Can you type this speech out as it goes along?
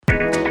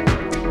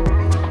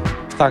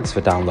Thanks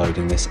for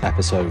downloading this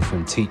episode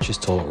from Teachers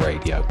Talk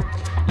Radio.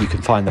 You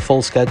can find the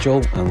full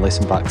schedule and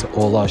listen back to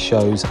all our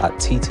shows at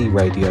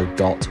ttradio.org.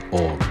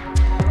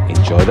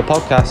 Enjoy the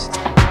podcast.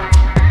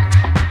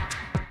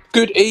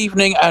 Good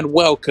evening and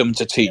welcome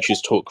to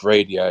Teachers Talk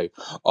Radio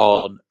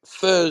on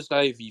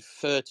Thursday, the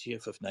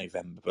 30th of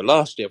November, the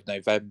last day of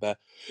November.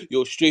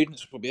 Your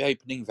students will be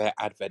opening their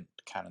Advent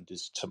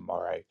calendars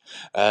tomorrow.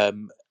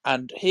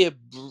 And here,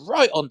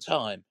 right on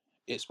time,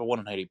 it's the one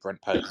and only Brent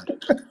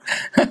Poland.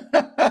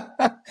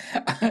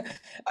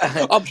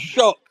 I'm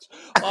shocked.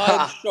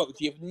 I am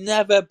shocked. You've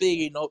never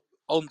been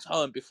on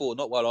time before,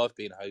 not while I've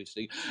been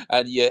hosting,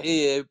 and you're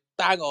here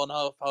bang on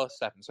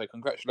 7:30. So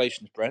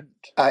congratulations, Brent.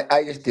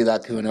 I just do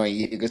that to annoy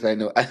you because I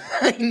know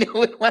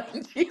it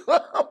winds you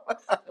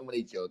up. I'm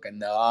only joking.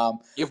 No,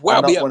 You've I'm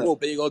wound me not up one of. more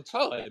being on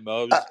time.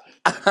 I was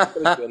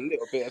going to do a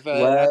little bit of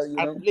Well,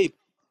 ad lib.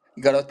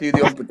 you gotta do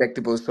the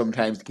unpredictable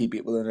sometimes to keep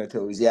people on their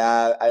toes.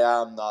 Yeah, I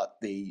am not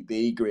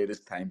the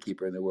greatest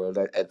timekeeper in the world.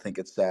 I think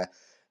it's a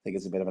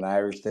bit of an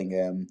Irish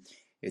thing.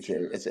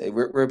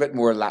 We're a bit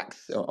more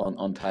lax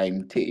on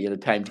time.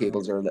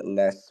 Timetables are a little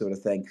less sort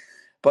of thing.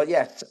 But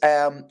yes,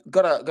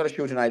 got a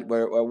show tonight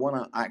where I want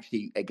to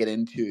actually get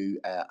into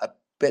a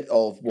bit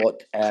of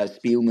what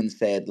Spielman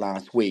said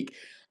last week.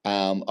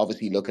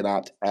 Obviously looking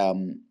at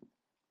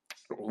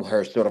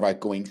her sort of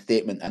outgoing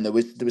statement, and there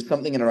was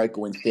something in her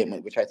outgoing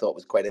statement which I thought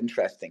was quite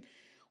interesting,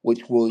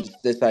 which was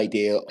this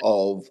idea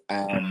of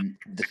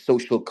the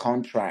social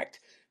contract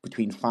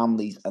between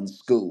families and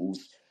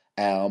schools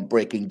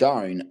breaking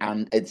down,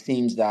 and it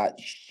seems that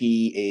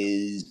she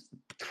is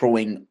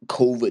throwing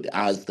COVID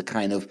as the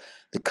kind of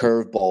the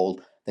curveball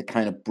that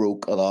kind of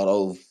broke a lot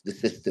of the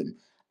system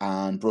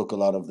and broke a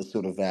lot of the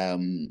sort of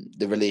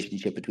the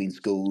relationship between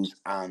schools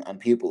and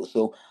pupils.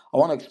 So I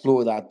want to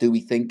explore that. Do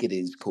we think it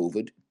is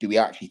COVID? Do we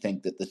actually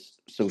think that this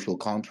social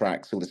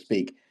contract, so to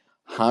speak,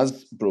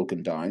 has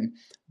broken down?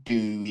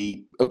 Do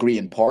we agree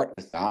in part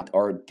with that,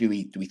 or do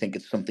we think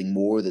it's something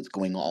more that's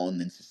going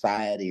on in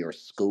society or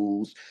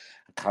schools,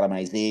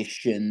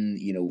 academization,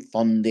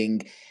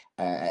 funding,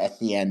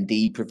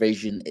 SEND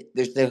provision?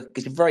 There's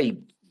a very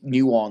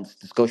nuanced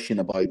discussion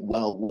about,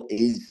 well, what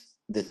is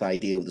this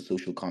idea of the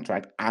social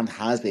contract, and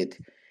has it,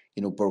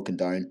 broken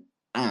down,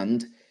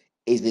 and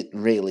is it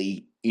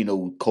really,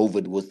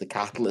 COVID was the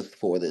catalyst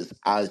for this,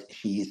 as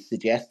she is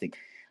suggesting?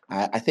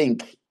 I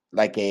think,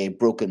 like a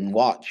broken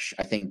watch,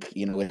 I think,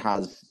 it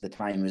has the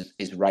time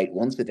is right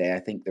once a day. I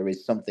think there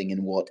is something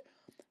in what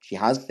she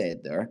has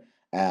said there.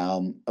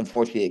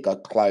 Unfortunately, it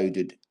got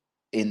clouded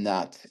in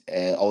that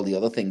all the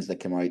other things that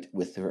came out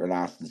with her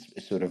last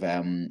sort of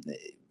her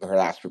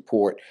last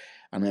report,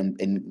 and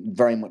then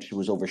very much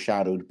was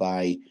overshadowed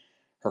by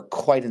her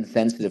quite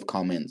insensitive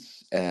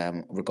comments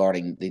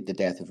regarding the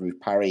death of Ruth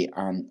Parry.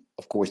 And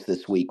of course,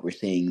 this week we're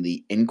seeing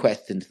the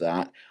inquest into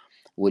that,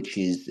 which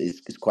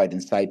is quite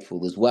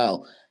insightful as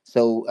well.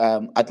 So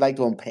I'd like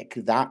to unpick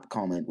that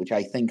comment, which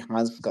I think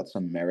has got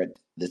some merit,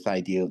 this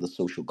idea of the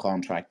social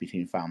contract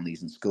between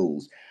families and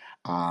schools.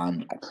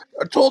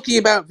 Talking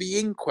about the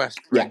inquest,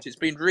 Yeah. Brent, it's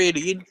been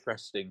really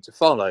interesting to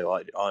follow,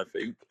 I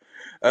think.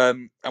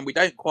 And we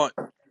don't quite,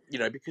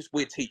 because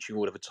we're teaching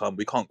all of the time,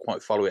 we can't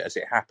quite follow it as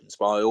it happens.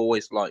 But I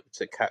always like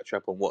to catch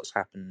up on what's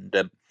happened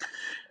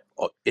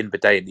in the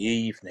day and the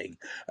evening.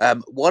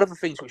 One of the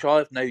things which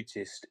I've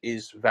noticed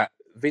is that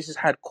this has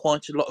had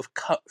quite a lot of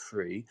cut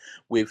through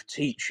with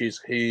teachers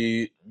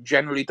who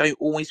generally don't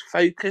always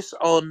focus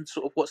on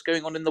sort of what's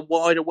going on in the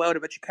wider world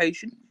of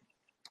education,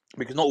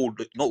 because not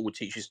all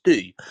teachers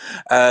do.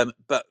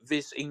 But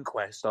this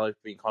inquest, I've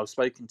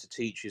spoken to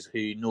teachers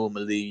who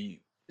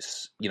normally,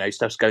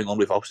 stuff's going on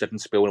with Ofsted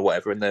and Spill and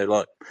whatever, and they're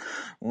like,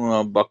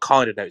 well, I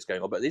kind of know what's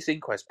going on. But this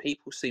inquest,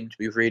 people seem to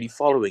be really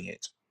following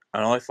it,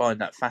 and I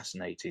find that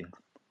fascinating.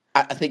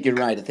 I think you're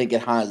right. I think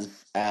it has.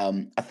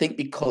 I think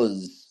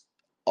because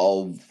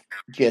of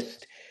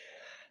just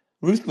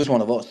Ruth was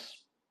one of us.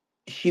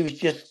 She was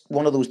just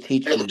one of those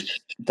teachers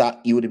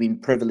that you would have been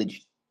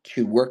privileged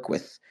to work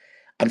with,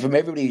 and from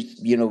everybody's,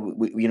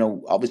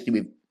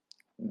 obviously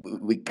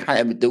we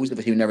kind of, those of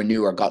us who never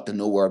knew her got to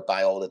know her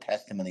by all the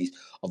testimonies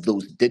of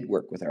those who did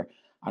work with her.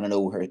 And I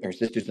know her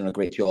sister's done a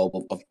great job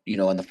of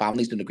and the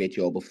family's done a great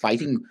job of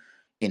fighting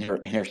in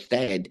her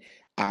stead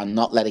and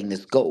not letting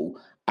this go.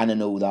 And I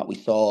know that we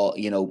saw,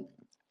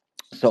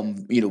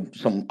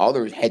 some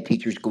other head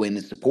teachers go in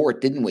and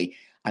support, didn't we?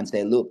 And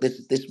say, look,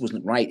 this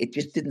wasn't right. It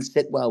just didn't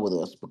sit well with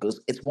us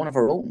because it's one of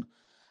our own.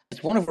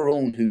 It's one of our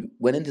own who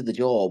went into the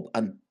job,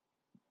 and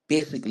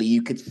basically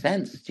you could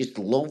sense just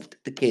loved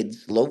the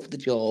kids, loved the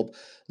job,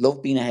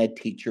 loved being a head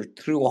teacher,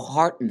 threw a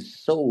heart and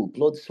soul,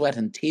 blood, sweat,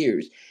 and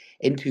tears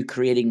into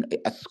creating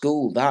a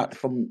school that,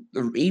 from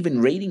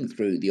even reading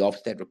through the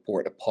Ofsted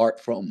report,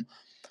 apart from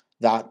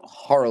that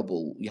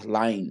horrible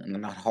line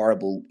and that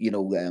horrible,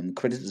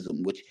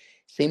 criticism, which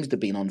seems to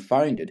be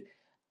unfounded,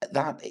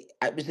 that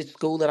it was a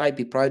school that I'd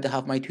be proud to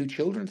have my two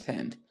children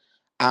attend.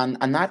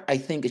 And that, I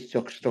think, has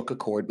struck a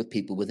chord with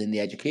people within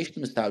the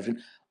education establishment.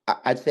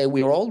 I'd say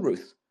we're all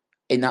Ruth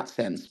in that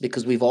sense,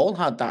 because we've all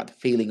had that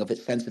feeling of a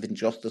sense of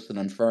injustice and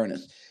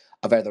unfairness.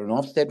 of either an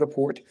Ofsted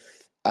report,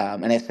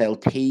 an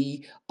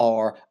SLT,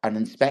 or an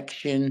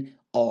inspection,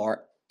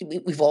 or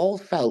we've all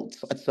felt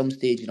at some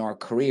stage in our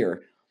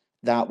career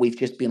that we've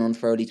just been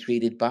unfairly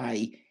treated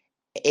by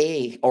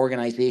a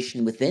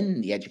organization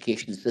within the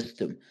education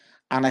system.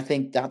 And I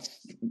think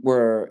that's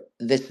where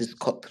this is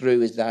cut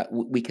through, is that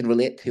we can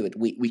relate to it.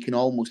 We can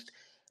almost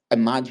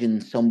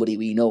imagine somebody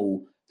we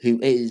know who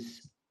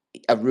is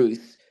a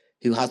Ruth,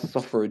 who has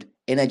suffered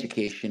in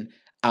education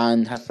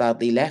and has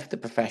sadly left the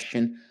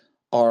profession,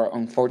 or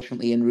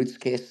unfortunately in Ruth's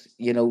case,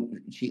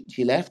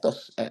 she left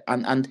us.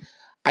 And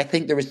I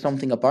think there is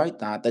something about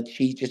that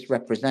she just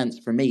represents,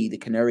 for me, the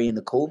canary in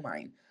the coal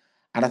mine.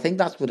 And I think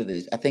that's what it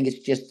is. I think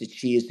it's just that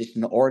she is just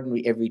an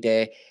ordinary,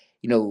 everyday,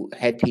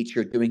 head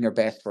teacher doing her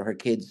best for her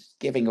kids,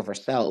 giving of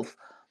herself.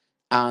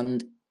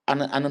 And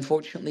and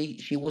unfortunately,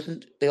 she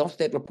wasn't. The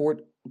Ofsted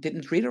report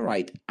didn't treat her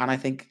right. And I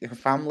think her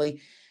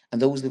family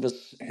and those of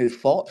us who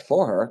fought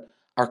for her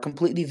are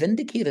completely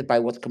vindicated by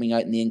what's coming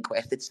out in the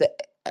inquest.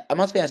 I'm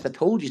not saying I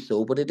told you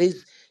so, but it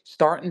is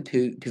starting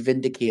to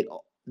vindicate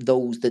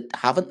those that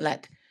haven't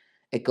let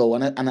it go.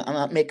 And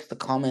that makes the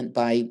comment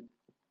by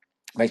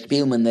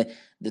Spielman,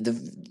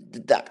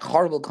 that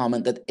horrible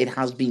comment that it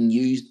has been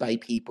used by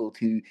people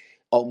to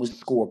almost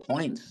score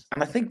points.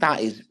 And I think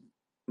that is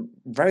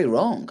very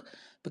wrong,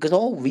 because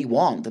all we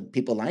want, the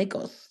people like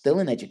us still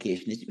in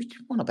education, is we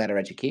just want a better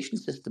education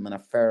system and a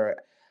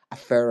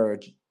fairer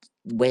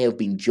way of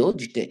being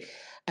judged.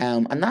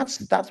 And that's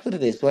what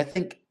it is. So I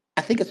think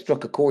it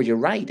struck a chord. You're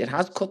right. It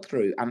has cut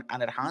through, and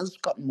it has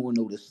gotten more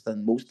notice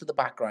than most of the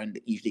background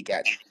it usually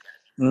gets.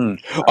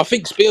 I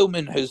think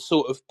Spielman has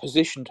sort of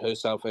positioned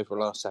herself over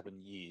the last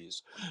 7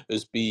 years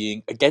as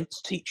being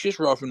against teachers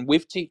rather than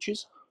with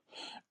teachers.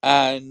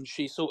 And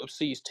she sort of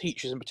sees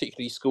teachers, and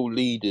particularly school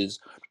leaders,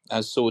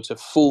 as sort of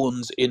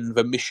thorns in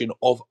the mission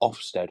of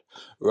Ofsted,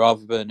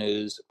 rather than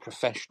as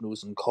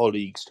professionals and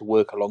colleagues to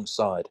work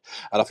alongside.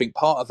 And I think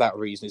part of that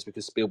reason is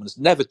because Spielman's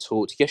never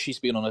taught. Yes, she's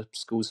been on a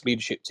school's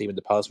leadership team in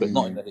the past, but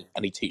not in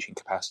any teaching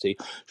capacity.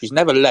 She's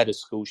never led a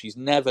school. She's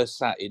never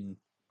sat in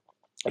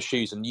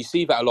shoes, and you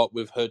see that a lot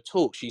with her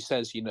talk. She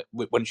says,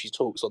 when she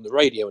talks on the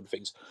radio and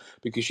things,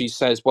 because she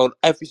says, well,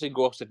 every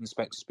single Ofsted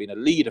inspector has been a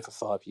leader for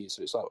 5 years.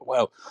 So it's like,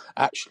 well,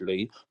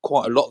 actually,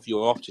 quite a lot of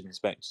your Ofsted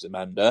inspectors,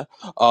 Amanda,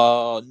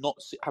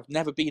 have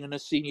never been in a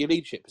senior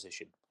leadership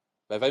position.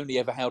 They've only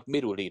ever held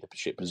middle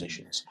leadership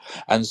positions.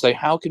 And so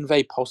how can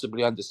they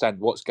possibly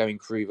understand what's going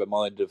through the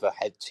mind of a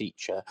head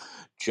teacher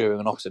during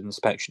an Ofsted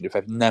inspection if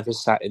they've never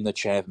sat in the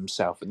chair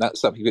themselves? And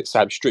that's something that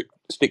Sam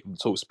Strickland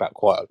talks about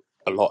quite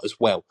a lot as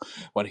well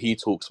when he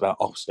talks about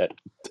Ofsted.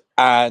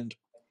 And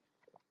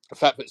the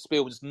fact that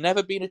Spielman's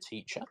never been a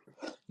teacher,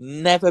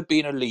 never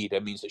been a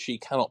leader, means that she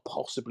cannot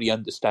possibly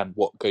understand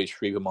what goes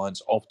through the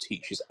minds of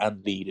teachers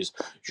and leaders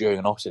during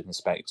an Ofsted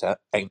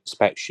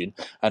inspection,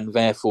 and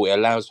therefore it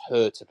allows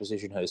her to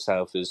position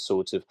herself as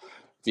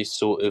this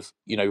sort of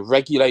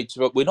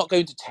regulator. We're not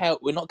going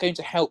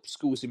to help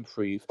schools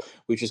improve.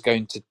 We're just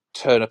going to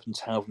turn up and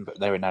tell them that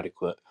they're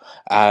inadequate.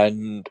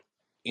 And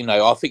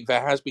I think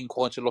there has been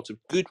quite a lot of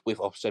good with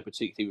Ofsted,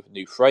 particularly with the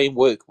new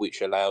framework,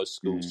 which allows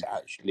schools to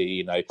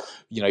actually,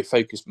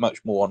 focus much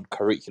more on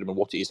curriculum and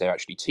what it is they're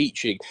actually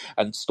teaching,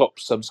 and stop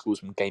some schools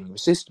from gaming the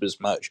system as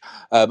much.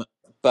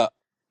 But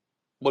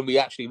when we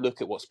actually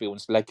look at what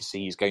Spielman's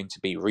legacy is going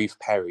to be, Ruth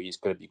Perry is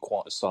going to be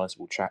quite a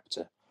sizable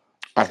chapter.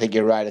 I think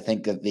you're right. I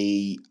think that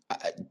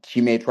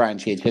she may try and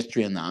change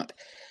history in that,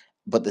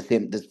 but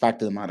the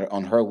fact of the matter,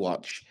 on her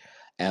watch,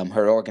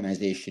 her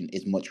organization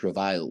is much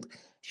reviled.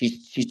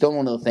 She's done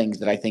one of the things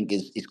that I think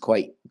is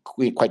quite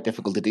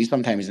difficult to do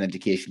sometimes in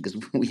education, because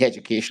we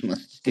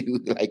educationalists do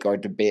like our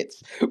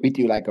debates, we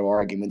do like our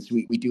arguments,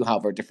 we do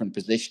have our different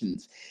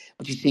positions.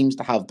 But she seems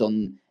to have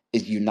done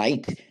is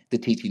unite the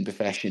teaching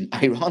profession,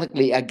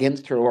 ironically,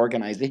 against her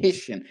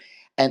organization.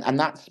 And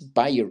that's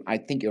I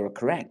think you're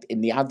correct in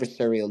the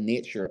adversarial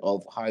nature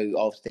of how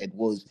Ofsted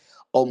was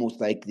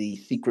almost like the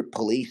secret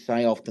police.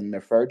 I often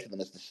refer to them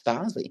as the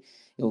Stasi.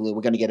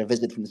 We're going to get a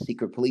visit from the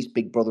secret police.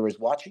 Big Brother is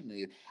watching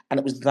you. And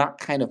it was that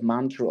kind of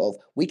mantra of,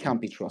 we can't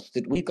be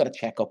trusted. We've got to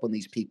check up on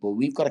these people.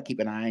 We've got to keep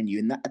an eye on you.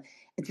 And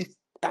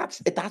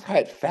that's how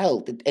it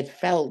felt. It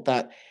felt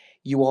that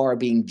you are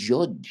being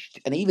judged.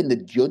 And even the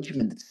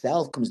judgment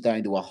itself comes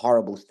down to a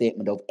horrible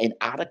statement of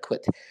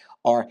inadequate.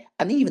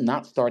 And even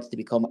that starts to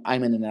become,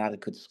 I'm in an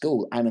inadequate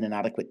school. I'm an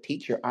inadequate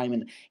teacher. I'm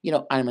an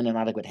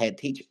inadequate head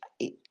teacher.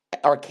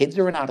 Our kids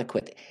are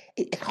inadequate.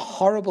 It's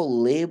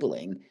horrible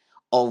labeling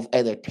of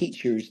either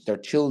teachers, their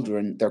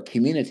children, their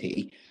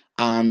community,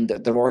 and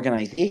their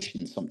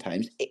organizations.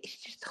 Sometimes it's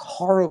just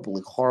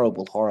horrible,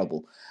 horrible,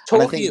 horrible.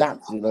 And I think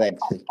that's led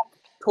to.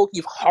 Talking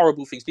of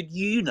horrible things, did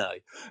you know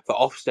that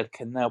Ofsted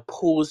can now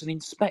pause an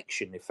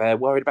inspection if they're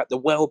worried about the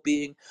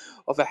well-being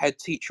of a head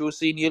teacher or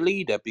senior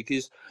leader?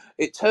 Because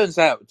it turns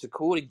out,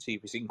 according to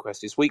this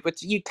inquest this week,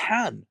 that you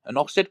can, and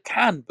Ofsted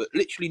can, but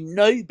literally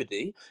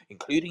nobody,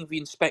 including the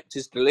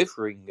inspectors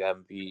delivering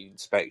the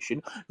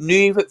inspection,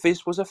 knew that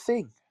this was a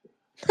thing.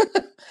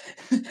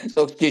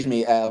 So excuse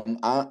me,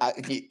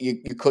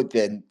 you could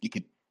kind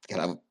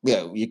of,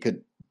 you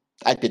could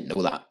I didn't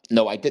know that.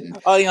 No, I didn't.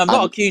 I'm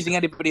not And accusing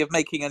anybody of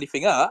making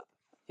anything up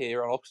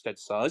here on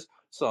Ofsted's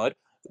side,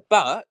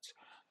 but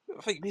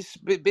I think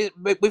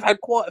we've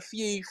had quite a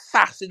few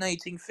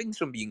fascinating things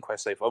from the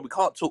inquest so far. We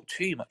can't talk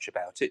too much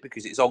about it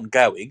because it's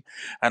ongoing,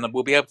 and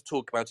we'll be able to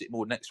talk about it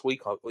more next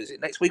week. Is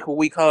it next week or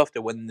week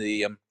after when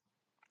the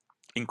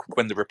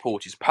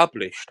report is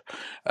published?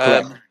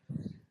 correct.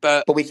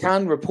 But But we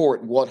can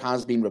report what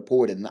has been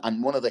reported,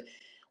 and one of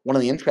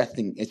the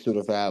interesting sort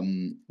of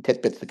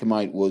tidbits that come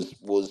out was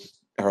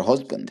her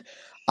husband,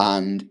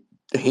 and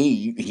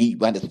he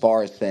went as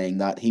far as saying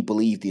that he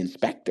believed the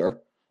inspector,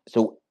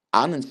 so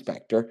an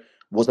inspector,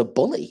 was a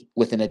bully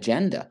with an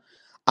agenda,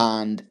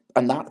 and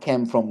that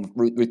came from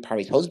Ruth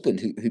Parry's husband,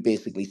 who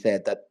basically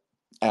said that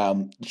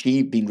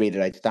she'd been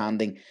rated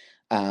outstanding,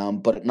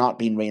 but had not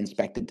been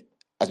re-inspected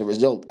as a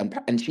result,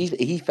 and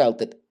he felt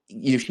that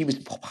she was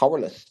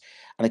powerless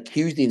and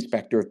accused the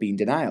inspector of being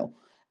denial.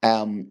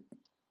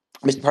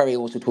 Mr. Perry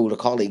also told her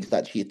colleagues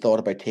that she had thought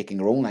about taking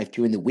her own life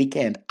during the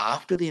weekend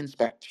after the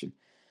inspection.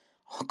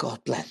 Oh,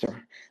 God bless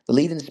her. The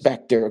lead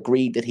inspector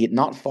agreed that he had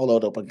not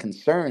followed up on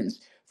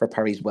concerns for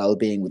Perry's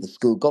well-being with the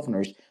school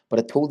governors, but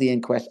had told the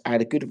inquest I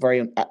had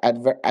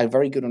a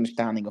very good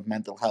understanding of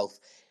mental health.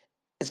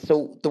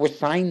 So there were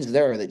signs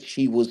there that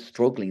she was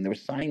struggling. There were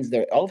signs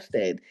there.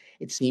 Ofsted,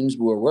 it seems,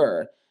 were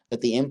aware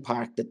that the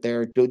impact that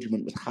their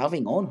judgment was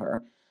having on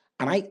her.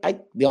 And I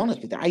be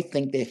honest with you, I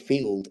think they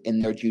failed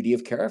in their duty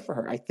of care for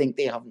her. I think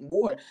they have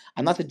more,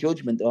 and that's a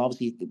judgment that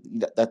obviously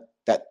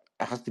that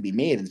has to be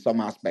made in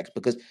some aspects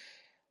because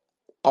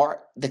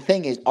the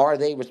thing is, are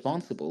they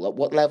responsible? At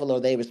what level are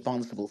they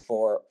responsible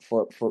for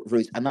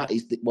Ruth? And that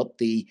is what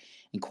the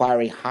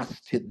inquiry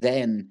has to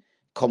then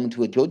come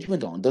to a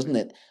judgment on, doesn't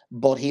it?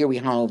 But here we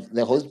have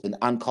the husband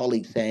and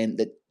colleagues saying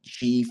that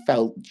she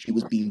felt she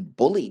was being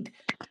bullied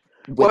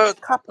a with.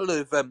 couple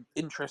of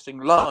interesting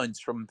lines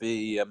from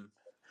the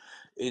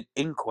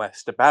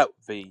inquest about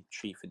the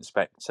chief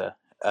inspector,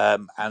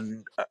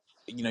 and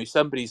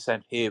somebody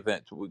said here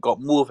that we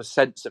got more of a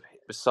sense of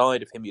the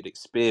side of him you'd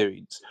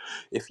experience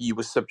if you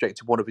were subject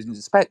to one of his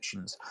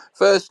inspections.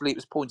 Firstly, it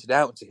was pointed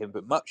out to him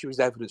that much of his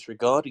evidence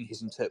regarding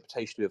his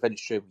interpretation of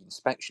events during the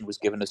inspection was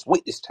given as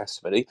witness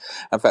testimony,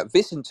 and that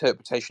this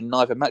interpretation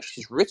neither matched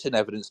his written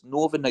evidence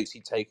nor the notes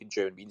he'd taken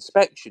during the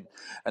inspection.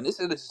 And this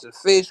is a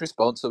fierce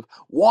response of,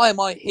 why am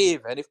I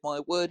here then if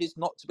my word is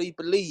not to be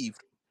believed?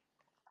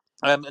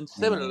 And Mm.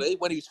 similarly,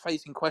 when he was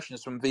facing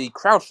questions from the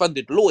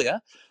crowd-funded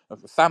lawyer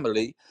of the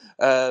family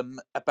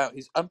about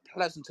his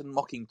unpleasant and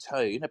mocking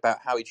tone, about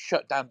how he'd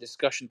shut down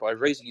discussion by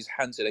raising his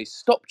hands in a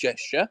stop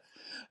gesture,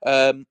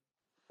 um,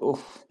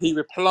 Oof. he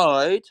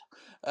replied,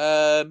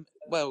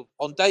 "Well,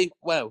 on day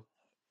well."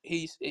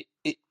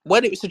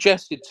 When it was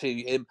suggested to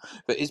him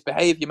that his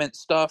behaviour meant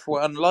staff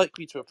were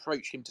unlikely to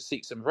approach him to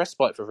seek some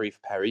respite for Ruth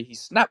Perry, he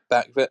snapped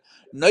back that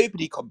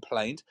nobody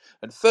complained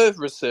and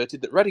further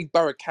asserted that Reading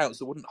Borough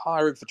Council wouldn't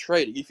hire him for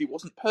training if he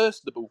wasn't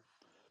personable.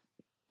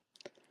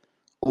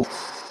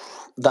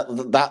 Oof.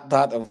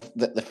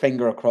 The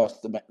finger across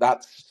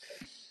that's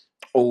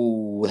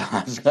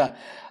that's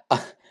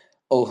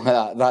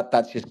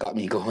that's just got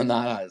me going.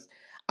 That has.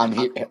 I'm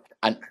here,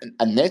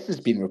 and this has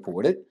been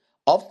reported.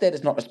 Ofsted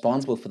is not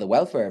responsible for the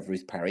welfare of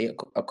Ruth Perry,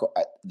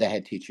 the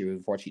head teacher who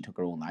unfortunately took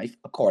her own life,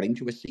 according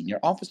to a senior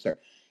officer.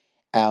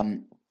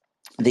 Um,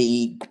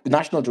 the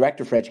National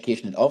Director for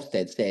Education at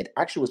Ofsted said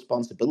actual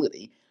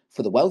responsibility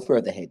for the welfare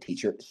of the head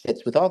teacher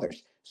sits with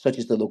others, such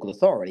as the local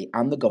authority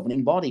and the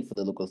governing body for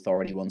the local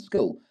authority run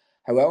school.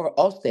 However,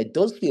 Ofsted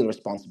does feel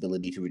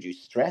responsibility to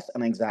reduce stress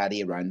and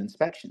anxiety around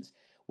inspections.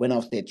 When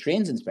Ofsted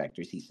trains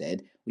inspectors, he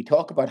said, we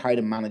talk about how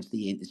to manage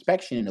the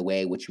inspection in a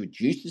way which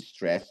reduces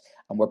stress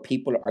and where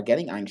people are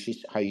getting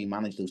anxious, how you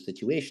manage those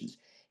situations.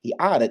 He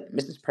added,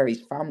 Mrs.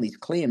 Perry's family's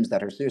claims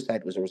that her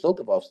suicide was a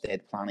result of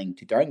Ofsted planning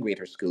to downgrade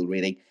her school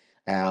rating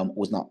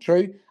was not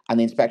true, and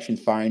the inspection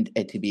found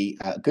it to be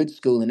a good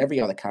school in every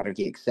other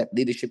category except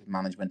leadership and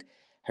management.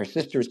 Her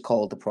sisters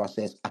called the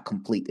process a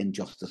complete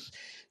injustice.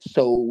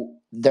 So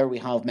there we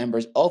have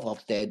members of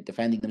Ofsted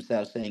defending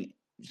themselves, saying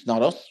it's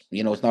not us,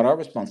 it's not our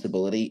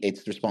responsibility.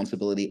 It's the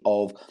responsibility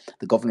of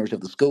the governors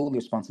of the school, the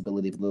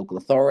responsibility of the local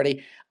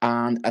authority,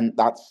 and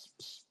that's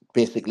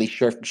basically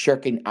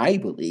shirking, I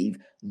believe,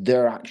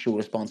 their actual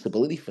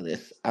responsibility for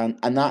this, and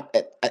that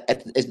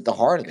is at the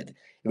heart of it.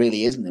 It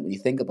really isn't it when you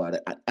think about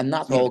it, and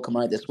that's all come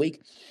out this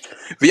week.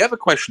 The other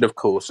question, of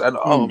course, and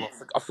Mm.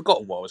 I've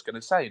forgotten what I was going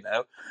to say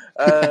now.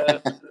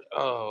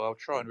 I'll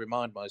try and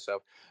remind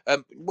myself.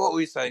 What were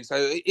we saying? So,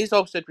 is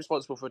Ofsted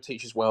responsible for a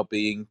teacher's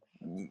well-being?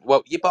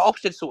 Well, yeah, but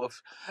Ofsted sort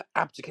of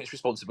abdicates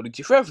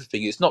responsibility for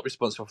everything. It's not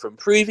responsible for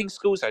improving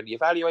schools, only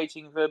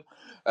evaluating them.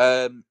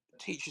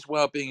 Teachers'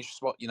 well-being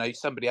is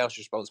somebody else is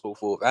responsible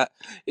for that.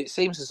 It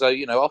seems as though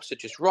Ofsted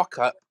just rock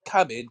up,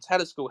 come in,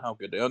 tell a school how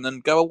good they are, and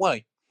then go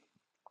away.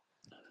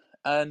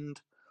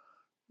 And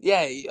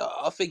yeah,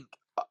 I think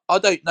I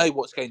don't know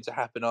what's going to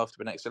happen after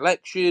the next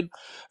election.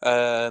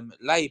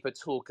 Labour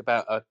talk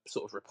about a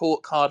sort of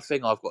report card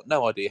thing. I've got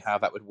no idea how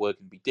that would work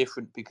and be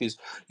different because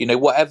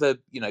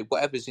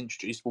whatever's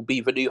introduced will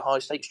be the new high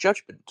stakes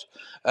judgment.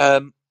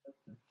 Um,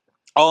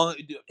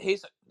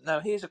 here's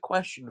a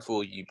question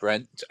for you,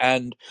 Brent.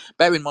 And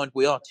bear in mind,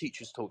 we are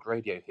Teachers Talk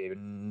Radio here,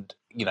 and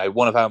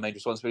one of our main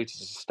responsibilities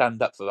is to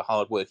stand up for the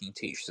hard-working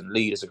teachers and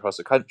leaders across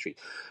the country.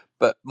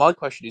 But my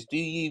question is, do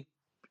you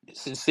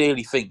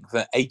sincerely think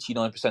that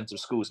 89% of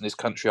schools in this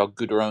country are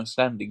good or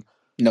outstanding?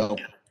 No.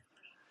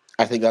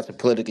 I think that's a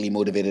politically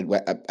motivated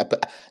way.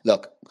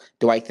 Look,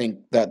 do I think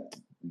that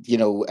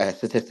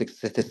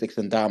statistics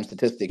and damn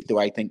statistics? Do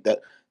I think that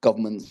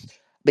governments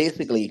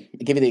basically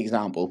give you the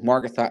example?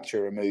 Margaret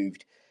Thatcher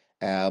removed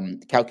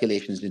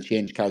calculations and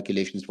changed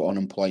calculations for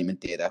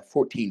unemployment data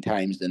 14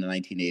 times in the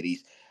 1980s,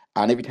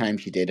 and every time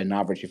she did, an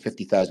average of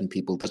 50,000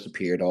 people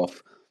disappeared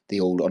off the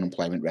old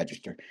unemployment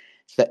register.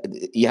 So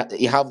you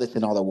have this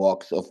in other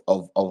walks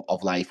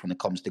of life when it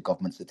comes to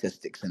government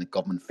statistics and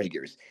government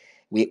figures.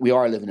 We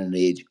are living in an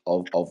age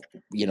of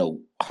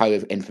how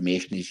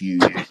information is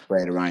used and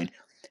spread around.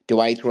 Do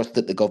I trust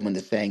that the government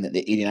is saying that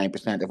the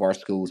 89% of our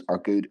schools are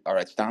good or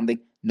outstanding?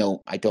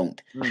 No, I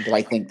don't. Do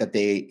I think that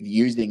they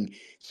using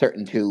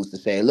certain tools to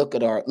say, look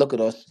at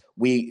us,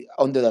 we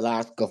under the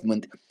last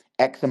government,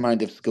 X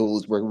amount of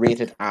schools were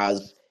rated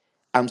as,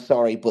 I'm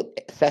sorry, but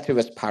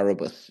ceteris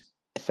paribus,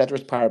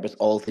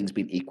 all things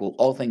being equal,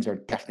 all things are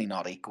definitely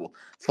not equal.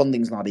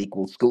 Funding's not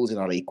equal, schools are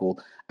not equal,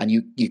 and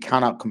you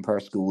cannot compare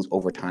schools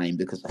over time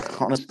because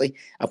honestly,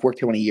 I've worked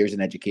 20 years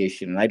in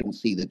education and I don't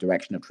see the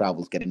direction of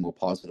travel is getting more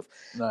positive.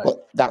 No.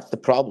 But that's the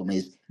problem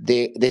is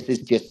this is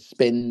just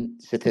spin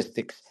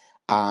statistics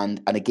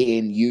and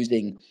again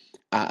using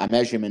a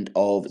measurement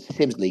of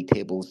same as league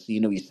tables.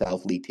 You know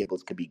yourself, league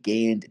tables can be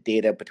gained,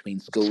 data between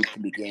schools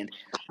can be gained.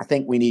 I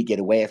think we need to get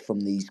away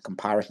from these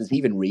comparisons,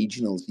 even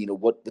regionals.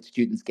 What the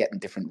students get in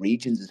different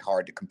regions is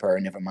hard to compare.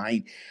 Never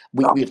mind,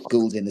 we have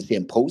schools in the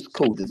same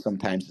postcode that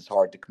sometimes it's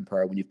hard to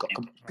compare when you've got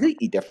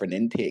completely different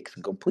intakes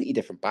and completely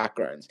different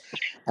backgrounds.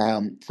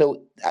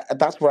 So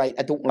that's where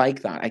I don't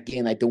like that.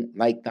 Again, I don't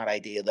like that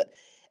idea that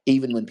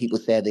even when people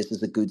say this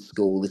is a good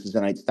school, this is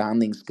an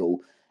outstanding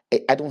school,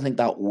 I don't think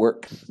that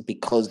works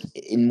because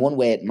in one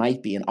way it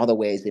might be, in other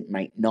ways it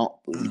might not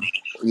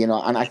be.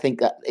 And I think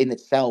that in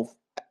itself,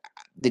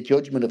 the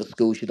judgment of a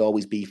school should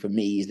always be for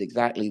me is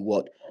exactly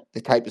what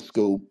the type of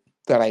school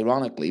that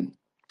ironically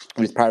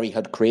Miss Parry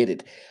had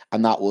created,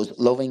 and that was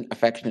loving,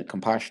 affectionate,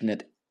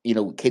 compassionate.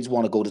 Kids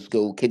want to go to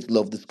school. Kids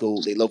love the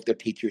school. They love their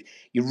teachers.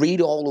 You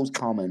read all those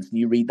comments and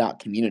you read that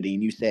community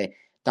and you say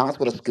that's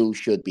what a school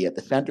should be, at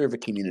the center of a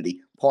community,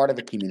 part of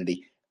a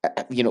community,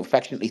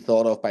 affectionately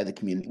thought of by the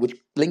community, which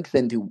links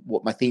into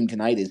what my theme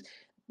tonight is.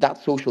 That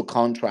social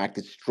contract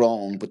is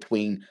strong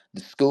between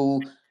the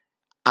school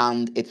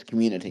and its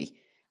community.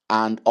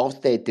 And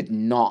Ofsted did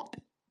not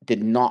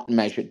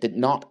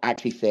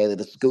actually say that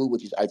a school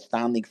which is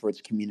outstanding for its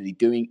community,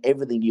 doing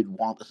everything you'd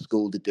want a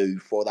school to do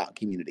for that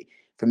community.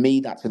 For me,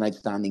 that's an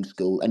outstanding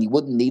school, and you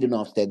wouldn't need an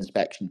Ofsted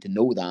inspection to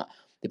know that.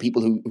 The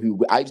people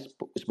who I've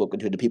spoken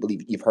to, the people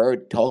you've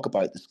heard talk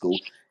about the school,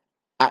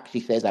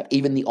 actually says that.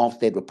 Even the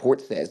Ofsted report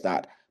says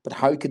that. But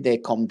how could they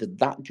come to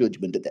that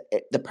judgment?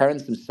 That the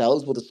parents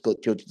themselves would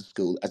have judged the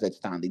school as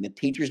outstanding. The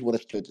teachers would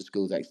have judged the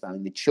school as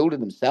outstanding. The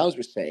children themselves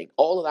were saying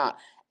all of that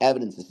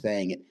evidence is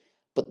saying it.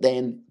 But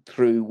then,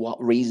 through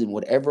what reason,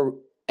 whatever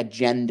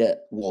agenda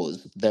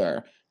was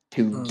there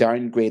to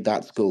downgrade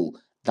that school,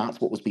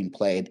 that's what was being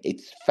played.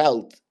 It's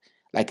felt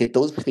like it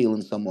does feel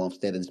in some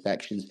Ofsted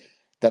inspections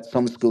that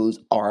some schools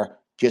are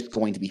just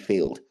going to be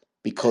failed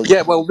because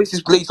Yeah, well, this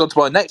leads on to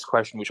my next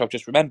question, which I've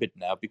just remembered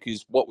now,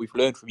 because what we've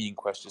learned from the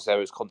inquest is there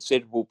is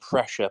considerable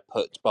pressure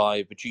put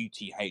by the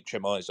duty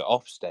HMIs at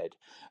Ofsted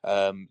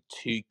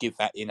to give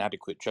that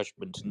inadequate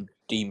judgment and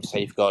deem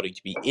safeguarding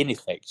to be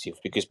ineffective,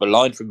 because the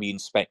line from the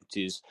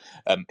inspectors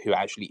who are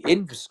actually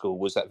in the school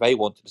was that they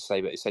wanted to say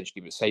that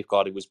essentially that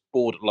safeguarding was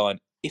borderline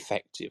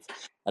effective.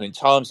 And in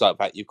times like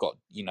that, you've got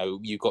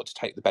to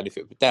take the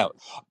benefit of the doubt.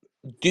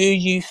 Do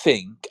you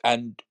think,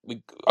 and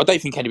I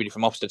don't think anybody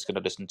from Ofsted's going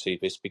to listen to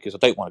this because I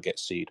don't want to get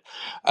sued.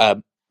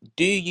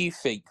 Do you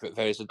think that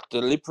there is a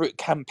deliberate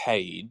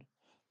campaign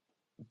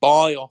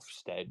by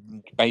Ofsted,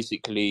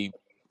 basically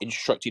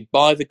instructed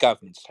by the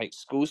government, to take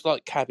schools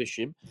like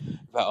Caversham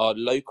that are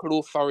local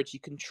authority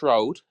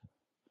controlled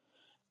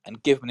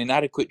and give them an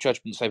inadequate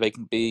judgment so that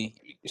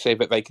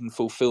they can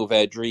fulfil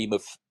their dream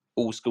of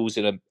all schools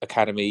in an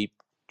academy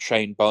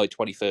trained by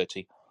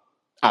 2030?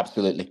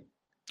 Absolutely.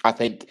 I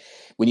think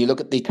when you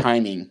look at the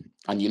timing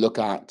and you look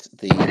at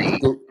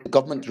the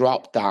government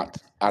dropped that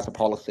as a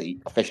policy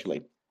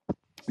officially.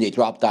 They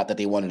dropped that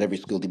they wanted every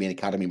school to be an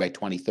academy by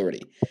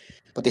 2030,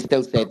 but they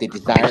still said they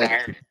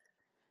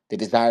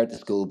desired the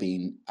school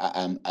being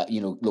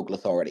local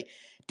authority.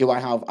 Do I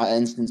have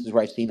instances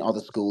where I've seen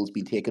other schools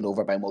being taken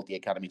over by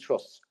multi-academy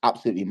trusts?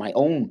 Absolutely. My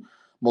own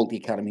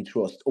multi-academy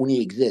trust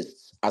only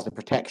exists as a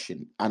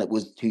protection, and it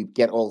was to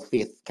get all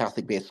faith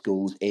Catholic-based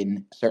schools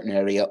in a certain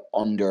area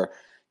under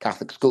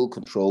Catholic school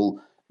control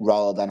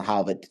rather than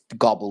have it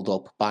gobbled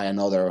up by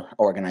another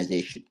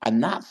organization.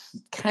 And that's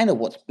kind of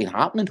what's been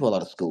happening to a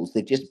lot of schools.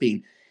 They've just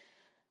been,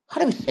 how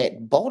do we say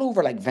it, bought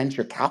over like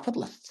venture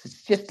capitalists.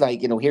 It's just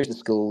like, here's the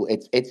school,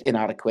 it's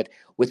inadequate.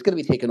 It's going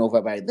to be taken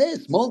over by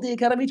this Multi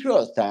Academy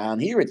Trust,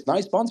 and here it's now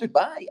sponsored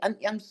by. And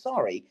I'm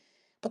sorry,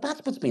 but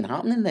that's what's been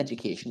happening in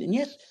education. And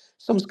yes,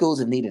 some schools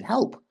have needed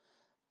help,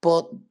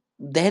 but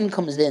then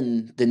comes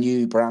in the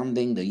new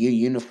branding, the new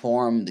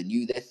uniform, the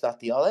new this, that,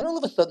 the other, and all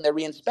of a sudden they're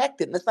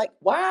re-inspected, and it's like,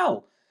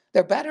 wow,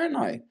 they're better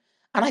now.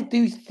 And I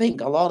do think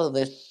a lot of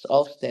this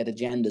Ofsted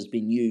agenda has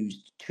been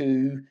used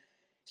to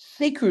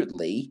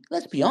secretly,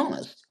 let's be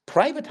honest,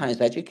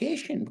 privatize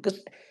education,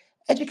 because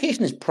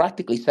education is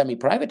practically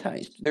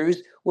semi-privatized.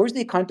 Where's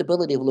the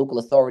accountability of local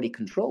authority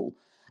control?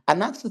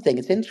 And that's the thing.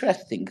 It's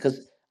interesting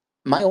because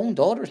my own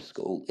daughter's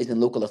school is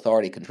in local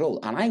authority control,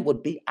 and I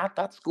would be at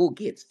that school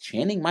gates,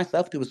 chaining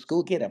myself to a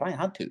school gate if I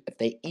had to, if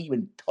they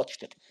even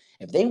touched it.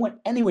 If they went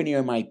anywhere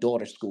near my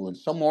daughter's school and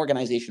some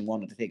organization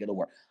wanted to take it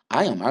over,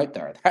 I am out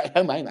there. I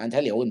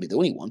tell you, I wouldn't be the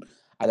only one.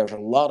 There's a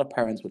lot of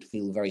parents would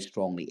feel very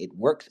strongly. It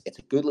works. It's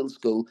a good little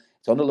school.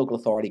 It's under local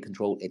authority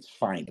control. It's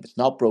fine. If it's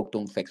not broke,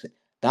 don't fix it.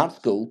 That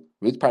school,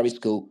 Ruth Perry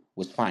School,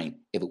 was fine.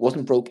 If it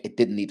wasn't broke, it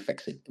didn't need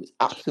fixing. It was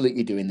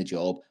absolutely doing the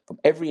job from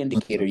every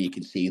indicator you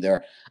can see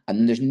there.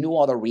 And there's no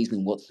other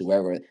reason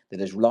whatsoever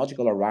that is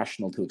logical or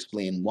rational to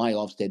explain why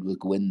Ofsted would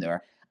go in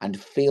there and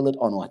fail it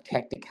on a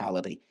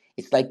technicality.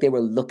 It's like they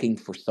were looking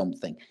for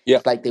something. Yeah.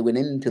 It's like they went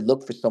in to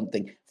look for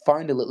something,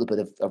 found a little bit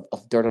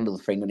of dirt under the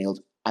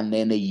fingernails, and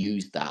then they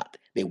used that.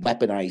 They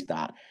weaponized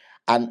that.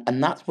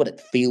 And that's what it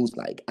feels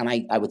like. And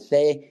I would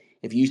say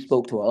if you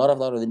spoke to a lot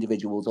of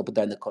individuals up and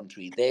down the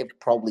country, they've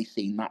probably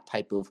seen that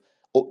type of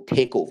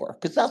takeover,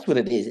 because that's what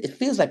it is. It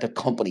feels like a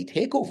company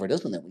takeover,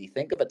 doesn't it? When you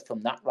think of it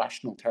from that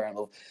rational term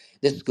of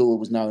this school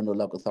was now under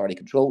local authority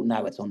control,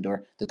 now it's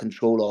under the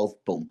control of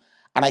boom.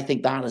 And I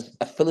think that is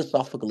a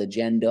philosophical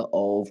agenda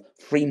of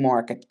free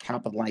market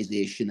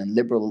capitalization and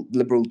liberal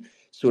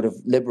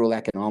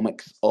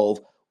economics of,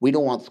 we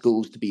don't want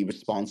schools to be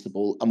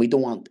responsible, and we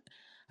don't want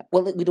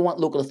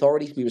local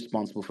authorities to be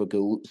responsible for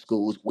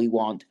schools. We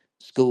want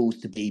schools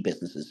to be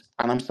businesses.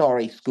 And I'm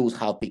sorry, schools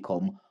have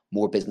become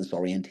more business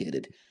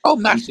orientated. Oh,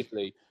 We,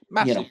 massively,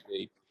 you know,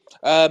 massively.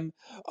 Um,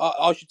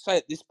 I should say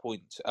at this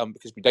point,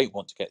 because we don't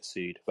want to get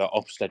sued, but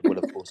Ofsted will,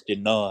 of course,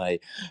 deny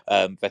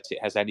that it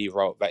has any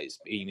role, that it's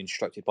been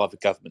instructed by the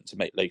government to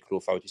make local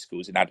authority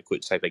schools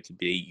inadequate so they can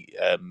be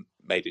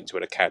made into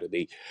an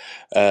academy.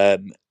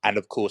 And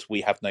of course,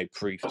 we have no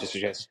proof to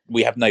suggest,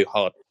 we have no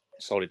hard,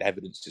 solid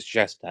evidence to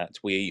suggest that.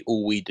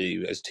 All we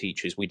do as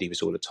teachers, we do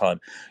this all the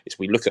time, is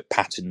we look at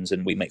patterns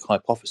and we make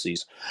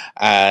hypotheses.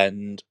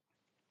 And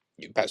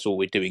that's all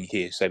we're doing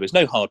here. So there's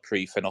no hard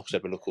proof, and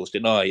Ofsted will, of course,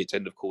 deny it.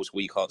 And of course,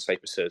 we can't say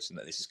for certain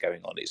that this is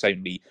going on. It's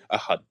only a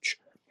hunch.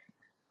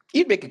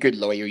 you'd make a good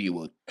lawyer, you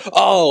would.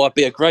 Oh, I'd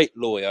be a great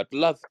lawyer. I'd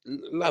love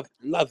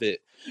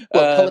it.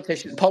 Well,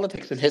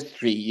 politics and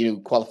history,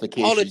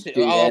 qualifications Politics.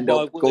 do Oh end my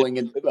up word! going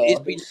into It's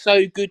law. been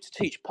so good to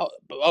teach.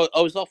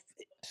 I was off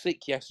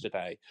sick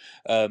yesterday.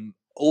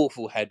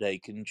 Awful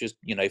headache, and just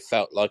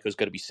felt like I was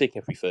going to be sick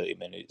every 30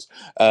 minutes.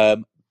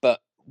 But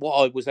what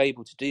I was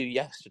able to do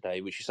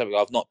yesterday, which is something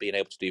I've not been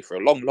able to do for a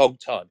long, long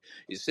time,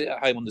 is sit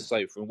at home on the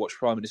sofa and watch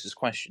Prime Minister's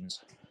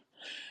Questions.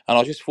 And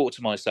I just thought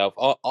to myself,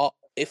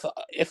 if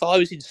I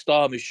was in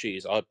Starmer's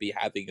shoes, I'd be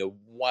having a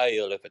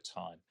whale of a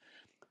time.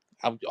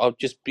 I'll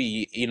just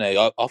be,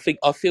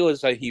 I feel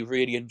as though he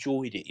really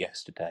enjoyed it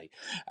yesterday,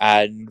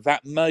 and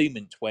that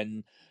moment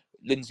when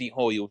Lindsay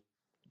Hoyle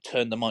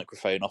turned the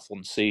microphone off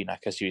on Sunak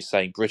as he was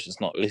saying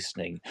Britain's not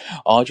listening,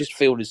 I just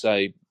feel as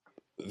though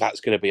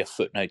that's going to be a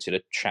footnote in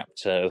a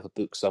chapter of a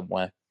book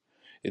somewhere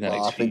in the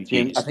Well, next I few think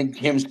years.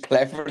 James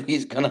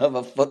Cleverly's going to have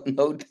a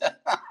footnote.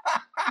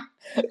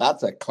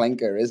 That's a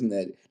clinker, isn't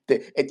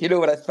it? You know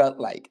what I felt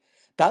like?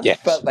 That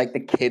Yes. felt like the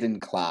kid in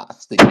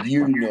class that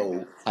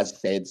has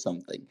said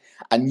something,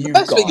 and The you've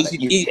best thing got is,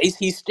 it. is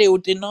he's still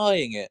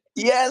denying it.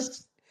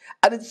 Yes,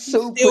 and it's He's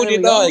so still plainly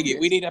denying it. obvious.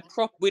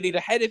 We need a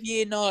head of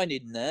year 9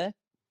 in there.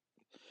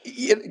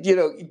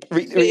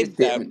 Read Sit a him down,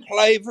 statement.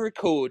 play the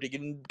recording,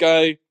 and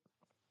go.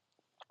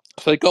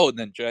 So go on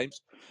then, James.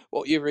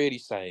 What are you really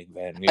saying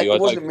then? It I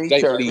wasn't me,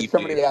 don't sir. It was believe you.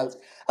 somebody else.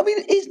 I mean,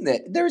 isn't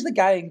it? There's a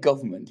guy in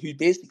government who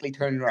basically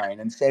turned around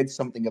and said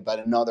something about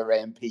another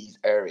MP's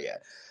area,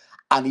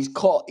 and he's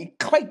caught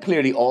quite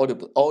clearly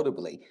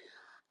audibly.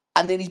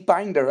 And then he's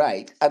banged her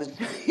out. And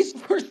his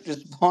first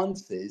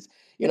response is,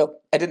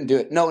 I didn't do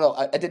it. No,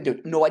 I didn't do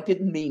it. No, I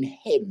didn't mean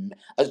him.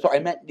 Sorry,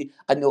 I meant,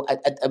 I know,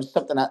 I was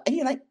something else. And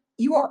you're like,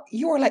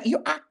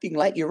 you're acting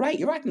like you're right.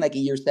 You're acting like a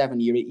year 7,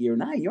 year 8, year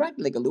 9. You're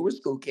acting like a lower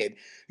school kid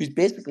who's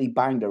basically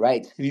banged her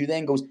out. Who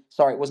then goes,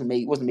 sorry, it wasn't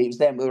me. It wasn't me. It was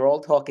them. We were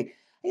all talking.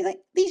 And you're like,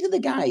 these are the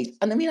guys.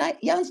 And I mean,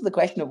 you answer the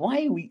question of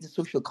why are the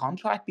social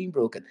contract being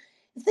broken?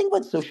 The thing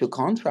about social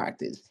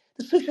contract is,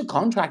 The social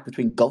contract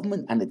between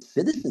government and its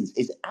citizens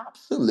is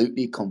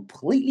absolutely,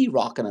 completely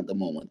rocking at the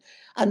moment.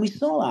 And we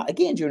saw that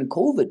again during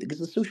COVID, because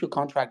the social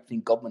contract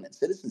between government and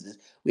citizens is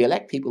we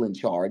elect people in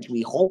charge,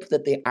 we hope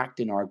that they act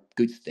in our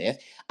good stead,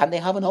 and they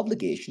have an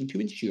obligation to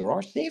ensure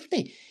our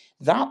safety.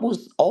 That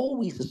was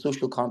always the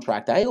social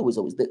contract. I always,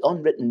 the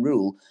unwritten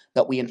rule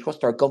that we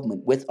entrust our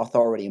government with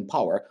authority and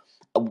power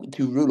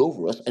to rule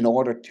over us in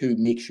order to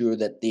make sure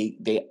that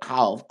they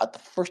have, at the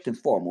first and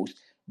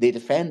foremost, they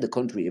defend the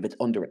country if it's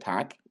under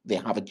attack. They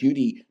have a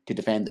duty to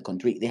defend the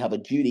country. They have a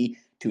duty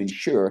to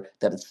ensure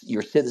that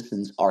your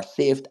citizens are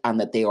safe and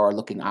that they are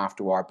looking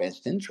after our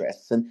best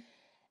interests. And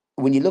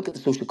when you look at the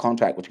social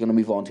contract, which we're going to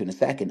move on to in a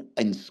second,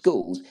 in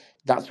schools,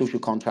 that social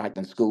contract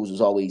in schools is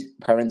always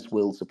parents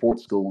will support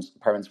schools,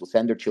 parents will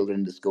send their children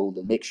into school,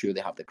 they'll make sure they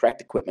have the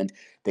correct equipment,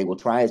 they will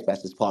try as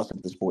best as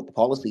possible to support the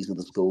policies of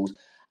the schools.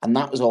 And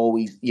that was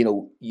always,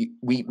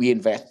 we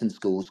invest in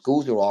schools.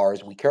 Schools are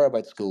ours. We care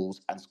about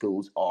schools, and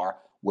schools are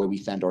where we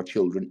send our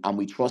children. And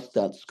we trust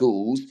that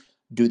schools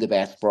do the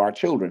best for our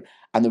children.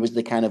 And there was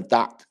that kind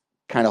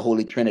of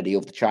holy trinity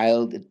of the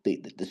child,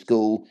 the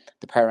school,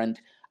 the parent,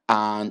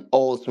 and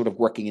all sort of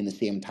working in the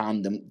same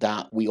tandem,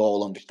 that we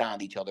all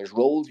understand each other's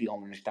roles, we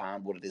all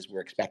understand what it is we're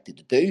expected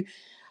to do.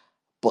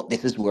 But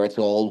this is where it's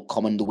all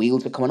coming, the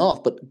wheels are coming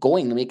off. But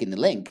going and making the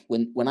link,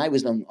 when I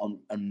was on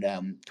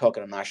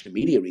talking on national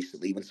media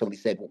recently, when somebody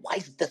said, well, why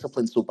is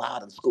discipline so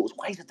bad in schools?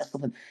 Why is it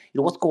discipline?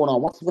 What's going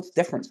on? What's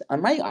different?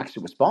 And my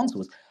actual response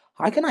was,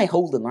 how can I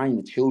hold the line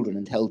with children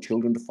and tell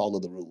children to follow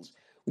the rules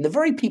when the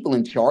very people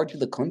in charge of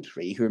the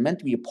country, who are meant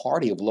to be a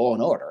party of law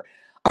and order,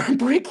 are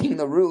breaking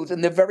the rules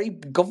in the very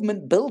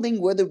government building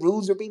where the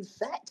rules are being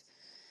set?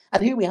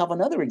 And here we have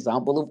another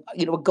example of,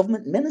 a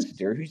government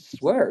minister who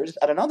swears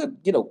at another,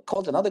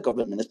 calls another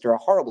government minister a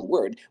horrible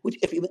word, which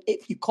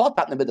if you caught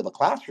that in the middle of a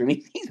classroom,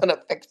 he's on a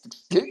fixed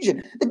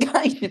exclusion. The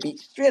guy should be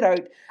straight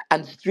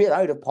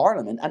out of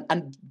Parliament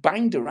and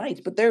banged to rights.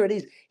 But there it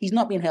is. He's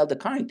not being held to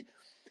account.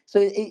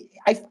 So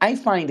I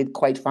find it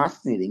quite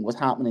fascinating. What's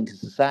happening to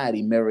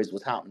society mirrors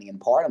what's happening in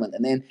Parliament.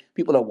 And then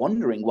people are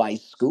wondering why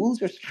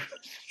schools are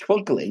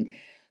struggling,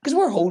 because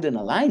we're holding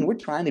a line. We're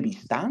trying to be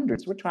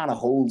standards. We're trying to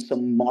hold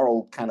some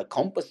moral kind of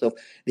compass of,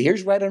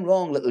 here's right and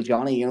wrong, little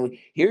Johnny.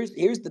 Here's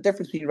the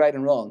difference between right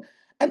and wrong.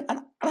 And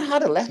I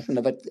had a lesson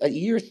about a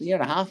year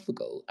and a half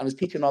ago. I was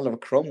teaching Oliver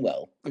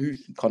Cromwell,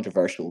 who's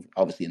controversial,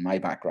 obviously, in my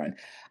background.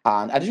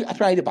 And I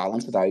tried to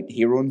balance it out,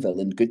 hero and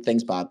villain, good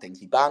things, bad things.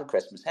 He banned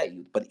Christmas, hey,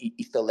 but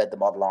he still led the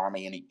model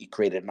army, and he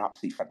created an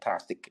absolutely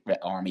fantastic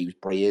army. He was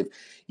brave.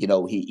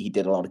 He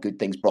did a lot of good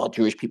things, brought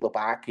Jewish people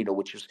back,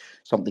 which was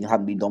something that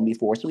hadn't been done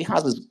before. So he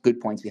has his good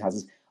points. He has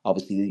his,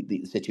 obviously,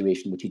 the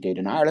situation which he did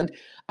in Ireland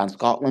and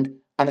Scotland.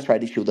 And I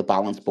tried to show the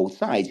balance both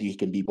sides. You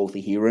can be both a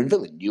hero and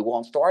villain,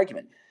 nuanced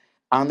argument.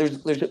 And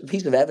there's a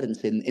piece of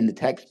evidence in the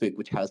textbook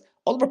which has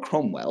Oliver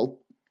Cromwell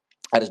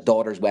at his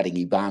daughter's wedding.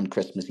 He banned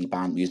Christmas, he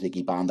banned music,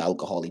 he banned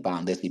alcohol, he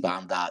banned this, he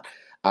banned that.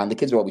 And the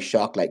kids are always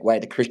shocked, like, why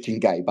the Christian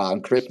guy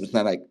banned Christmas? And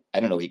they're like, I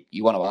don't know,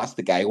 you want to ask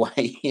the guy why,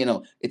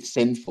 it's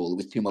sinful. It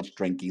was too much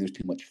drinking, there was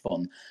too much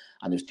fun,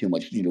 and there's too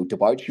much,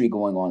 debauchery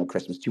going on at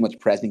Christmas, too much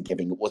present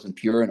giving. It wasn't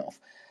pure enough.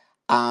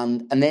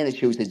 And then it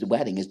shows his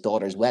wedding, his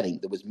daughter's wedding.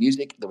 There was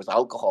music, there was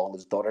alcohol at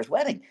his daughter's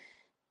wedding.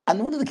 And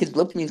one of the kids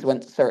looked at me and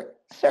went, sir,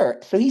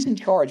 so he's in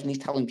charge and he's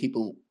telling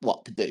people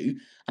what to do,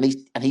 and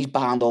he's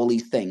banned all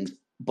these things.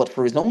 But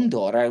for his own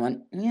daughter, I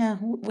went, yeah,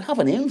 we have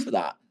a name for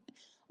that.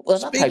 Well,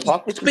 that's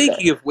hypocrisy, sir.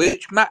 Speaking of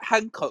which, Matt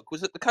Hancock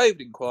was at the COVID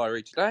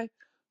inquiry today.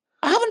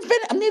 I haven't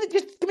finished. I'm nearly,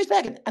 just give me a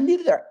second. I'm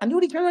nearly there. And you know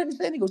what he turned around and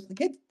said? He goes, the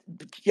kid,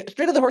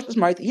 straight to the horse's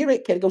mouth. Here,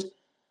 kid. He goes,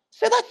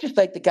 so that's just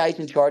like the guys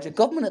in charge of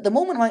government at the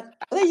moment. I'm like,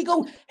 there you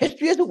go.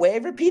 History is a way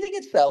of repeating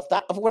itself.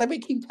 That of what I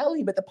keep telling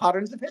you about the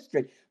patterns of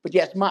history. But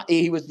yes, Matt,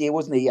 he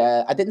wasn't he?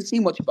 I didn't see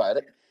much about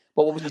it.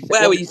 But what was he?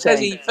 Well, What was he he says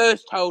saying? he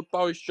first told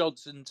Boris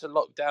Johnson to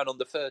lock down on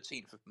the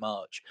 13th of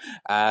March,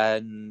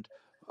 and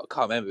I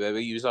can't remember.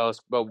 He was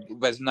asked, "Well,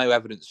 there's no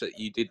evidence that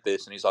you did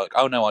this," and he's like,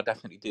 "Oh no, I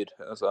definitely did."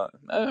 I was like,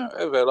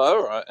 "Oh, well,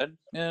 all right, and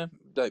yeah,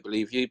 don't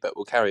believe you, but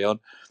we'll carry on."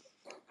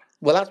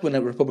 Well, that's when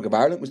the Republic of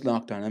Ireland was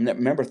locked down. I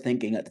remember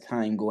thinking at the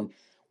time, going,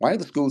 why are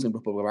the schools in the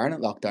Republic of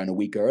Ireland locked down a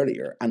week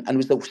earlier? And it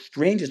was the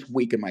strangest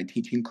week in my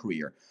teaching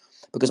career,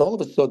 because all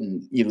of a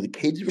sudden, the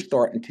kids were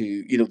starting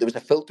to, there was a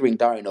filtering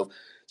down of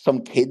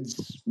some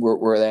kids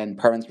were then,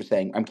 parents were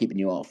saying, I'm keeping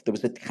you off. There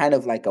was a kind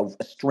of like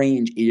a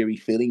strange, eerie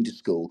feeling to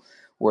school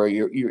where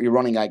you're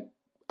running like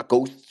a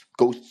ghost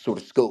sort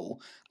of school.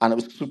 And it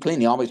was so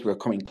plainly obvious we were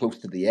coming close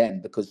to the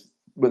end, because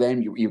with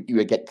them, you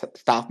would get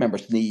staff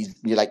members sneeze,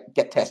 you're like,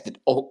 get tested,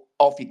 oh,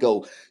 off you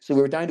go. So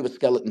we were down to a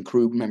skeleton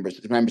crew members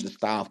of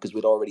staff, because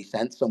we'd already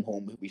sent some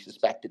home who we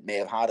suspected may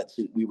have had it.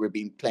 So we were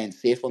being playing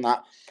safe on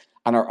that,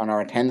 and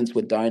our attendance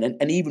went down.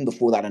 And even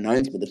before that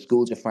announcement, the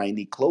schools are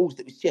finally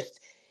closed.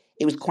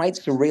 It was quite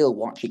surreal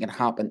watching it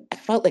happen. I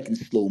felt like in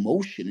slow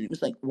motion. And it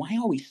was like, why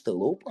are we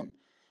still open?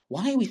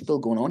 why are we still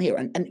going on here?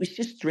 And it was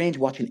just strange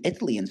watching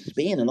Italy and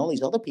Spain and all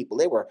these other people.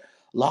 They were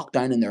locked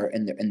down in their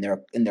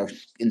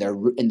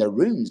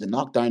rooms and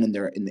locked down in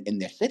their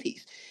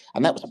cities,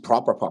 and that was a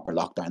proper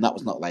lockdown. That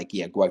was not like,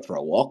 yeah, go out for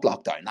a walk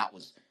lockdown. That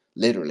was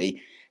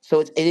literally.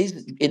 So it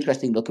is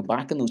interesting looking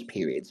back in those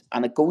periods,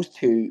 and it goes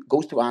to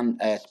Anne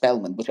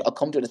Spellman, which I'll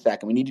come to in a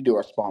second. We need to do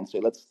our sponsor.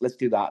 Let's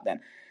do that then.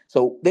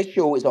 So this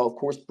show is of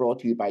course brought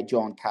to you by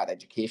John Cat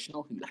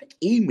Educational, who like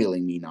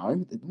emailing me now.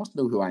 They must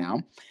know who I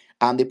am.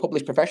 And they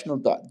publish professional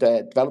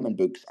development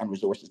books and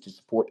resources to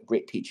support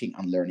great teaching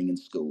and learning in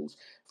schools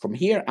from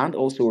here and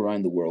also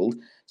around the world.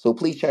 So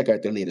please check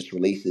out their latest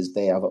releases.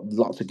 They have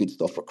lots of good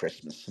stuff for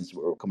Christmas, since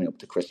we're coming up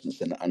to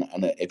Christmas. And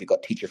if you've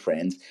got teacher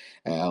friends,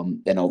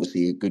 then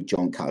obviously a good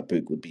John Cat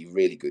book would be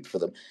really good for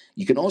them.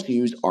 You can also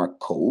use our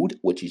code,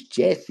 which is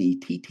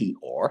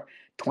JCTTR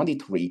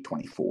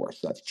 2324.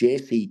 So that's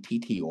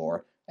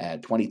JCTTR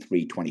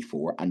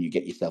 2324, and you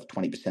get yourself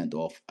 20%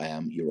 off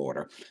your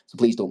order. So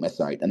please don't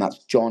miss out. And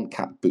that's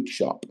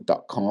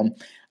johncatbookshop.com.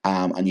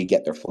 And you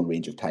get their full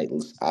range of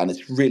titles. And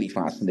it's really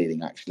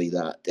fascinating, actually,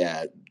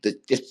 that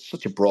just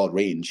such a broad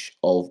range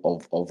of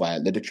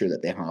literature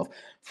that they have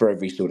for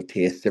every sort of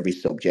taste, every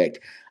subject,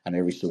 and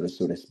every sort of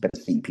bit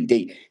of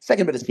CPD.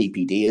 Second bit of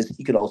CPD is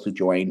you could also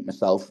join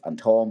myself and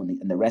Tom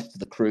and the rest of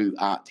the crew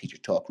at Teacher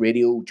Talk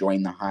Radio.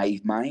 Join the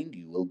hive mind.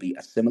 You will be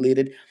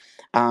assimilated.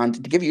 And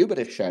to give you a bit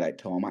of a shout out,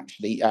 Tom,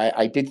 actually,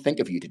 I did think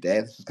of you today.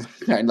 This is going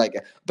to sound like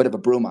a bit of a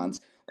bromance,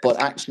 but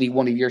actually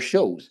one of your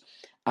shows.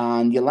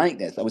 And you like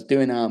this. I was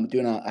doing a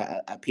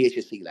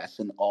PHSC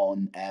lesson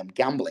on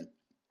gambling.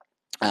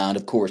 And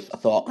of course, I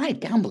thought, right,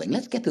 gambling,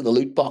 let's get to the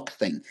loot box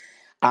thing.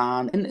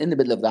 And in the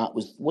middle of that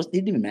was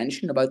didn't even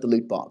mention about the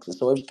loot boxes.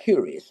 So I was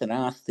curious and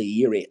asked the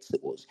year eights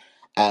it was,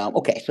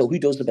 okay, so who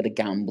does a bit of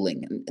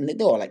gambling? And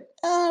they were like,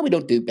 we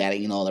don't do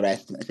betting and all the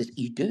rest of it. I says,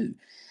 you do.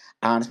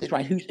 And I says,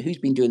 right, who's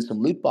been doing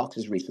some loot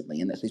boxes recently?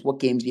 And I says, what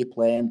games are you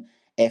playing?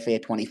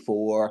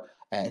 FA24,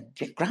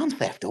 Grand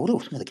Theft Auto.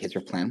 Some of the kids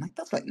are playing. I'm like,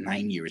 that's like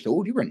 9 years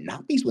old. You were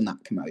nappies when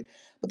that came out.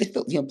 But they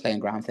still, playing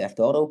Grand Theft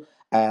Auto.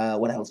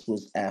 What else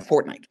was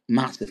Fortnite?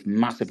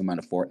 Massive amount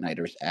of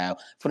Fortniters.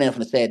 Funny enough,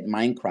 when I said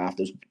Minecraft,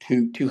 there's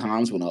two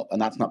hands went up,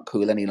 and that's not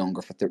cool any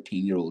longer for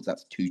 13-year-olds.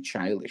 That's too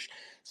childish.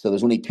 So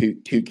there's only two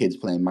kids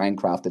playing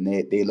Minecraft, and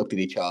they looked at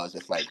each other as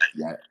if like,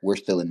 yeah, we're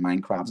still in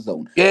Minecraft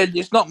zone. Yeah,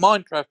 it's not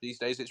Minecraft these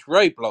days. It's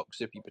Roblox.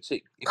 If you're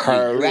really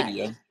Correct.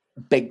 young.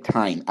 Big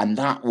time, and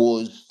that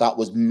was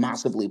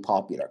massively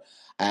popular.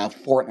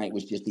 Fortnite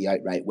was just the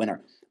outright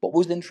winner. But what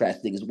was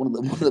interesting is one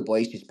of the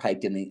boys just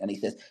piped in and he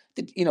says,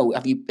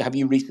 have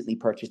you recently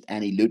purchased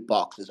any loot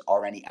boxes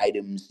or any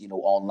items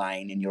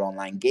online in your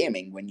online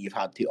gaming when you've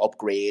had to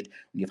upgrade,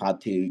 when you've had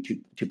to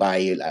buy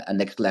a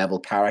next level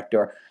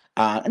character?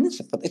 And this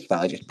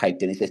fella just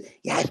piped in. He says,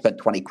 "Yeah, I spent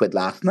 20 quid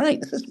last night."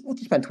 I says, "What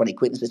did you spend 20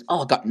 quid?" And he says,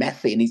 "Oh, I got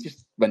messy." And he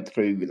just went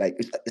through like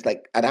it's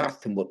like I'd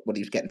asked him what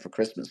he was getting for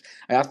Christmas.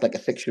 I asked like a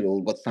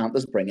 6-year-old what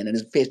Santa's bringing, and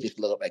his face just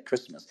lit up like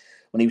Christmas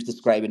when he was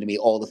describing to me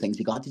all the things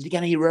he got. Did you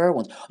get any rare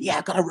ones? Oh, yeah,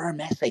 I got a rare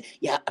messy.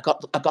 Yeah, I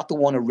got the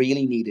one I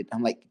really needed.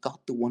 I'm like,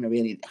 got the one I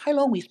really needed. How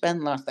long were you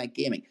spending last night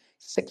gaming?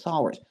 6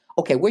 hours.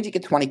 Okay, where'd you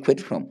get 20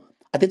 quid from?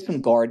 I did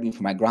some gardening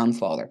for my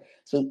grandfather.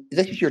 So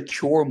this is your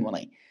chore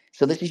money.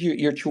 So this is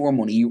your chore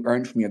money you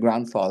earned from your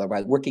grandfather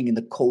while working in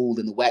the cold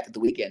and the wet at the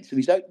weekend. So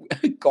he's out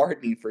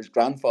gardening for his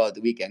grandfather at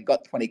the weekend,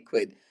 got 20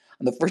 quid.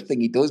 And the first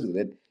thing he does with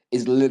it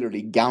is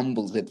literally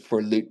gambles it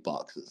for loot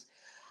boxes.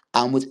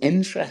 And what's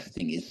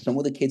interesting is some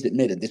of the kids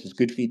admitted this is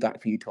good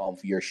feedback for you, Tom,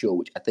 for your show,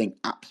 which I think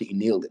absolutely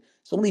nailed it.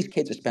 Some of these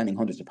kids are spending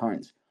hundreds of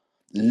pounds,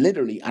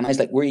 literally. And I was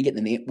like, where are you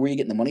getting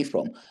the money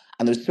from?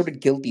 And there's sort of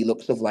guilty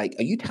looks of like,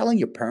 are you telling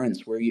your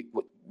parents where you're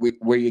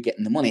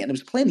getting the money? And it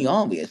was plainly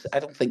obvious. I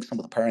don't think some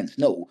of the parents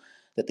know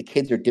that the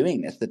kids are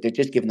doing this, that they're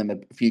just giving them a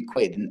few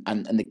quid,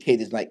 and the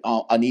kid is like,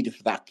 oh, I need it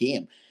for that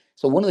game.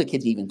 So one of the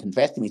kids even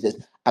confessed to me, he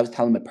says, I was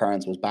telling my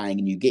parents I was buying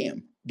a new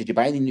game. Did you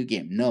buy the new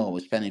game? No, I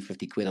was spending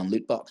 50 quid on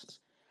loot boxes.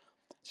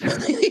 So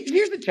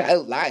here's the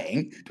child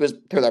lying to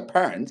their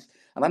parents,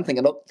 and I'm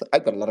thinking, oh,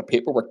 I've got a lot of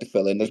paperwork to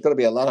fill in. There's going to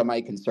be a lot of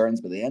my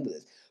concerns by the end of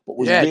this. But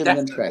was Yeah, really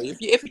definitely.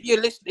 interesting.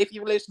 If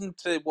you listen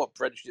to what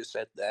Brent just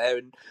said there,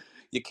 and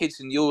your kids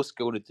in your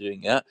school are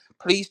doing it,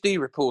 please do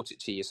report it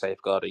to your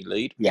safeguarding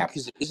lead, Yeah,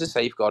 because it is a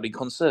safeguarding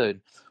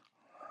concern.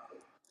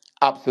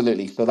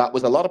 absolutely. So that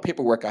was a lot of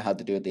paperwork I had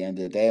to do at the end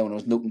of the day when I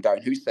was noting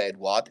down who said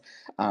what,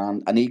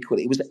 and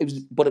equally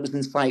but it was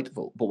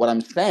insightful. But what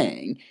I'm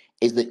saying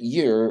is that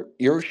your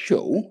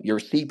show, your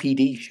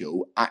CPD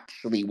show,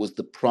 actually was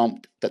the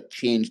prompt that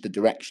changed the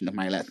direction of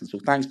my lesson. So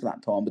thanks for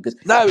that, Tom, because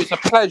No, it's a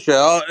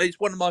pleasure. It's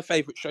one of my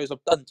favourite shows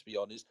I've done, to be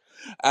honest.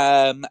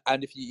 And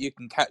if you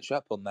can catch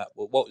up on that,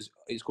 well,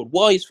 it's called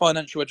 "Why is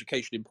Financial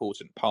Education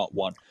Important?" Part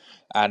 1,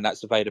 and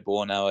that's available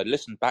on our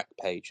listen back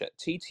page at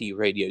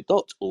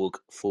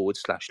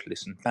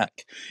ttradio.org/listen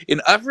back.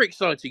 In other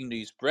exciting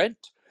news,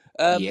 Brent,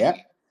 yeah.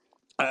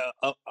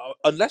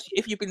 unless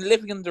if you've been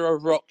living under a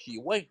rock,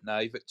 you won't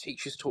know that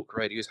Teachers Talk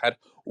Radio has had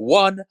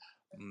 1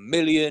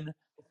 million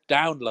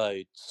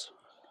downloads.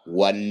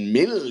 1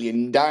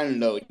 million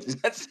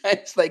downloads. That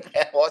sounds like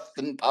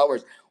Austin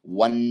Powers.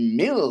 1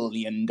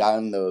 million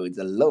downloads.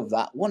 I love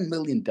that. 1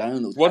 million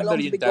downloads. How 1 long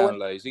has it million been going?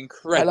 downloads, How long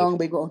incredible. have we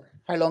been going?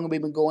 How long have we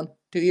been going?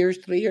 2 years,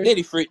 3 years?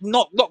 Nearly three,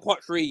 not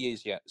quite 3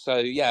 years yet. So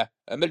yeah,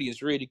 1 million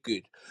is really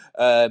good,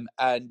 and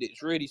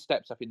it's really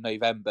stepped up in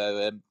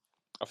November.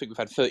 I think we've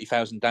had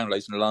 30,000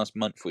 downloads in the last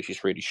month, which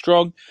is really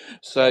strong.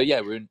 So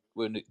yeah, we're in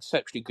an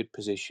exceptionally good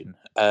position.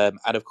 And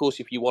of course,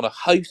 if you want to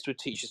host with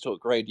Teachers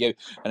Talk Radio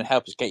and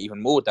help us get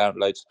even more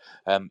downloads,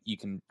 you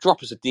can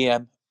drop us a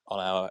DM on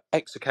our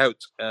X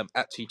account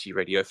at TT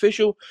Radio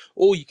Official,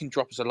 or you can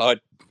drop us a line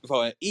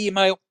via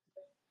email.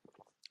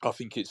 I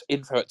think it's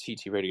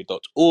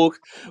info@ttradio.org,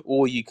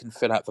 or you can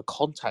fill out the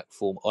contact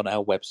form on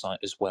our website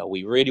as well.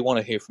 We really want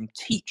to hear from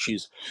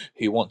teachers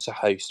who want to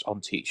host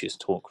on Teachers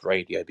Talk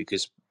Radio,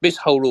 because this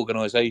whole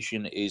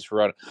organisation is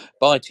run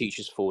by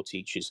teachers for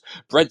teachers.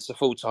 Brent's a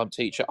full-time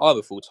teacher. I'm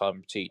a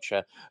full-time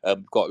teacher.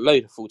 We've got a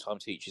load of full-time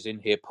teachers in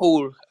here.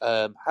 Paul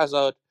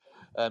Hazard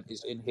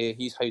is in here.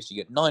 He's hosting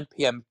at 9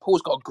 p.m.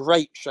 Paul's got a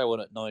great show on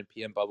at 9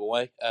 p.m, by the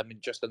way, in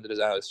just under an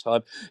hour's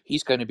time.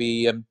 He's going to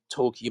be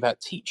talking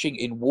about teaching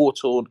in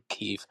war-torn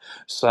Kyiv.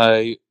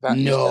 So that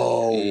is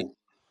going to be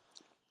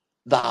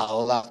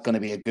No. That's going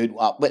to be a good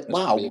one. But that's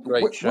going to be wow,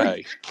 a great show.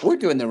 we're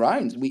doing the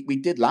rounds. We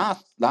did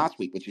last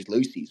week, which is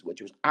Lucy's,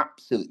 which was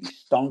absolutely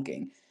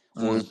stonking.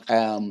 Was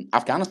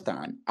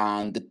Afghanistan,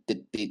 and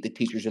the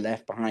teachers are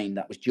left behind.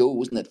 That was Joe,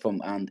 wasn't it, from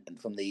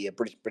the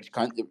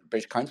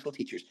British Council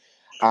teachers,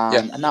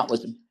 Yeah. and that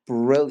was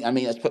brilliant. I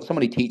mean, as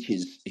somebody who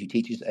teaches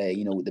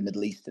the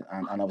Middle East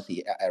and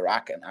obviously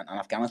Iraq and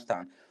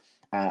Afghanistan.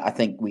 I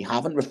think we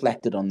haven't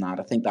reflected on that.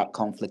 I think that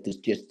conflict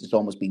is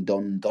almost been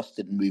done and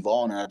dusted and move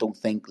on. And I don't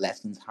think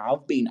lessons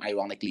have been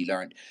ironically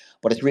learned.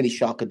 But it's really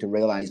shocking to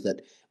realize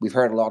that we've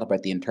heard a lot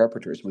about the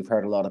interpreters. We've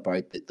heard a lot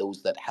about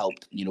those that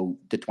helped, the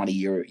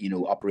 20-year,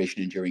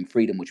 Operation Enduring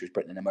Freedom, which was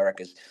Britain and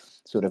America's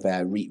sort of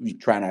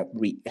trying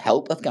to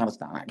help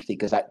Afghanistan, actually,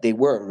 because they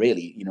were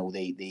really,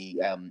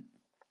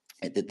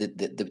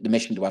 the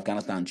mission to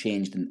Afghanistan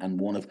changed, and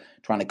one of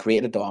trying to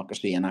create a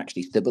democracy and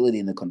actually stability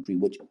in the country,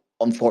 which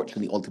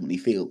unfortunately ultimately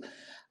failed,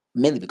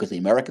 mainly because the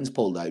Americans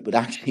pulled out. But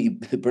actually,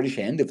 the British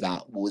end of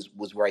that was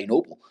very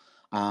noble,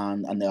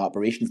 and the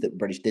operations that the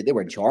British did, they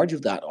were in charge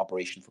of that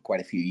operation for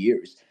quite a few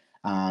years.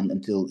 And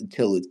until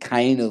it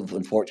kind of,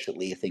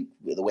 unfortunately, I think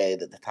the way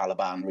that the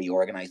Taliban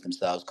reorganized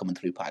themselves, coming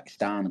through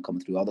Pakistan and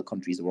coming through other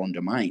countries, that were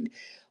undermined.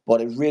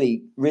 But it's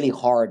really, really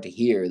hard to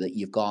hear that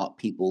you've got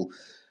people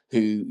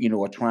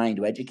who are trying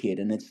to educate,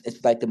 and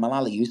it's like the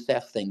Malala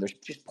Yousafzai thing. There's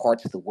just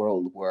parts of the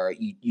world where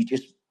you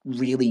just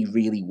really,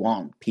 really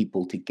want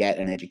people to get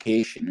an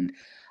education,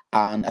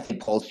 and I think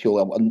Paul's show,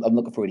 I'm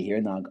looking forward to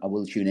hearing that. I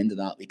will tune into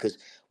that, because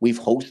we've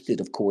hosted,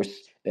 of course,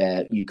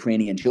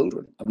 Ukrainian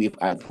children.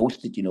 I've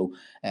hosted,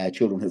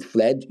 children who've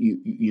fled,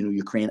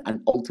 Ukraine, and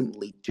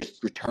ultimately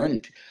just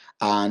returned.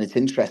 And it's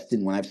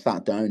interesting, when I've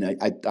sat down,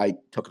 I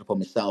took it upon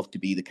myself to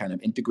be the kind of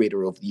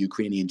integrator of the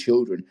Ukrainian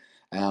children,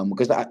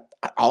 because I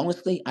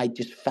honestly, I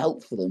just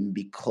felt for them,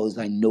 because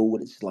I know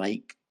what it's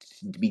like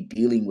to be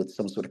dealing with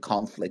some sort of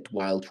conflict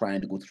while trying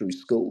to go through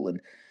school.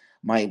 And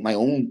my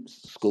own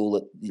school,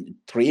 at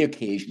 3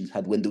 occasions,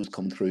 had windows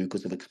come through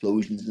because of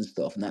explosions and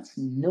stuff, and that's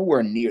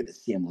nowhere near the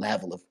same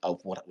level of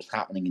what was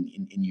happening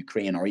in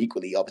Ukraine, or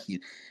equally,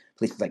 obviously,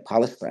 places like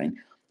Palestine.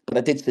 But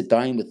I did sit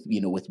down with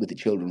with the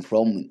children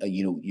from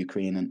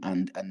Ukraine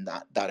and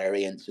that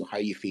area, and so, how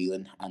you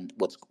feeling and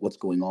what's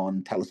going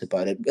on? Tell us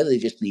about it. Whether they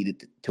just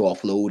needed to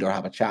offload or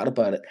have a chat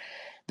about it.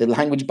 The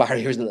language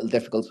barrier is a little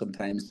difficult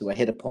sometimes, so I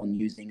hit upon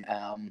using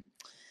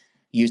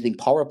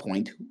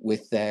PowerPoint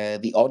with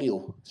the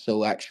audio.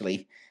 So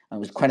actually, it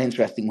was quite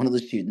interesting. One of the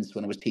students,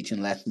 when I was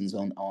teaching lessons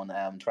on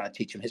trying to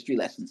teach him history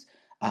lessons,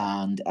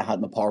 and I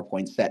had my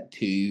PowerPoint set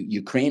to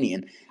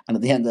Ukrainian, and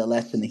at the end of the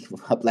lesson,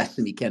 bless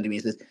him, he came to me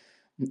and says,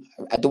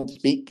 I don't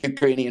speak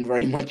Ukrainian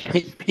very much.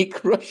 I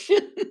speak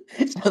Russian.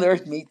 So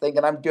there's me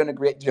thinking I'm doing a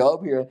great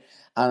job here.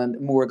 And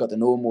more I got to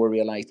know him, more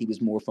realized he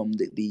was more from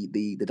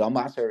the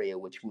Donbass area,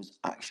 which was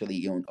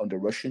actually under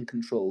Russian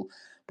control.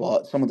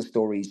 But some of the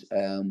stories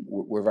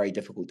were very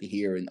difficult to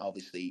hear, and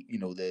obviously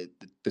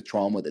the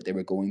trauma that they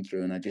were going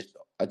through. And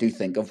I do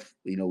think of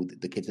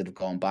the kids that have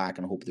gone back,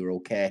 and I hope they're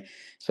okay.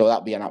 So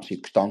that'd be an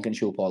absolute stonking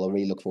show, Paul. I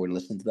really look forward to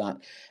listening to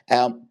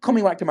that.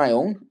 Coming back to my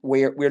own,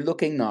 we're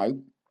looking now.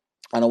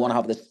 And I want to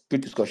have this good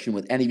discussion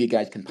with any of you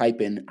guys. Can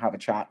pipe in, have a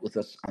chat with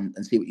us,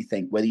 and see what you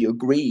think. Whether you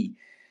agree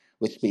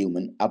with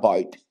Spielman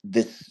about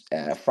this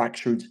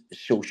fractured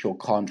social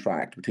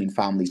contract between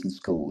families and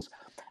schools,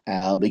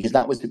 because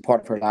that was the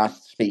part of her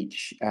last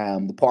speech,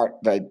 the part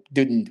that I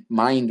didn't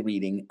mind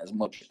reading as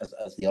much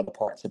as the other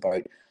parts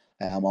about,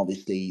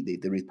 obviously,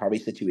 the Ruth Parry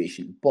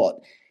situation. But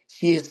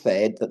she has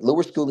said that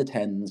lower school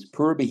attendance,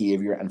 poor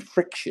behaviour, and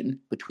friction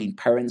between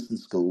parents and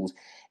schools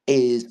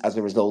is as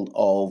a result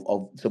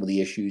of some of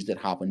the issues that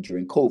happened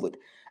during COVID.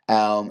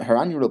 Her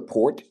annual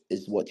report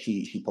is what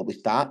she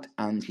published that,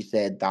 and she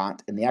said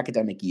that in the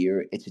academic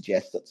year, it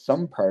suggests that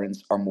some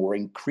parents are more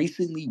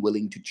increasingly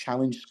willing to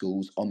challenge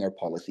schools on their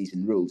policies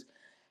and rules.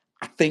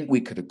 I think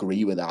we could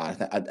agree with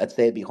that. I'd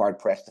say it'd be hard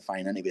pressed to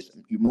find any of this.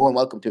 You're more than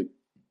welcome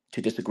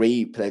to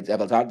disagree, play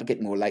devil's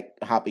advocate, more like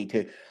happy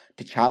to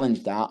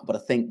challenge that. But I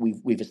think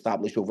we've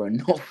established over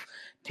enough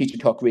teacher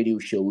talk radio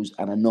shows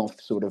and enough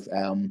sort of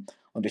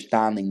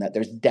understanding that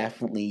there's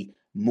definitely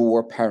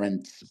more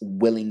parents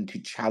willing to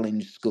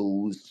challenge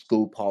schools,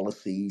 school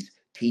policies,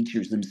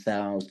 teachers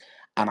themselves,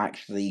 and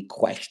actually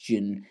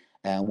question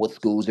what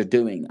schools are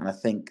doing. And I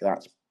think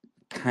that's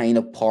kind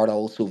of part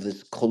also of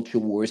this culture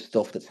war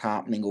stuff that's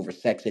happening over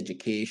sex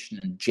education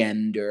and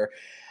gender,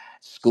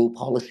 school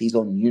policies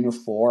on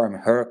uniform,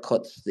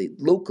 haircuts. The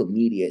local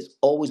media is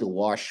always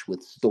awash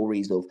with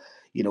stories of,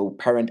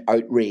 parent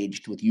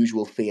outraged with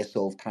usual face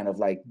of kind of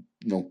like,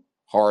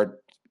 hard,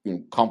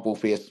 compo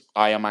face.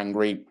 I am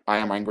angry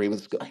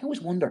with school. I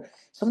always wonder,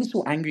 somebody's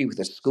so angry with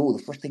their school,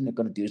 the first thing they're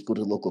going to do is go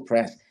to the local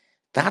press.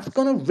 That's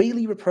going to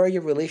really repair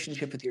your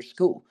relationship with your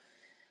school.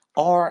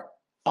 Or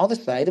other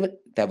side of it,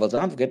 devil's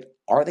advocate,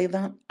 are they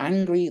that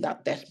angry,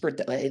 that desperate,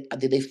 that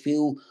do they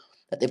feel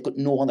that they've got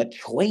no other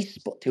choice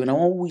but to? And I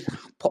always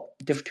put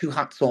there's two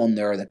hats on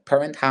there: the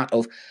parent hat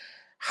of,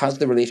 has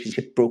the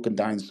relationship broken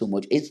down so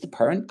much? Is the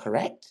parent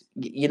correct?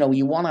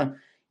 You want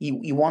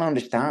to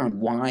understand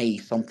why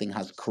something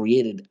has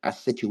created a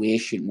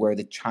situation where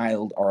the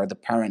child or the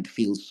parent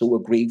feels so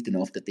aggrieved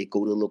enough that they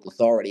go to the local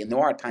authority. And there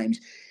are times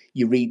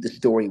you read the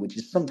story, which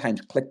is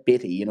sometimes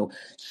clickbaity,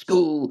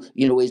 school,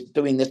 is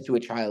doing this to a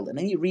child. And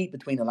then you read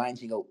between the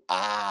lines, you go,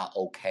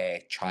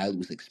 okay, child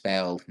was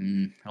expelled.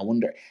 I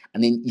wonder.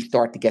 And then you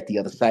start to get the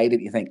other side of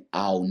it. You think,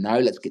 oh, now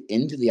let's get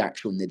into the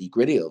actual nitty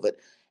gritty of it.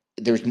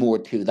 There's more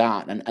to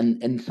that.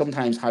 And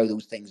sometimes how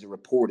those things are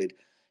reported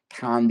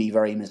can be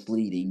very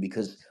misleading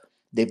because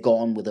they've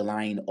gone with the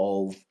line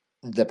of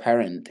the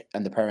parent,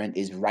 and the parent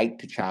is right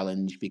to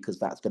challenge because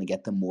that's going to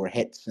get them more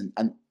hits.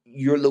 And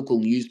your local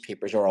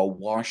newspapers are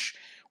awash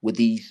with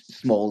these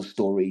small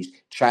stories.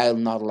 Child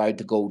not allowed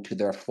to go to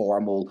their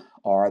formal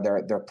or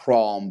their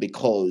prom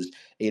because,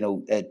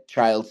 a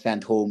child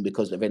sent home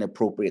because of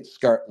inappropriate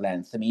skirt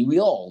length. I mean, we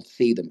all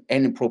see them.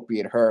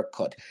 Inappropriate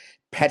haircut.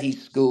 Petty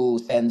school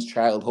sends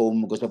child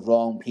home because of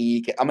wrong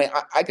PE. I mean,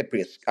 I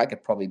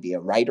could probably be a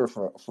writer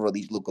for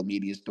these local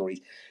media stories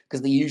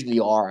because they usually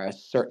are a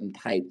certain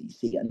type that you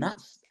see, and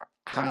that's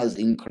has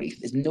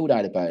increased. There's no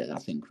doubt about it.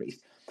 That's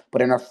increased.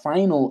 But in our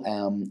final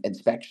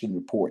inspection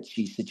report,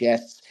 she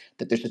suggests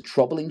that there's a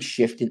troubling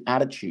shift in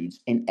attitudes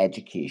in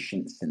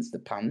education since the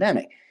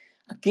pandemic.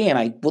 Again,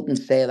 I wouldn't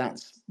say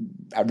that's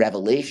a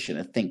revelation.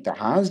 I think there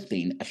has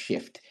been a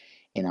shift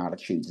in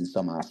attitudes in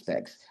some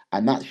aspects.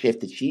 And that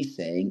shift that she's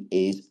saying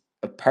is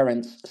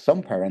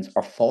some parents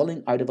are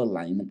falling out of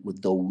alignment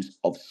with those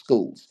of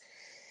schools.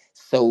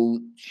 So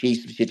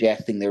she's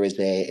suggesting there is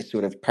a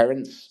sort of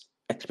parents'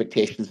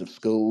 expectations of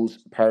schools,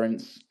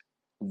 parents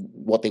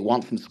what they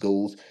want from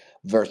schools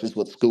versus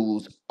what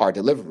schools are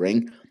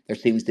delivering. There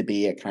seems to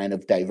be a kind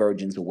of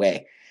divergence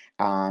away.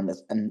 And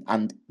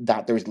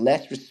that there's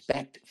less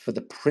respect for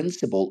the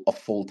principle of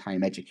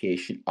full-time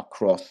education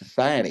across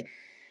society.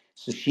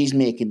 So she's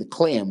making the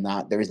claim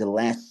that there is a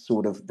less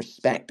sort of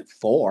respect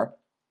for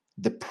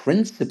the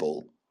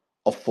principle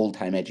of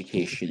full-time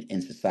education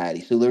in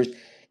society. So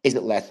is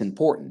it less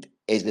important?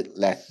 Is it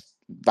less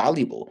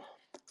valuable?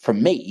 For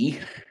me,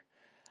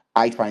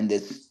 I find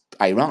this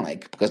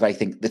ironic because I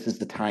think this is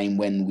the time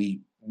when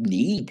we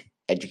need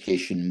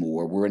education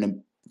more. We're in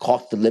a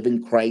cost of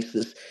living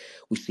crisis.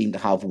 We seem to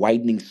have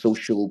widening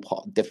social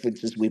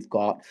differences. We've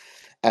got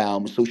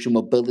social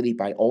mobility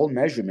by all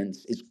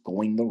measurements is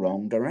going the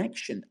wrong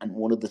direction. And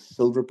one of the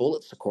silver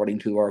bullets, according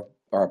to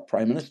our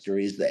Prime Minister,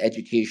 is that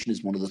education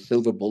is one of the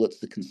silver bullets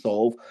that can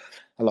solve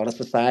a lot of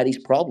society's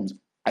problems.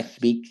 I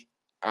speak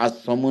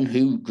as someone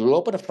who grew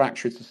up in a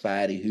fractured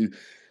society, who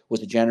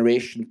was a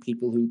generation of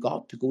people who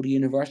got to go to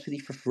university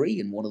for free.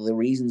 And one of the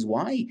reasons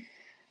why,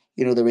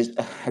 there is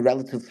a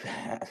relative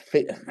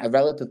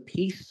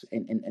peace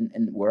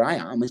in where I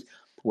am is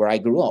where I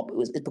grew up.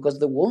 It's because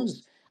there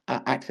was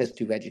access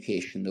to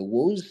education. There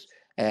was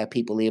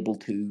people able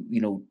to,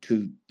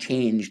 to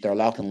change their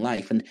lot in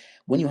life. And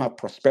when you have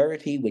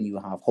prosperity, when you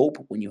have hope,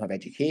 when you have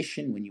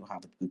education, when you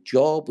have a good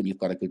job, when you've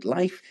got a good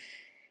life,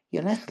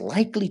 you're less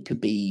likely to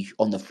be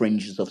on the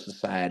fringes of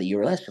society.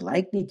 You're less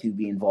likely to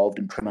be involved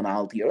in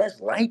criminality. You're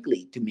less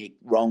likely to make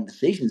wrong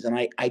decisions.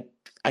 And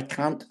I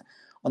can't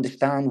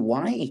understand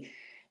why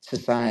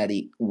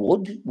society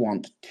would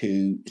want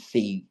to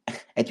see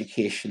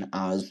education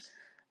as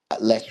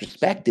less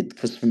respected.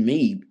 Because for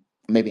me,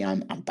 maybe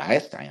I'm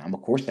biased. I am,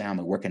 of course, I am.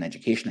 I work in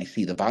education. I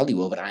see the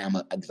value of it. I am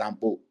an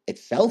example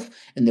itself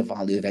in the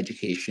value of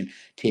education,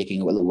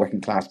 taking a little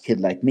working class kid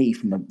like me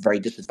from a very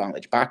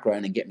disadvantaged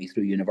background and get me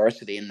through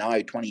university. And now,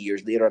 20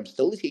 years later, I'm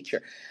still a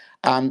teacher.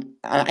 And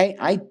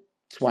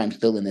that's why I'm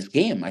still in this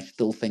game. I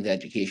still think that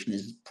education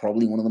is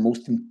probably one of the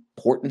most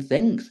important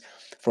things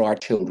for our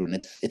children.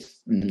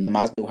 It's the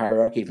Maslow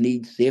hierarchy of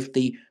needs: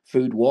 safety,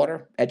 food,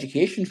 water,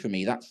 education. For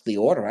me, that's the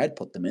order I'd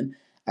put them in.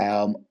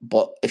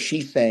 But if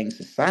she's saying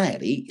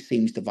society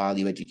seems to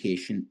value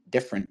education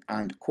different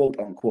and quote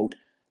unquote,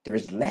 there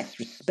is less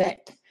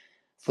respect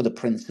for the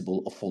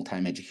principle of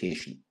full-time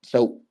education.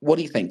 So what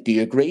do you think? Do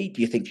you agree?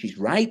 Do you think she's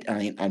right?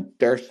 I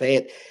dare say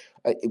it,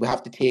 we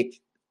have to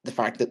take the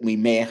fact that we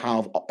may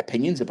have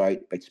opinions about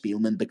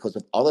Spielman because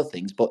of other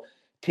things, but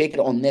take it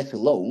on this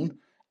alone.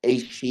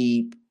 Is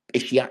she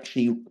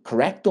actually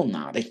correct on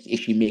that? Is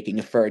she making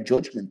a fair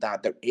judgment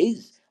that there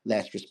is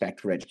less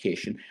respect for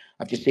education?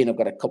 I've just seen I've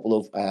got a couple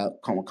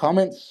of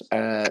comments.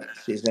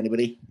 Has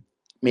anybody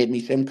made me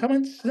some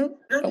comments? No?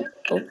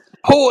 Oh.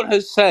 Paul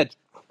has said,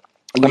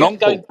 an Yes,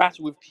 ongoing Paul.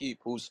 battle with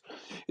pupils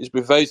is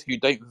with those who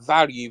don't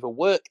value the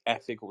work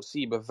ethic or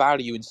see the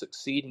value in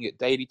succeeding at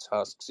daily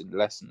tasks in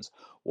lessons.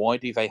 Why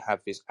do they have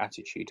this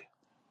attitude?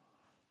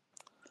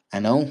 I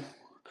know.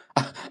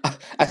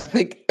 I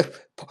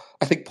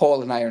think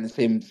Paul and I are in the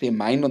same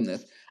mind on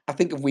this. I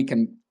think if we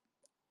can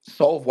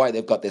solve why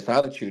they've got this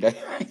attitude, I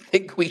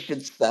think we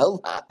should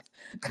sell that,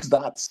 because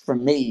that's, for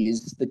me,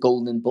 is the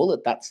golden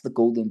bullet. That's the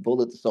golden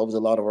bullet that solves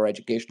a lot of our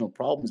educational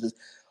problems. Is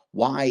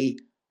why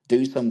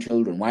do some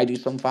children, why do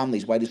some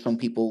families, why do some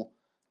people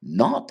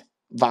not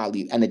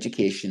value an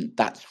education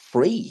that's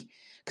free?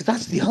 Because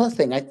that's the other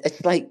thing.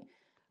 It's like,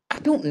 I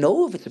don't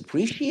know if it's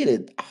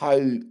appreciated how,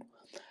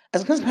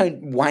 it's going to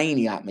sound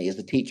whiny at me as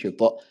a teacher,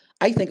 but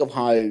I think of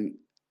how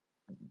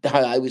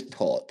I was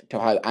taught to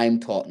how I'm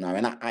taught now,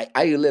 and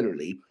I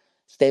literally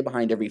stay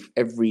behind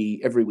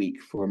every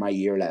week for my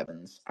year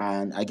 11s,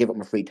 and I give up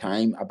my free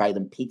time. I buy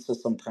them pizza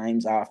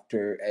sometimes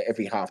after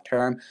every half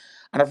term,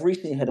 and I've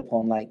recently hit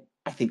upon, like,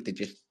 I think they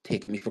just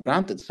take me for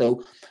granted.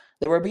 So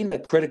they were being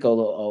like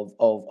critical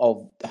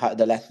of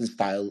the lesson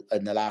style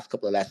in the last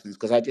couple of lessons,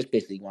 because I just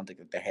basically want to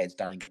get their heads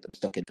down and get them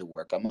stuck into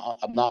work.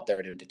 I'm not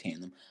there to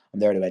entertain them.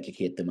 I'm there to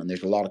educate them, and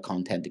there's a lot of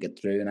content to get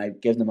through, and I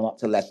give them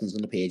lots of lessons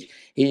on the page.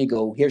 Here you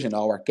go. Here's an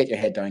hour. Get your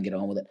head down. Get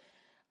on with it.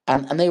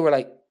 And they were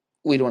like,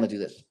 we don't want to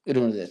do this. We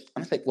don't want to do this. And I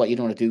was like, what? You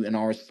don't want to do an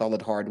hour's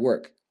solid hard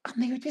work?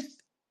 And they were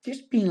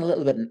just being a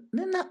little bit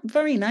not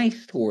very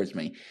nice towards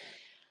me.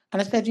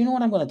 And I said, you know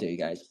what I'm going to do,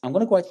 guys? I'm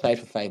going to go outside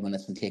for 5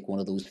 minutes and take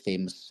one of those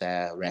famous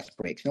rest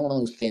breaks. You know, one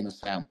of those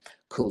famous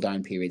cool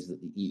down periods that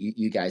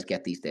you guys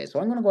get these days. So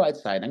I'm going to go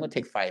outside. And I'm going to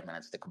take 5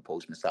 minutes to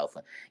compose myself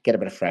and get a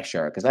bit of fresh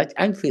air, because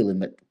I'm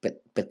feeling a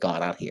bit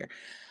god out here.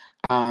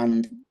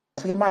 And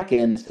I came back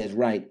in and says,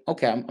 right,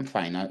 okay, I'm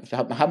fine now.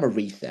 So I have a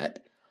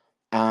reset.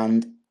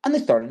 And they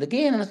started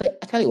again. And I said,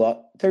 I tell you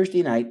what,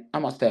 Thursday night,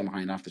 I'm not staying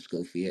behind after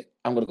school for you.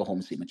 I'm going to go home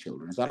and see my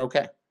children. Is that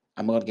okay?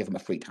 I'm going to give them a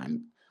free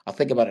time. I'll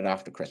think about it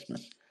after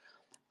Christmas.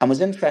 And was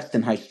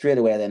interesting how straight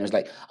away then it was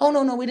like, oh,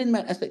 no, we didn't.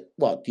 I said,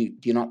 what, do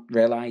you not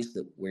realize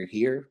that we're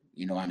here?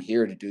 You know, I'm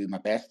here to do my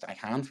best I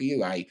can for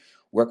you. I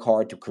work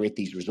hard to create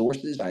these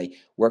resources. I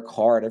work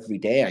hard every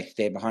day. I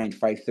stay behind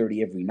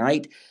 5:30 every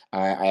night.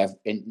 I have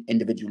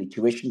individually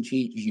tuition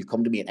sheets. You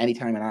come to me at any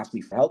time and ask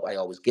me for help. I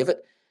always give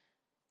it.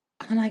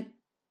 And I'm like,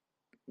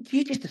 do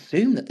you just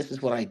assume that this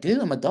is what I do?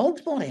 I'm a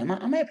dog's body. Am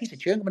I a piece of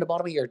chewing gum in the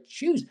bottom of your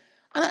shoes?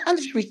 And I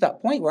just reached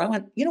that point where I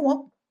went, you know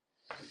what?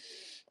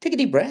 Take a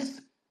deep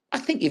breath. I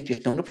think you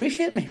just don't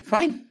appreciate me.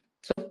 Fine.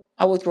 So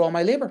I withdraw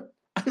my labour.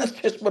 And that's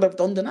just what I've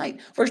done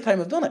tonight. First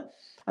time I've done it.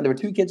 And there were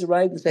two kids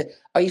arrived and said,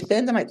 are you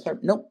staying tonight, sir?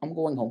 No, I'm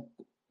going home.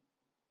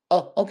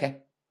 Oh, okay.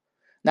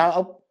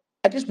 Now,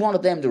 I just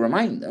wanted them to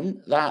remind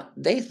them that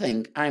they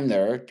think I'm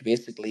there to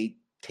basically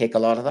take a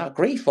lot of that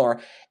grief. Or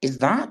is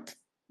that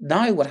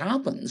now what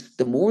happens?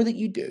 The more that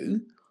you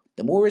do,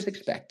 the more is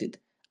expected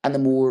and the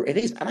more it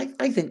is. And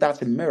I think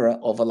that's a mirror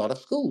of a lot of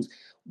schools.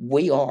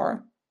 We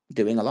are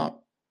doing a lot.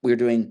 We're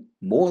doing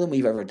more than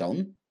we've ever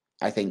done.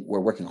 I think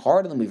we're working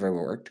harder than we've ever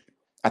worked.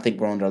 I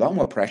think we're under a lot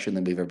more pressure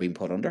than we've ever been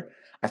put under.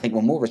 I think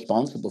we're more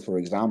responsible for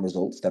exam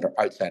results that are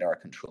outside our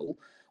control.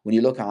 When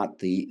you look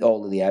at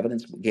all of the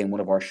evidence, again,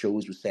 one of our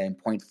shows was saying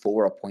zero point 0.4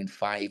 or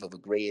 0.5 of a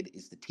grade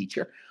is the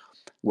teacher,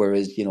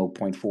 whereas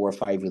 0.4 or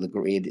 5 of the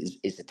grade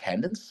is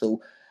attendance. So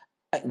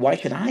why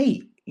should I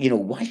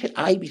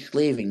be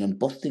slaving and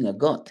busting a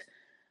gut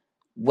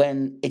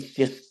when it's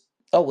just,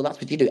 oh, well,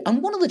 that's what you do?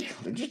 And one of the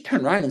children just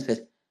turned around and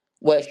says,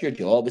 well, it's your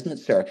job, isn't it,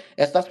 sir?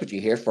 Yes, that's what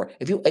you're here for.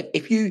 If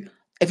you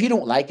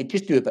don't like it,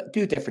 just do it, but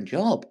do a different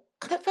job.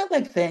 And I felt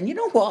like saying, you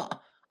know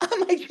what? I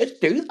might just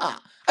do that.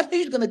 And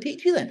who's going to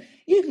teach you then?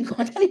 You can go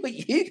and tell you what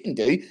you can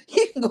do.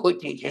 You can go and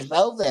teach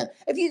yourself then.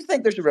 If you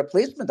think there's a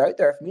replacement out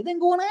there for me, then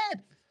go on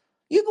ahead.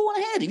 You go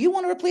on ahead. If you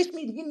want to replace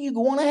me, then you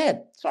go on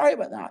ahead. Sorry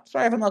about that.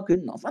 Sorry if I'm not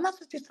good enough. And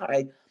that's just how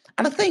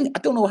and I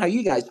don't know how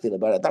you guys feel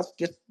about it. That's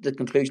just the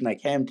conclusion I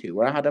came to,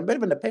 where I had a bit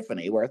of an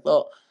epiphany where I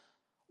thought,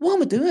 what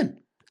am I doing?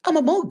 I'm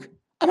a mug.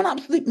 I'm an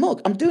absolute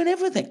mug. I'm doing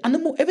everything. And the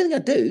more everything I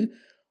do,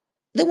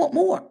 they want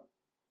more.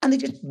 And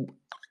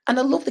and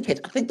I love the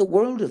kids. I think the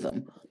world of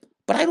them.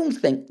 But I don't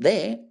think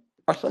they,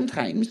 or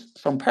sometimes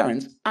some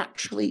parents,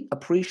 actually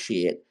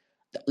appreciate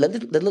the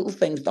little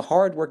things, the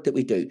hard work that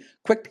we do.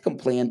 Quick to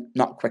complain,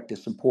 not quick to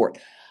support.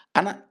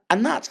 And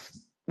that's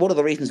one of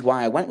the reasons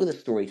why I went with the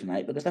story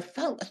tonight, because I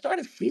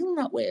started feeling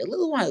that way a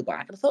little while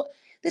back. And I thought,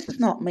 this is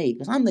not me,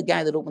 because I'm the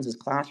guy that opens his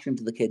classroom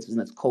to the kids and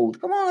it's cold.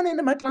 Come on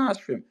into my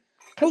classroom.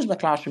 Closed my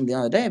classroom the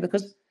other day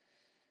because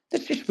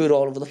there's just food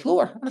all over the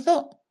floor. And I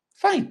thought,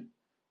 fine.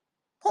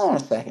 hold on a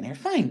second here,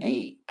 fine.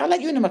 Hey, I'll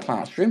let you into my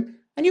classroom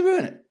and you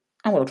ruin it.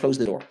 I'm going to close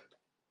the door.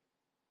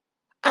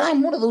 And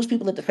I'm one of those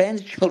people that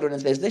defends children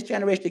and says this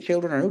generation of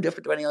children are no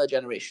different to any other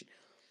generation.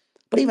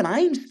 But even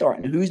I'm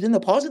starting, who's in the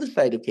positive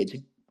side of kids, who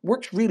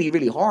works really,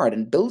 really hard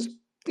and builds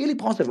really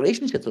positive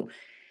relationships. So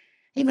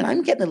even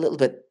I'm getting a little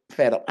bit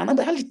fed up. And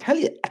I tell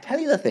you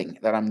the thing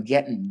that I'm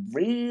getting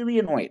really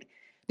annoyed.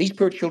 These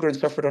poor children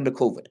suffered under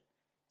COVID.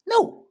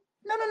 No,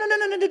 no.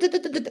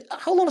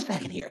 Hold on a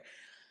second here.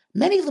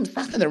 Many of them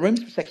sat in their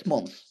rooms for 6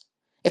 months.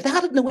 If they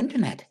had no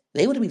internet,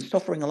 they would have been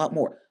suffering a lot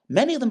more.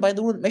 Many of them, by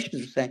their own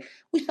admissions, were saying,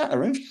 we sat in our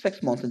rooms for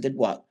 6 months and did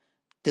what?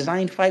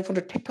 Designed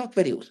 500 TikTok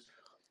videos.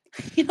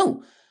 You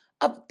know,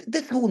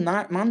 this whole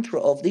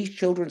mantra of these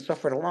children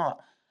suffered a lot.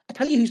 I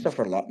tell you who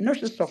suffered a lot.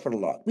 Nurses suffered a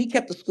lot. We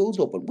kept the schools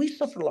open. We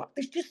suffered a lot.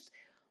 There's just,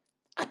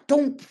 I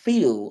don't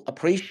feel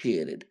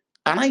appreciated.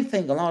 And I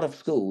think a lot of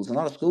schools, a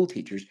lot of school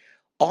teachers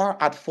are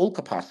at full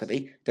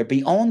capacity. They're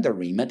beyond their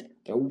remit.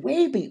 They're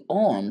way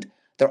beyond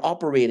their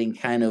operating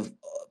kind of,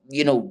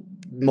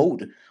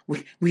 mode.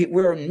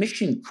 We're on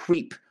mission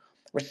creep.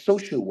 We're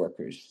social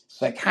workers,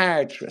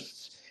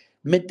 psychiatrists,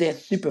 midday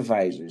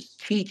supervisors,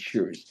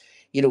 teachers,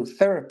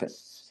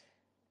 therapists,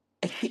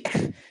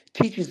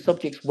 teaching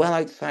subjects well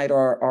outside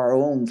our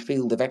own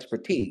field of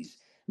expertise.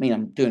 I mean,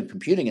 I'm doing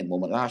computing at the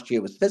moment. Last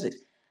year was physics.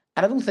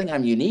 And I don't think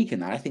I'm unique in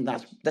that. I think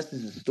this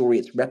is a story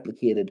that's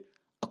replicated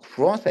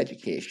across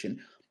education.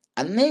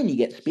 And then you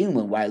get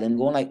Spielman while in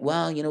going like,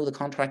 well, the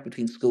contract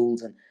between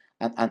schools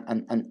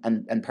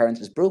and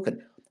parents is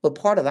broken. But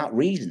part of that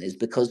reason is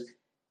because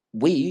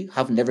we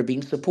have never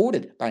been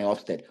supported by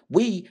Ofsted.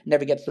 We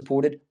never get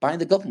supported by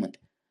the government.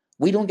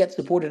 We don't get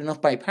supported enough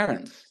by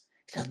parents.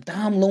 It's a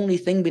damn lonely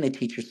thing being a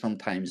teacher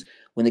sometimes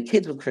when the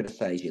kids will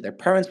criticize you, their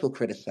parents will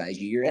criticize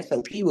you, your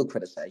SLP will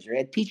criticize you, your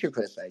head teacher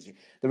criticize you,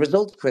 the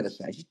results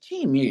criticize you.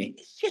 Gee, Mary,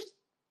 it's just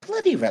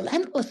bloody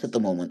relentless at the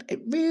moment.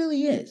 It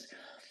really is.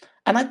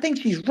 And I think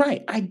she's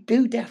right. I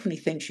do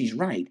definitely think she's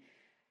right.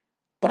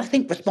 But I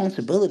think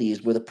responsibility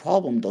is where the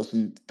problem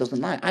doesn't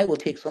lie. I will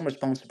take some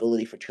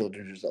responsibility for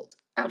children's results.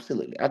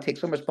 Absolutely. I'll take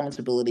some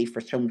responsibility for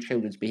some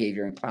children's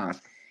behavior in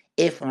class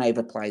if I've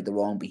applied the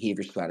wrong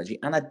behavior strategy.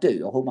 And I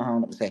do. I'll hold my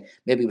hand up and say,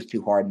 maybe it was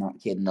too hard on that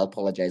kid and I'll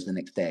apologize the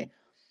next day.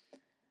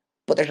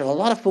 But there's a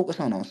lot of focus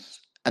on us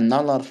and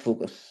not a lot of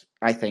focus,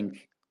 I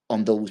think,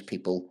 on those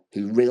people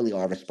who really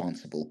are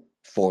responsible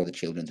for the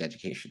children's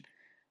education.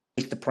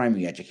 It's the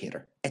primary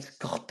educator. It's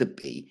got to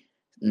be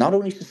not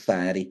only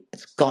society,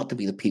 it's got to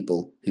be the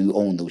people who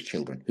own those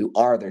children, who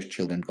are their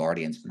children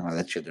guardians and are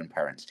their children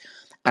parents.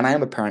 And I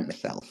am a parent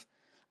myself.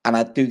 And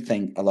I do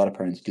think a lot of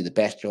parents do the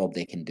best job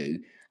they can do.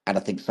 And I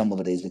think some of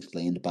it is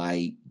explained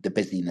by the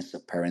busyness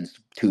of parents,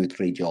 2 or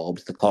 3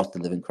 jobs, the cost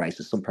of living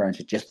crisis. Some parents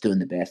are just doing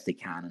the best they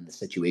can in the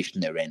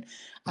situation they're in.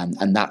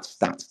 And that's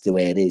the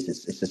way it is.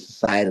 It's a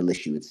societal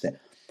issue.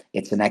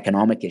 It's an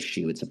economic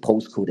issue. It's a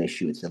postcode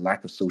issue. It's a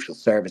lack of social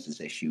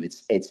services issue.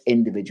 It's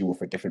individual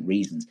for different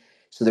reasons.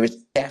 So there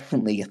is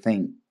definitely a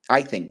thing,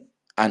 I think,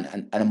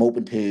 and I'm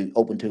open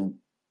to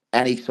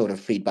any sort of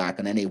feedback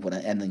on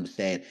anything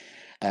said,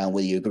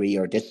 whether you agree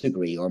or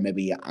disagree, or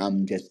maybe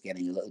I'm just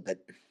getting a little bit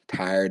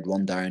tired,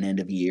 run down end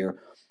of year,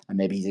 and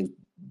maybe the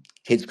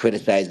kids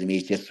criticizing me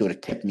just sort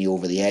of tipped me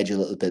over the edge a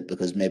little bit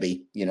because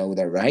maybe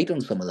they're right on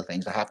some of the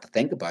things I have to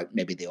think about.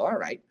 Maybe they are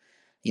right.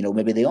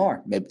 Maybe they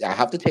are. Maybe I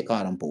have to take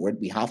that on board.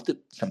 We have to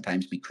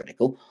sometimes be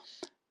critical,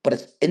 but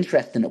it's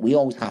interesting that we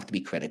always have to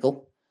be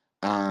critical,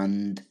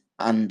 and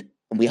and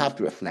we have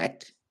to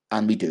reflect,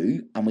 and we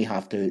do, and we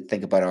have to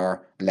think about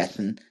our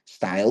lesson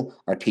style,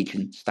 our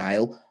teaching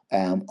style,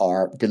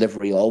 our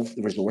delivery of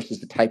the resources,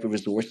 the type of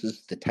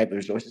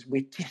resources.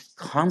 We're just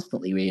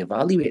constantly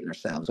reevaluating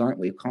ourselves, aren't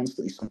we?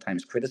 Constantly,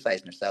 sometimes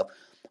criticizing ourselves,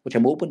 which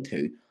I'm open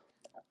to.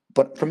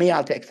 But for me,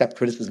 I'll accept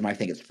criticism. I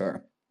think it's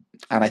fair,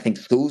 and I think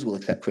schools will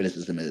accept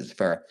criticism as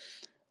fair.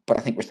 But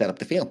I think we're set up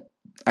to fail.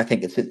 I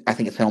think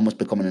it's almost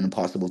becoming an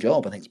impossible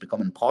job. I think it's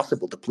becoming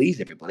impossible to please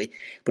everybody.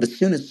 But as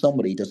soon as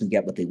somebody doesn't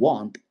get what they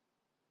want,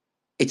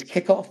 it's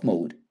kick-off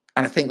mode.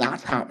 And I think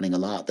that's happening a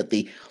lot, that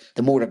the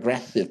more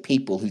aggressive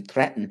people who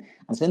threaten, and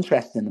what's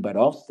interesting about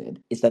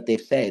Ofsted is that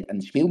they've said,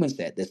 and Spielman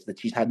said this, that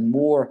she's had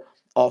more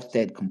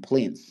Ofsted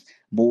complaints,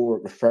 more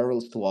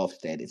referrals to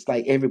Ofsted. It's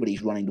like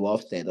everybody's running to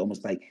Ofsted,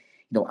 almost like,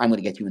 I'm going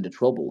to get you into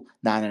trouble,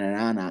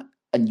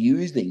 and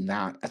using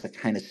that as a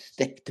kind of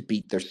stick to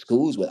beat their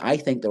schools with. I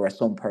think there are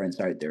some parents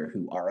out there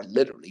who are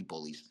literally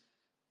bullies.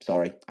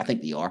 Sorry, I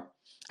think they are.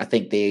 I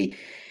think they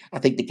I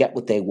think to get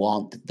what they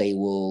want, they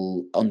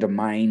will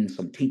undermine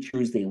some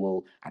teachers. They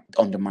will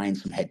undermine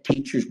some head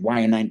teachers.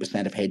 Why are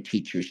 9% of head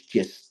teachers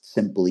just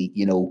simply,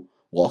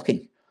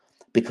 walking?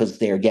 Because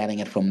they're getting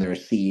it from their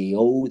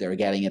CEO, they're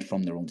getting it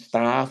from their own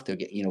staff, they're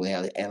getting,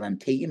 the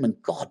LMT. I mean,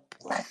 God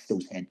bless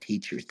those head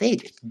teachers. They're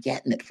just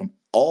getting it from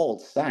all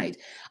sides.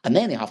 And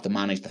then they have to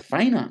manage the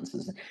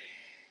finances.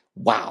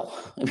 Wow.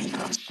 I mean,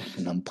 that's just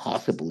an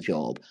impossible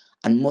job.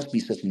 And must be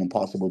such an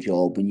impossible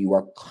job when you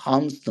are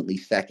constantly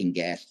second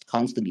guessed,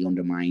 constantly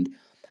undermined,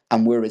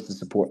 And where is the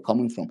support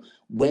coming from?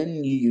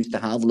 When you used to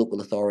have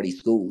local authority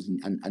schools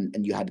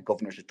and you had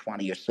governors of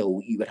 20 or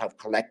so, you would have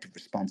collective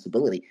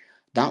responsibility.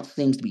 That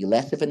seems to be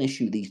less of an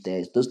issue these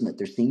days, doesn't it?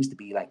 There seems to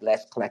be like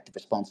less collective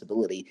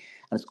responsibility,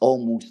 and it's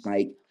almost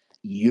like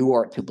you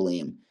are to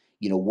blame.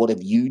 What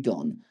have you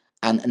done?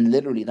 And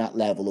literally that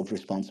level of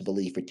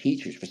responsibility for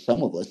teachers, for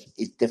some of us,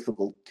 is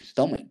difficult to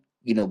stomach.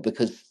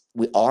 Because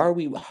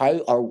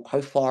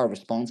how far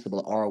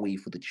responsible are we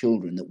for the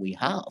children that we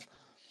have?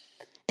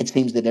 It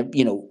seems that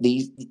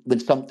these when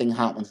something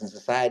happens in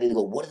society, they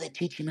go, "What are they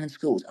teaching them in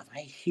schools?" If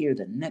I hear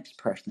the next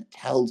person that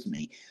tells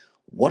me,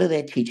 "What are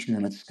they teaching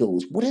them at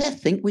schools?" What do they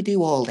think we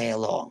do all day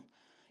long?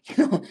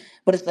 You know,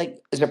 but it's like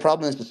there's a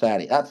problem in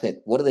society. That's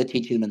it. What are they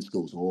teaching them in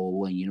schools? Oh,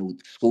 well,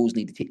 schools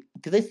need to teach.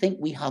 Do they think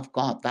we have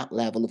got that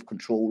level of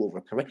control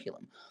over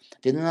curriculum?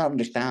 Do they not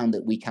understand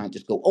that we can't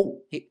just go,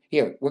 "Oh,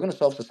 here, we're going to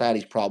solve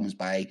society's problems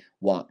by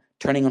what?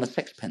 Turning on a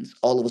sixpence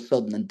all of a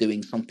sudden and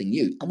doing something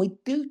new?" And we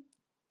do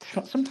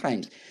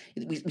sometimes.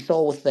 We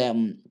saw with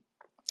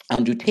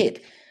Andrew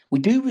Tate. We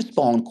do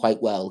respond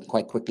quite well,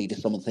 quite quickly to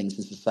some of the things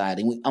in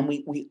society.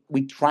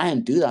 We try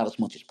and do that as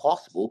much as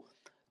possible,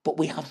 but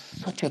we have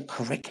such a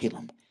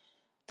curriculum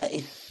that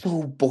is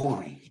so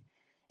boring.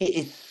 It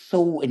is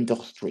so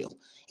industrial.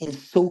 It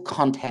is so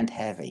content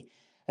heavy.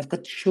 I've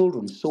got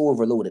children so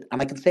overloaded.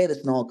 And I can say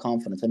this in all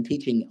confidence. I'm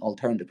teaching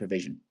alternative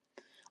provision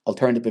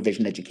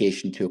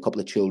education to a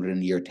couple of children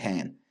in year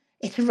 10.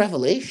 It's a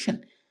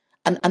revelation.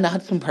 And I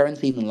had some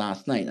parents even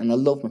last night, and I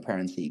love my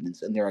parents'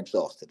 evenings, and they're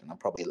exhausted, and I'm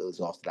probably a little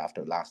exhausted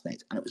after last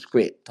night. And it was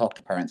great. Talk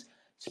to parents,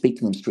 speak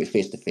to them straight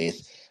face to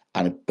face,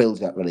 and it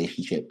builds that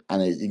relationship.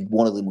 And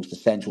one of the most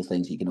essential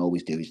things you can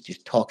always do is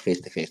just talk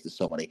face to face to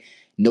somebody.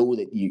 Know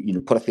that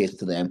you put a face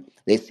to them,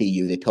 they see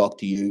you, they talk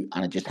to you,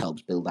 and it just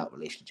helps build that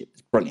relationship.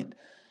 It's brilliant.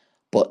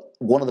 But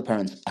one of the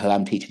parents who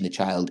I'm teaching the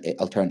child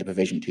alternative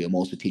provision to, I'm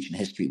also teaching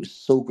history, was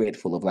so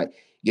grateful of like,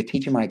 you're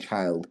teaching my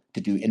child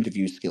to do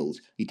interview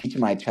skills. You're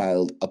teaching my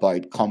child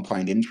about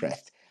compound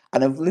interest.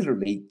 And I've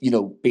literally,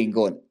 been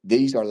going,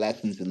 these are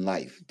lessons in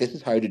life. This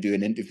is how to do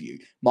an interview,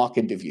 mock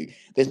interview.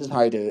 This is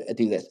how to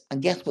do this.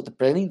 And guess what? The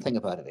brilliant thing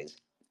about it is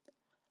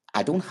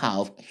I don't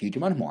have a huge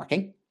amount of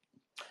marking,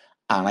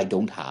 and I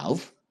don't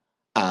have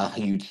a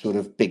huge sort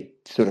of big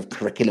sort of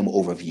curriculum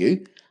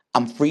overview.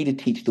 I'm free to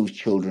teach those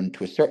children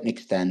to a certain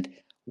extent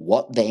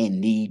what they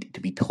need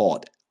to be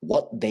taught,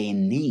 what they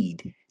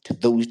need to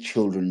those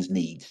children's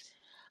needs.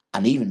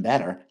 And even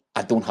better,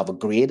 I don't have a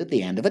grade at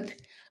the end of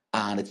it.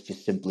 And it's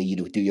just simply,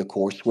 do your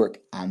coursework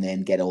and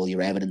then get all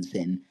your evidence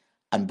in,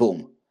 and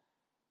boom,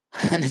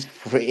 and it's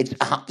free. It's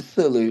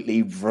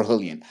absolutely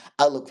brilliant.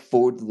 I look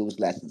forward to those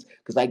lessons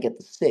because I get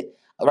to sit.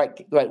 All right,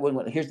 right.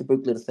 Here's the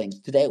booklet of things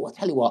today. Well, I'll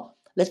tell you what.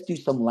 Let's do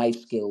some life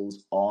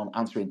skills on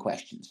answering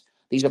questions.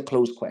 These are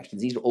closed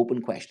questions. These are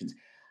open questions,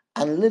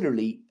 and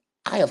literally,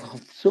 I have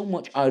had so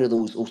much out of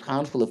those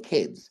handful of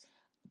kids.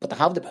 But to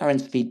have the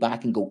parents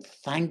feedback and go,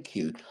 "Thank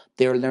you,"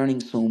 they're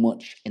learning so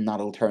much in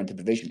that alternative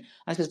provision.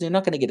 I says they're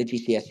not going to get a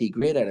GCSE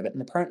grade out of it,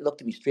 and the parent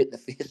looked at me straight in the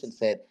face and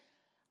said,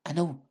 I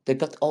know they've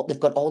got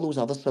all those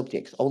other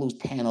subjects, all those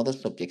 10 other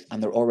subjects,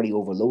 and they're already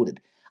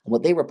overloaded. And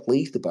what they were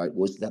pleased about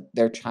was that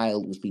their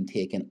child was being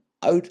taken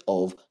out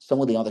of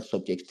some of the other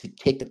subjects to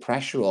take the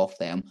pressure off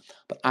them.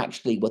 But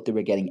actually, what they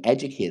were getting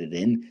educated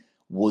in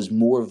was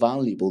more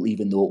valuable,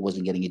 even though it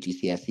wasn't getting a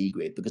GCSE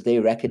grade, because they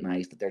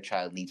recognized that their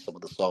child needs some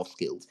of the soft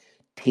skills,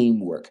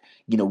 teamwork.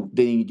 They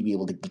need to be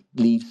able to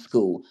leave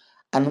school.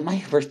 And my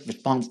first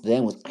response to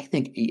them was, I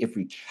think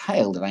every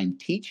child that I'm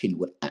teaching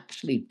would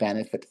actually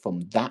benefit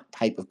from that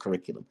type of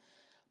curriculum.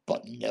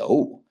 But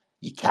no,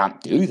 you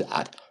can't do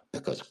that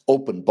because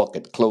open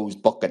bucket,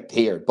 closed bucket,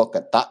 here,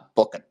 bucket, that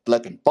bucket,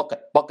 blinking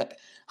bucket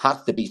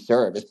has to be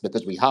serviced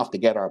because we have to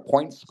get our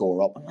point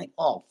score up. I'm like,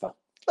 oh, for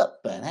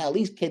flipping hell,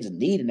 these kids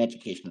need an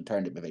education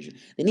alternative provision.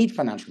 They need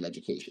financial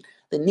education.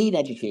 They need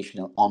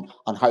education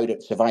on how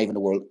to survive in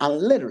the world. And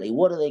literally,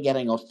 what are they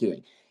getting us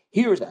doing?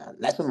 Here's a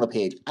lesson on the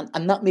page.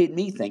 And that made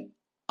me think,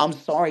 I'm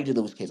sorry to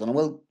those kids, and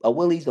I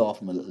will ease off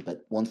them a little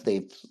bit once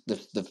they've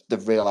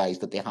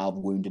realised that they have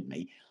wounded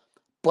me.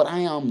 But I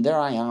am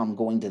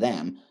going to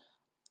them.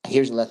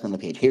 Here's a lesson on the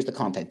page. Here's the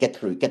content. Get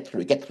through, get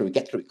through, get through,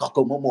 get through.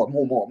 Go,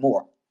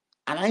 more.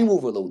 And I'm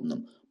overloading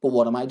them. But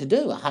what am I to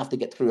do? I have to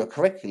get through a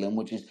curriculum,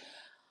 which is,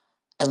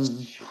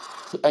 as,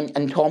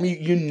 and Tommy,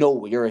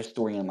 you're a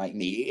historian like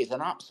me, is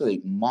an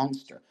absolute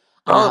monster.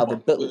 And I Oh have a my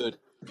bit, word.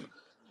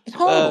 it's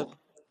horrible.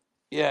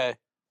 Yeah.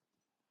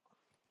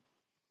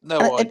 And,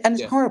 No, and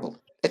it's horrible.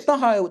 It's not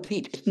how I would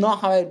teach. It's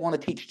not how I'd want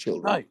to teach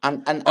children. no.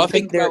 And I I think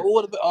think about they're, all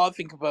of it. I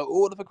think about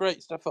all of the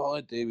great stuff that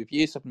I do with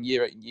year 7,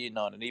 year 8, and year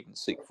 9, and even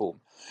sixth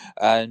form.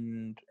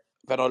 And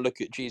then I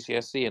look at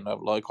GCSE and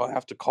I'm like, I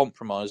have to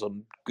compromise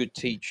on good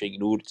teaching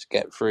in order to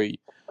get through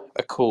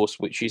a course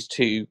which is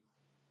too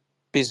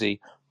busy.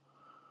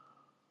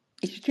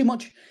 it's just too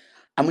much.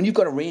 And when you've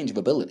got a range of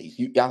abilities,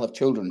 you'll have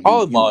children who,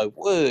 Oh my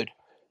word.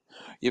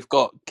 You've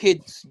got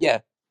kids,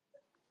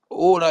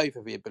 all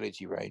over the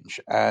ability range.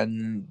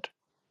 And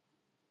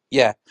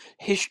Yeah,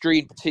 history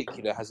in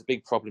particular has a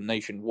big problem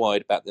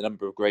nationwide about the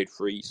number of grade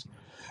threes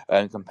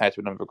compared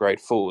to a number of grade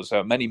fours.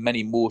 So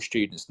many more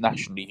students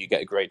nationally who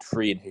get a grade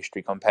 3 in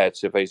history compared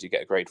to those who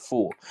get a grade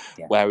 4.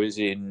 Yeah. Whereas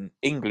in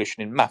English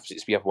and in maths,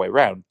 it's the other way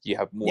around. You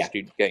have more Yeah.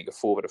 students getting a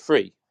 4 than a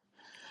 3.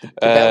 The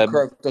bell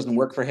curve doesn't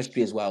work for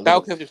history as well, does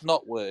Bell it? curve does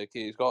not work.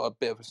 It's got a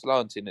bit of a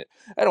slant in it.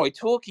 Anyway,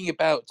 talking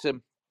about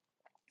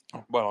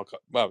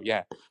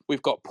yeah,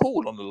 we've got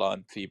Paul on the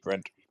line for you,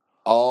 Brent.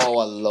 Oh,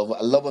 I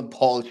love when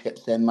Paul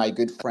chips in, my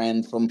good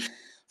friend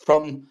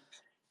from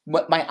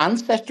my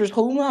ancestors'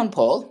 homeland,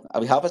 Paul.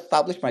 We have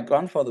established my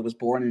grandfather was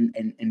born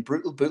in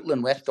brutal Bootle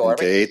in West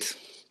Derby.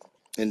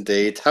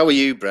 Indeed. How are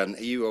you, Brent?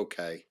 Are you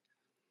okay?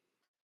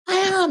 I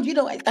am,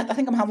 I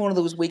think I'm having one of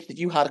those weeks that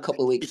you had a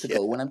couple of weeks Yeah.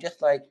 ago when I'm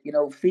just like,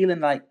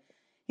 feeling like,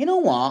 you know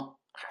what?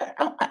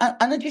 And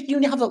I just, you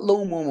have that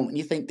low moment when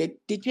you think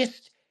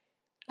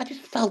I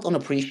just felt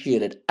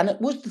unappreciated. And it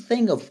was the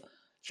thing of,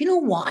 do you know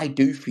what I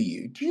do for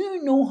you? Do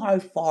you know how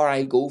far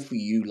I go for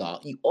you,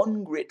 lot? You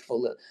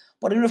ungrateful.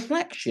 But in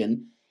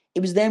reflection, it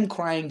was them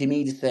crying to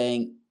me to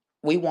saying,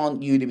 we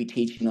want you to be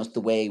teaching us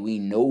the way we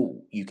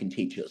know you can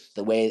teach us,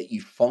 the way that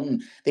you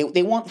fun.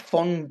 They want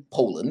fun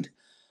Poland.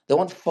 They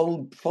want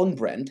fun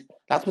Brent.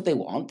 That's what they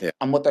want. Yeah.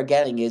 And what they're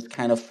getting is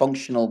kind of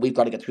functional. We've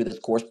got to get through this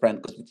course,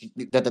 Brent, because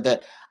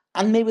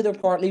and maybe they're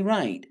partly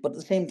right, but at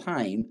the same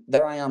time,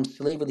 there I am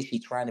slavishly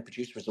trying to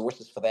produce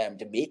resources for them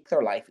to make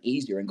their life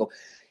easier and go,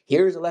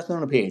 here's a lesson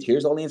on a page,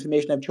 here's all the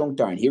information I've chunked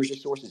down, here's your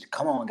sources,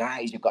 come on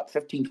guys, you've got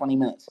 15, 20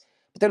 minutes.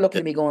 But they're looking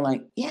Yeah. at me going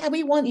like, yeah,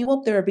 we want you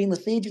up there being the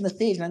sage on the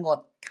stage. And I'm going,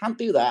 can't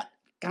do that,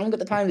 can't get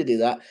the time to do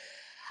that.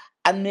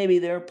 And maybe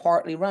they're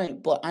partly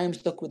right, but I'm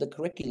stuck with the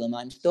curriculum.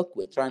 I'm stuck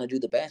with trying to do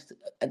the best.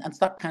 And it's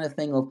that kind of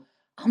thing of,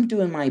 I'm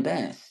doing my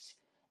best.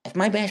 If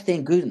my best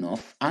ain't good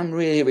enough, I'm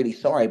really, really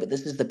sorry, but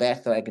this is the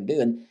best that I can do.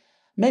 And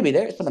maybe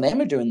some of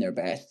them are doing their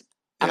best.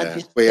 And I Yeah.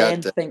 just We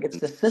then had think it's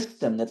the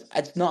system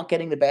it's not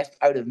getting the best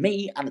out of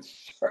me, and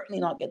it's certainly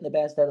not getting the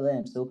best out of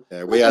them. So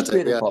we that's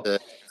had frustrated,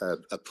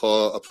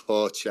 Paul. a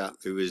poor chap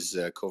who was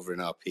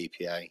covering our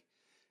PPA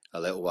a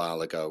little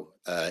while ago.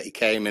 He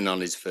came in on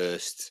his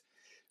first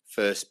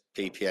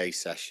PPA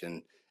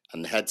session,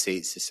 and the head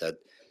teacher said,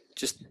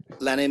 "Just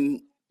let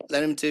him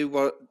do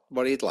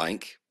what he'd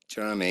like." Do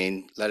you know what I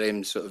mean? Let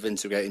him sort of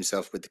integrate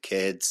himself with the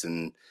kids,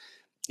 and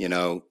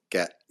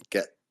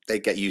they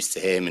get used to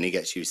him, and he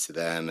gets used to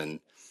them. And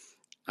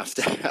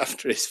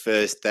after his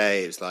first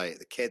day, it was like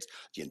the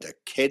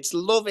kids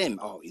love him.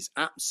 Oh, he's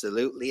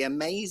absolutely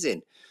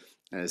amazing.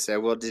 And I said,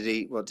 what did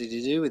he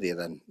do with you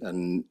then?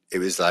 And it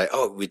was like,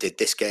 oh, we did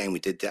this game, we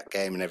did that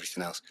game, and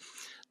everything else.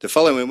 The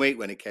following week,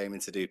 when he came in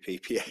to do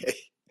PPA,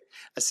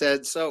 I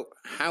said, so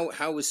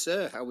how was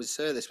Sir? How was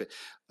Sir this week?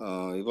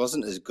 Oh, he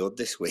wasn't as good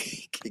this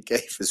week. He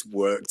gave us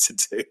work to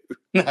do.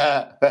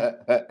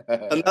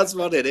 And that's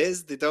what it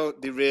is.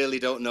 They really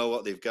don't know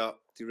what they've got.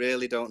 They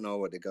really don't know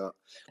what they got.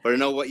 But I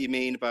know what you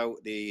mean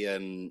about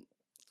the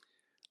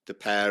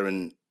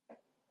parent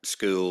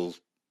school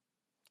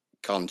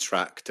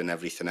contract and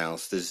everything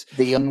else. There's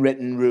the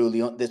unwritten rule,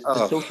 the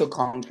social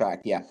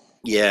contract, yeah.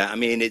 Yeah, I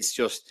mean, it's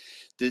just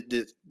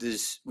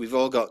we've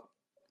all got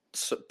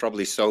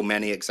probably so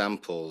many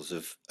examples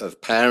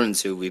of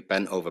parents who we've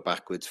bent over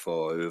backwards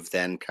for, who have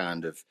then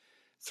kind of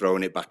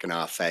thrown it back in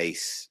our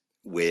face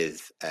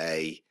with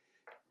a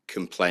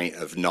complaint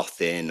of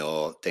nothing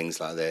or things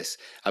like this.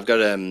 I've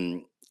got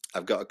a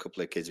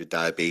couple of kids with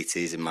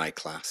diabetes in my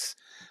class,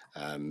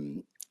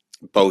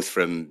 both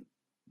from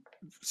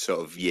sort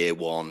of year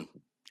one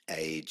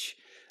age,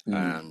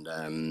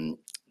 and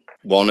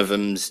one of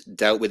them's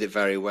dealt with it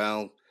very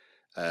well.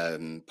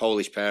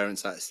 Polish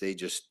parents actually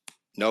just,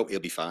 nope, he'll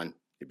be fine.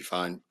 He'll be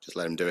fine. Just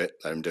let him do it.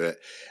 Let him do it.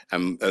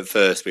 And at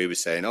first we were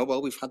saying, oh,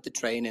 well, we've had the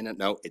training. And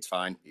no, it's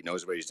fine. He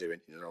knows what he's doing.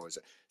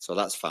 So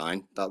that's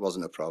fine. That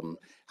wasn't a problem.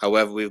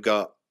 However, we've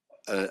got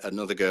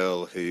another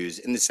girl who's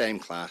in the same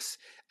class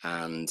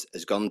and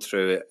has gone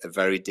through it a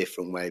very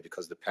different way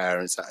because the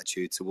parents'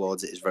 attitude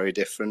towards it is very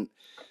different.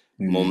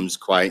 Mum's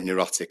quite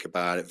neurotic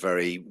about it,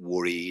 very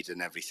worried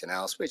and everything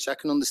else, which I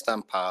can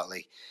understand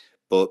partly.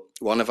 But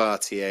one of our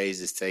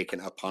TAs has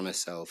taken it upon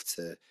herself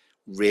to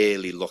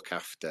really look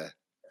after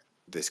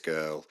this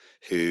girl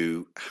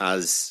who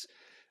has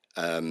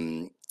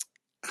a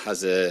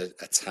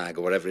tag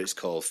or whatever it's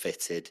called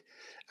fitted,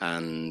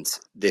 and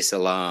this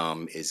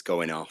alarm is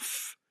going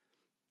off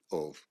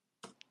at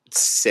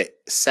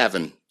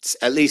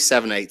least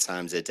 7-8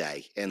 times a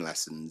day in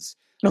lessons,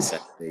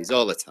 assemblies,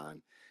 all the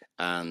time.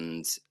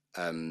 And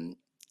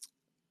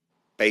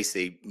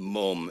basically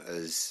mum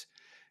has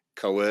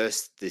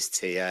coerced this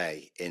TA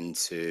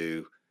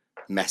into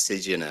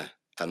messaging her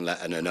and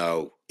letting her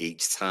know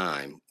each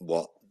time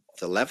what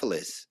the level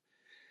is.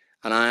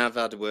 And I have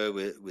had a word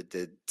with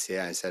the TA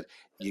and said,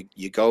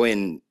 you go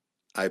in,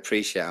 I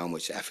appreciate how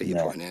much effort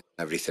you're putting in and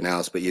everything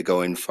else, but you're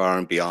going far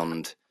and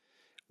beyond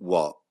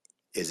what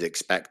is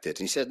expected.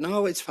 And he said,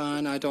 no, it's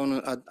fine. I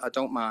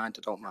don't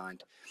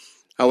mind.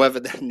 However,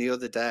 then the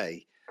other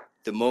day,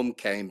 the mum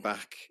came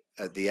back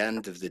at the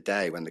end of the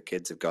day when the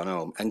kids have gone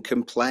home and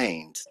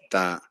complained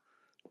that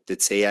the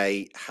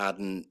TA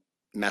hadn't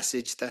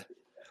messaged her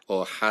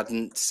or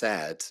hadn't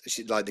said,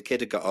 like the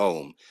kid had got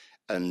home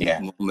and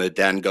mum had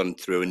then gone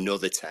through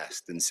another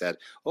test and said,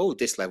 oh,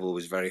 this level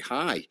was very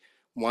high.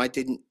 Why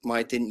didn't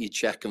you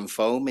check and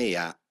phone me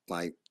at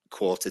like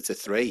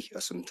 2:45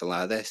 or something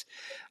like this?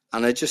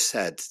 And I just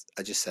said,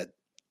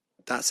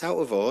 that's out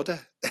of order.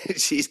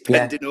 She's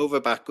bending over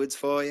backwards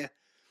for you.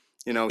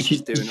 You know,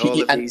 she's doing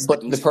all of these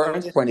but things the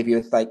parents' point of view,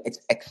 it's like it's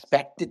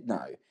expected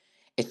now.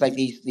 It's like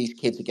these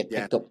kids that get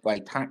picked up by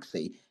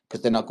taxi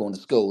because they're not going to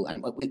school,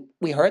 and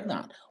we heard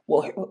that.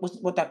 Well,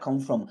 where'd that come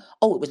from?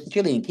 Oh, it was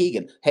Gillian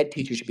Keegan. Head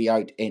teachers should be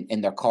out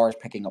in their cars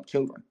picking up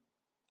children.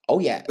 Oh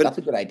yeah, but that's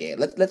a good idea.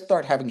 Let's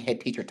start having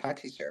head teacher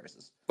taxi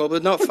services. Well, we're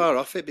not far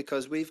off it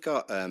because we've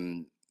got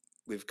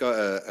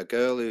a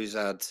girl who's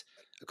had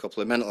a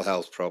couple of mental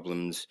health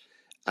problems,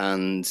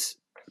 and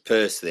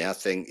personally, I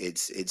think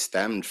it's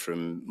stemmed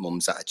from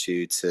mum's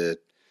attitude to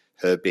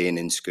her being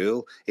in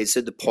school. It's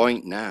at the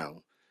point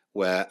now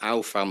where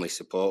our family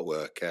support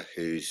worker,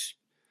 who's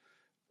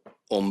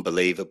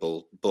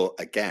unbelievable, but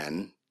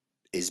again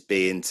is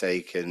being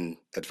taken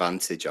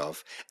advantage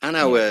of, and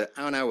our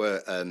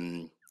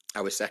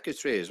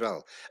secretary as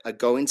well, are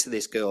going to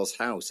this girl's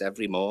house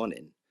every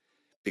morning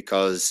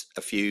because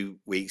a few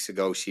weeks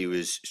ago she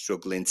was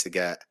struggling to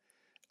get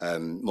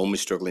mum was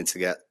struggling to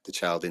get the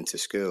child into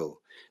school.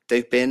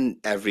 They've been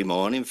every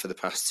morning for the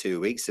past 2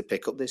 weeks to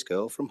pick up this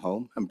girl from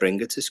home and bring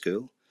her to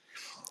school.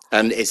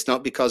 And it's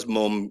not because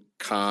mum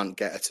can't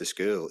get her to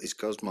school, it's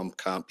because mum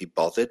can't be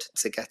bothered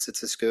to get her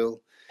to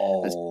school.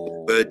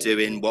 Oh, we're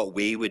doing what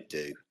we would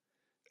do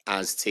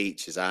as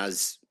teachers,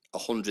 as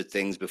 100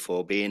 things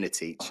before being a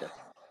teacher,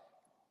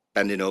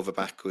 bending over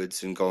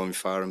backwards and going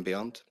far and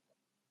beyond.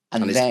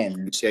 And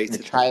then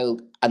the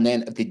child, and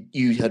then if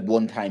you had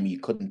one time you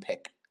couldn't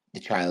pick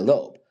the child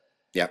up,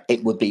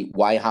 it would be,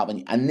 why haven't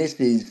you? And this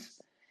is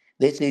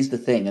the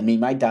thing. I mean,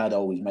 my dad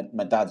always,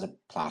 my dad's a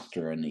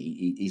plasterer, and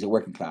he's a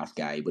working class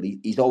guy, but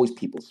he's always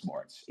people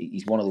smarts.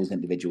 He's one of those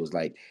individuals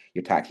like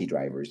your taxi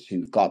drivers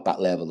who've got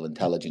that level of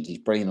intelligence. He's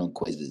brilliant on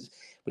quizzes,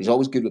 but he's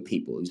always good with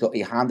people. He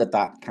handed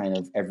that kind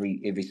of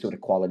every sort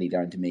of quality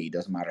down to me. It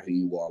doesn't matter who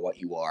you are, what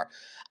you are.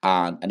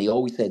 And he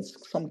always said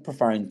some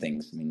profound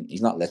things. I mean,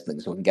 he's not listening,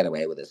 so we can get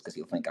away with this because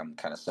he'll think I'm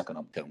kind of sucking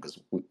up to him because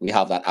we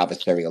have that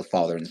adversarial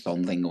father and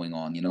son thing going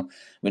on, you know.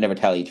 We never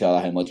tell each other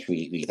how much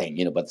we think,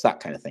 you know, but it's that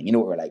kind of thing. You know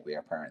what we're like with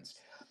our parents.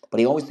 But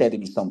he always said to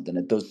me something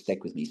that does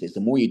stick with me. He says, the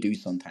more you do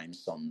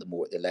sometimes, son,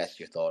 the less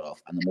you're thought of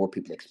and the more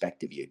people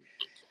expect of you.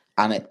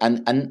 And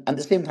at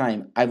the same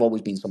time, I've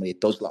always been somebody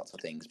that does lots of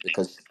things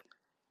because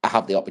I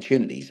have the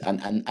opportunities,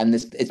 and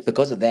it's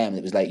because of them.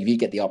 It was like, if you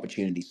get the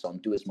opportunity, son,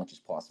 do as much as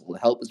possible,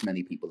 help as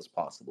many people as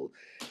possible.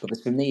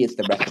 Because for me, it's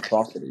the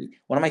reciprocity.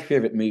 One of my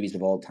favorite movies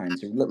of all time,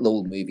 it's a little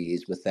old movie,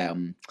 is with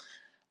Kevin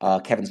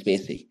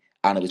Spacey,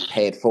 and it was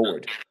Pay It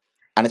Forward.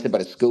 And it's about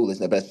a school,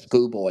 isn't it? About a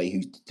schoolboy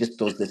who just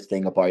does this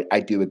thing about,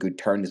 I do a good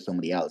turn to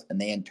somebody else, and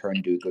they in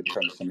turn do a good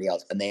turn to somebody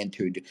else, and they in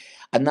turn do,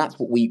 and that's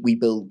what we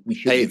build. We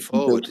should Pay it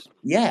forward.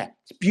 Yeah,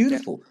 it's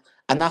beautiful.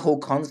 And that whole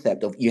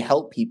concept of you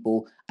help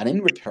people, and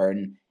in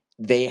return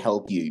they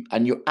help you.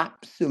 And you're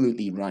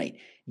absolutely right.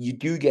 You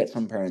do get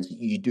some parents,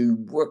 you do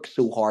work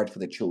so hard for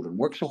the children,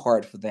 work so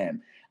hard for them.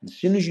 And as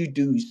soon as you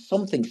do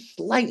something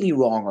slightly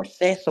wrong or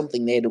say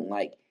something they don't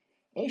like,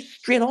 they're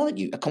straight on at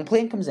you. A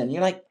complaint comes in,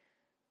 you're like,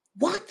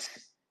 what?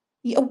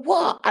 Yeah,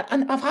 what?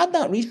 And I've had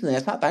that recently. I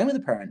sat down with a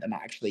parent, and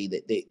actually,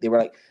 they were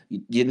like,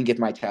 you didn't give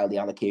my child the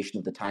allocation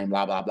of the time,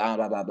 blah, blah, blah,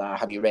 blah, blah, blah.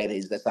 Have you read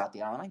his this, that,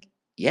 the other? I'm like,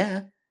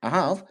 yeah, I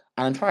have.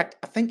 And in fact,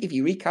 I think if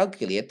you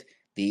recalculate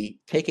the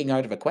taking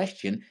out of a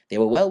question, they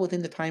were well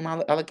within the time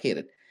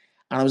allocated.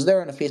 And I was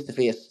there in a face to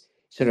face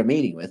sort of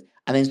meeting with,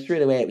 and then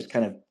straight away it was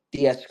kind of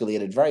de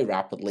escalated very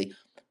rapidly.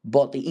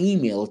 But the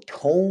email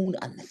tone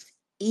and this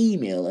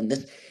email and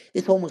this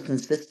almost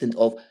consistent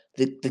of,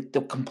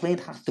 the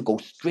complaint has to go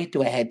straight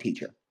to a head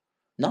teacher,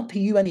 not to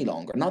you any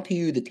longer, not to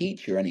you, the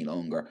teacher, any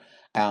longer.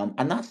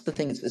 And that's the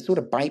thing, it's sort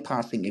of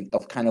bypassing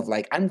of kind of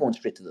like, I'm going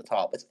straight to the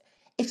top.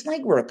 It's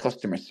like we're a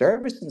customer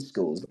service in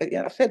schools.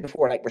 Yeah, I've said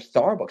before, like we're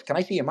Starbucks. Can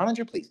I see your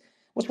manager, please?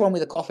 What's wrong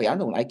with the coffee? I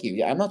don't like you.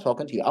 Yeah, I'm not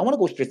talking to you. I want to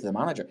go straight to the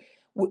manager.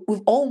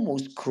 We've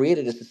almost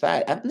created a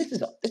society, and this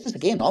is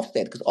again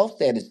Ofsted, because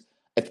Ofsted is,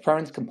 if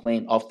parents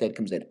complain, Ofsted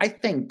comes in. I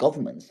think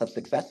governments have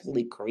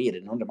successfully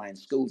created and undermined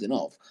schools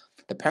enough.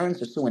 The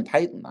parents are so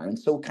entitled now and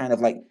so kind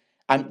of like,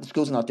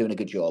 schools are not doing a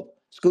good job.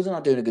 Schools are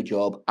not doing a good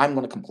job. I'm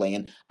going to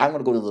complain. I'm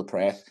going to go to the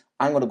press.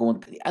 I'm going to go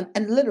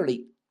and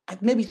literally,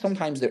 maybe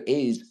sometimes there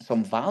is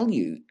some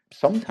value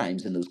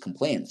sometimes in those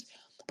complaints,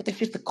 but there's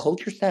just a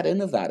culture set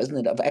in of that, isn't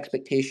it? Of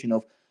expectation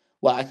of,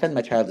 well, I send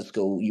my child to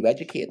school, you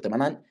educate them,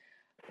 and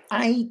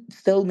I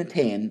still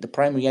maintain the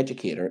primary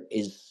educator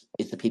is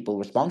the people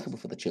responsible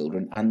for the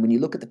children. And when you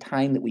look at the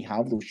time that we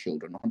have those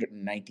children,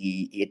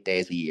 198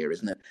 days a year,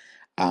 isn't it?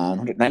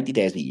 190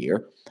 days a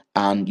year,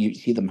 and you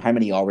see them how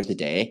many hours a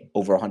day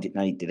over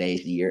 190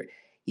 days a year.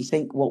 You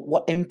think, well,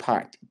 what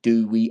impact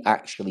do we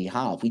actually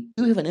have? We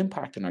do have an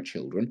impact on our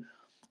children,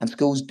 and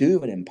schools do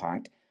have an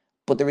impact,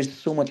 but there is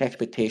so much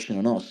expectation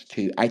on us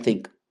to, I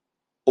think,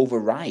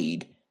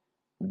 override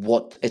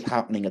what is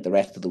happening at the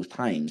rest of those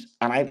times.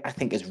 And I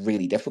think it's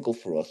really difficult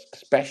for us,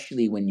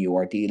 especially when you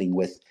are dealing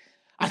with,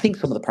 I think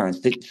some of the parents,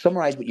 to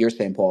summarize what you're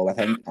saying, Paul, I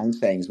think I'm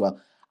saying as well,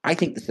 I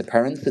think it's the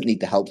parents that need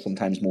the help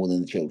sometimes more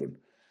than the children.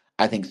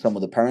 I think some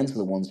of the parents are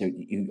the ones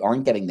who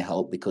aren't getting the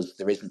help because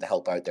there isn't the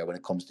help out there when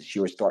it comes to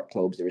Sure Start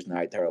clubs. There isn't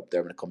out there up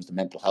there when it comes to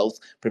mental health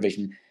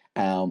provision.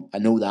 I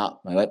know that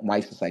my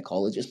wife's a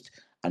psychologist,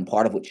 and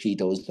part of what she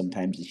does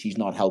sometimes is she's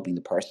not helping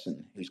the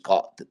person who's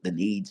got the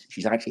needs.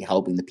 She's actually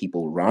helping the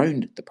people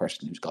around the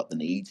person who's got the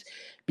needs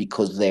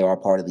because they are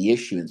part of the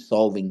issue, and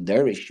solving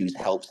their issues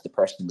helps the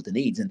person with the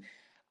needs. And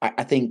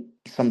I think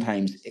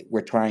sometimes we're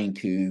trying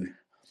to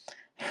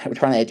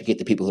educate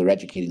the people who are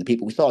educating the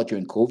people. We saw it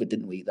during COVID,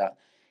 didn't we? That,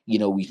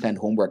 we send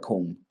homework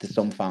home to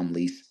some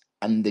families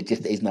and there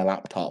just isn't a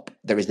laptop.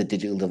 There is a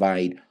digital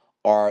divide,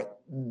 or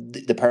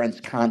the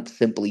parents can't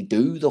simply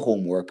do the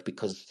homework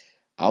because,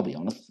 I'll be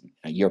honest,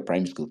 you're a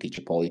primary school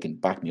teacher, Paul, you can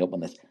back me up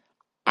on this.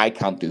 I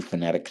can't do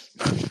phonetics.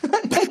 I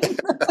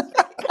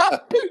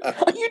can't do.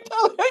 You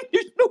tell me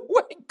there's no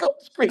way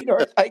God's green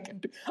earth I can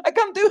do. I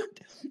can't do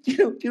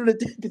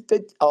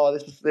it. Oh,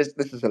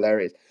 this is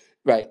hilarious.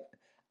 Right.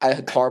 I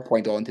had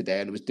PowerPoint on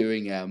today and I was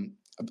doing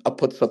I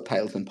put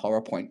subtitles in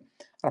PowerPoint.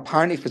 And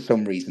apparently for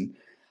some reason,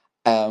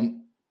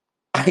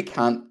 I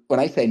can't, when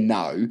I say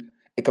now,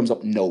 it comes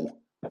up no.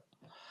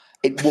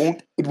 It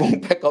won't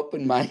pick up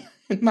in my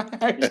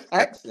Irish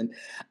accent.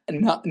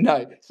 And not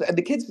no. So and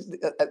the kids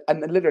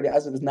and literally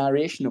as it was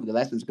narration of the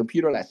lesson, it's a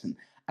computer lesson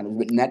and it was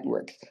with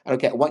networks. And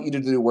okay, I want you to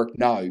do the work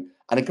now.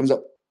 And it comes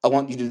up, I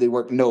want you to do the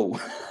work no.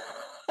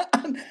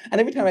 and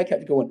every time I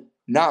kept going,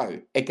 now,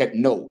 it kept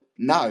no,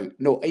 now,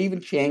 no. I even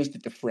changed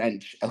it to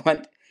French. I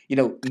went,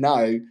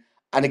 now,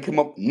 and it came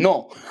up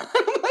no.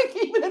 I'm like,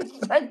 even in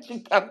French you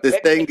can't The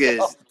pick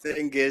it up.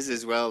 thing is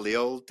as well, the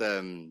old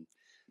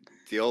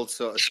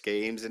sort of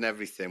schemes and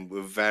everything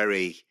were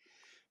very,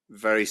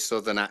 very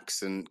southern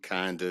accent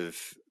kind of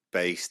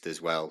based as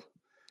well.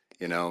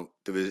 It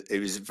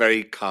was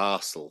very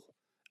castle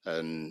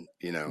and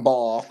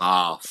Bath,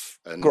 half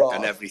and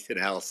grass. everything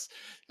else.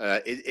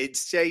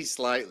 It's changed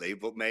slightly,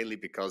 but mainly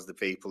because the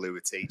people who were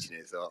teaching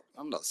it thought,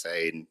 I'm not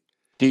saying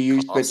Do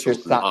you switch your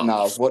castle and sat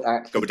nav? half, What go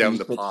accent do down you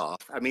the switch? path.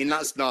 I mean,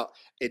 that's not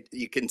it.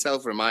 You can tell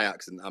from my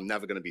accent, I'm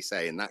never going to be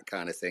saying that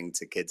kind of thing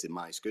to kids in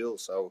my school.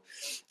 So,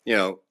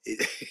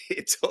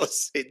 it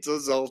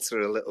does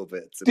alter a little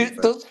bit. To be fair.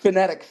 Does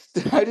phonetics?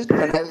 How does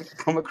phonetics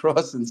come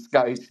across in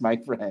Scouse, my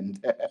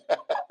friend?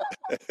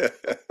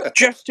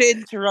 Just to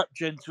interrupt,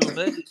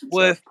 gentlemen, it's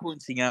worth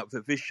pointing out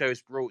that this show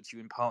is brought to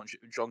you in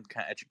partnership with John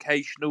Cat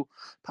Educational,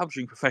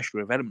 publishing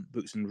professional development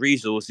books and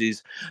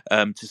resources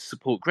to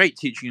support great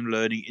teaching and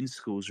learning in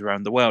schools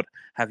around the world.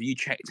 Have you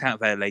checked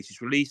out their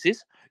latest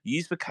releases?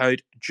 Use the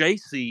code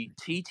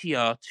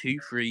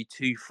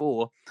JCTTR2324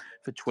 for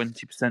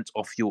 20%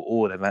 off your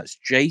order. That's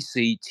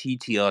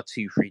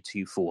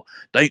JCTTR2324.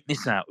 Don't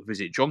miss out.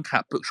 Visit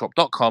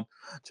johncatbookshop.com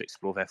to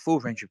explore their full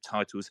range of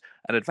titles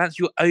and advance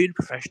your own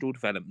professional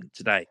development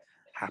today.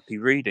 Happy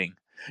reading.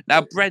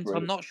 Now, Brent,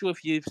 I'm not sure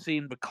if you've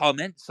seen the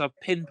comments. I've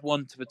pinned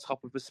one to the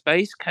top of the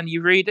space. Can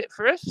you read it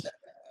for us?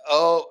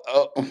 Oh,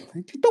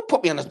 don't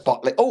put me on the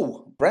spotlight.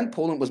 Brent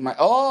Poland was my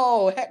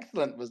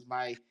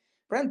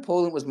Brent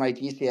Poland was my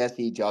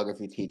GCSE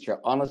geography teacher.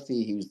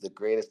 Honestly, he was the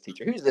greatest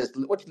teacher. Who's this?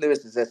 Which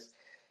Lewis is this?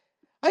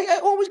 I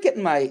always get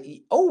my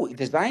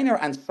designer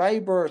and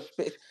cyber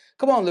space.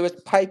 Come on, Lewis,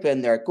 pipe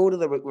in there. Go to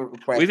the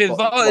request. We've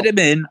invited him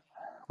in.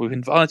 We've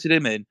invited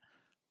him in.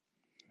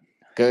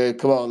 Good,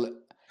 come on.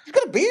 He's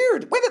got a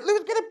beard. Why did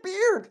Lewis get a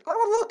beard?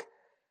 Oh, look.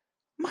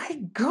 My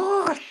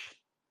gosh.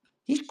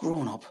 He's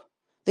grown up.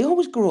 They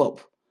always grow up.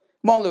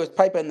 Come on, Lewis,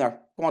 pipe in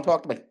there. Come on,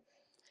 talk to me.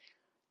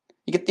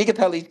 You can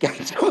tell these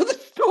guys some of the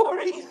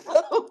stories.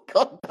 Oh,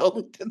 God,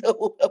 don't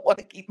know. I want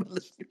to keep my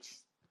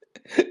listeners.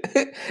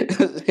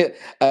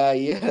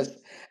 Yes.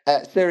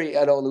 Siri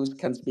and all those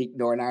can speak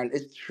Northern Ireland.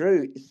 It's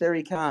true.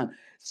 Siri can.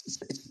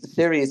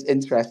 Siri is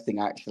interesting,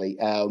 actually.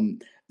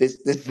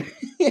 This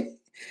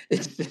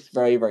is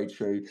very, very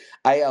true.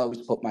 I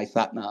always put my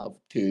sat nav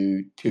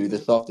to the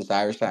softest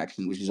Irish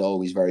accent, which is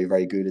always very,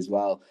 very good as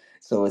well.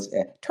 So it's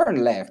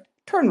turn left,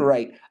 turn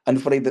right,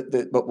 and funny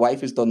that my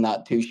wife has done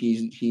that too.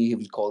 She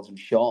calls him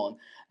Sean.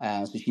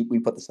 So we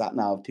put the sat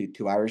nav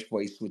to Irish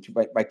voice, which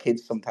my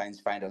kids sometimes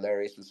find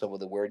hilarious when some of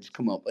the words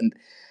come up. And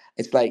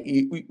it's like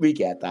we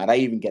get that. I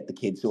even get the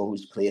kids who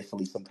always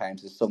playfully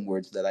sometimes there's some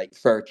words that like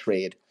fair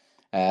trade.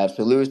 So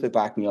Lewis will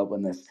back me up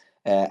on this.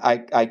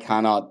 I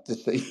cannot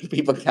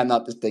people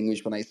cannot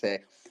distinguish when I say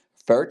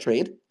fair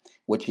trade,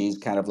 which is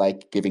kind of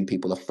like giving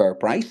people a fair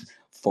price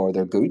for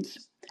their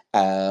goods,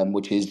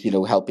 which is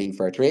helping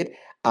fair trade.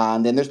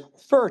 And then there's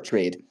fair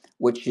trade,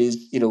 which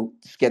is,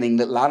 skinning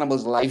little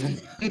animals alive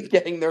and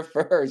getting their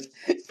furs.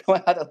 So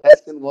I had a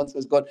lesson once. I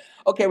was going,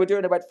 okay, we're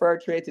doing about fur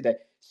trade today.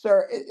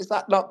 Sir, is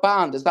that not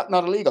banned? Is that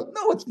not illegal?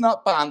 No, it's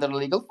not banned and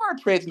illegal. Fur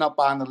trade's not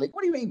banned and illegal.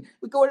 What do you mean?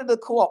 We go into the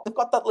co-op. They've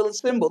got that little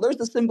symbol. There's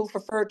the symbol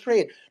for fur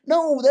trade.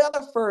 No, the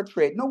other fur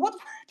trade. No, what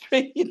fur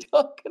trade are you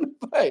talking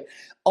about?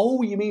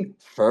 Oh, you mean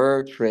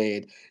fur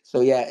trade. So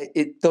yeah,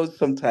 it does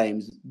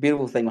sometimes.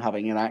 Beautiful thing of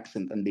having an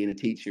accent and being a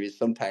teacher is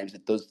sometimes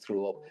it does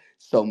throw up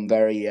some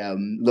very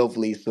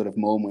lovely sort of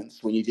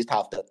moments when you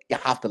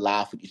have to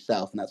laugh at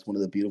yourself, and that's one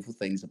of the beautiful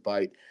things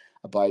about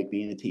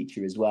being a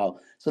teacher as well.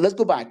 So let's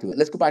go back to it.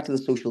 Let's go back to the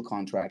social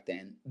contract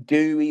then.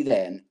 Do we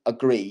then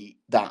agree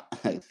that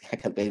I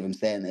can't believe I'm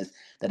saying this,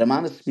 that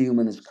Amanda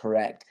Spielman is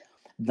correct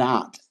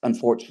that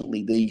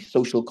unfortunately the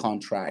social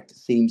contract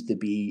seems to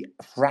be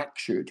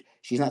fractured?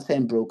 She's not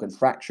saying broken,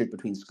 fractured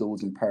between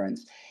schools and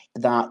parents.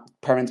 That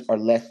parents are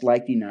less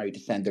likely now to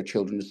send their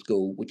children to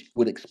school, which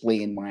would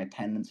explain why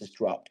attendance has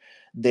dropped.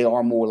 They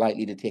are more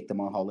likely to take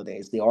them on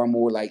holidays. They are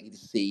more likely to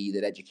see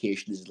that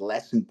education is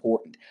less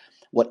important.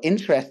 What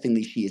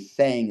interestingly she is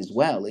saying as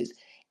well is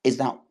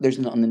that there's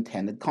an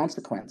unintended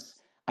consequence.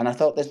 And I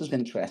thought this was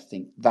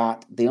interesting,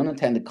 that the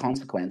unintended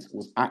consequence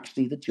was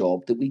actually the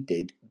job that we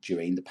did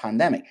during the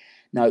pandemic.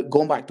 Now,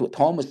 going back to what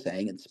Tom was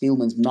saying, and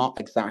Spielman's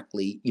not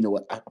exactly,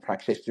 a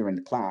practitioner in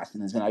the class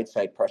and is an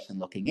outside person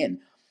looking in,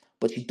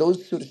 but she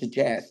does sort of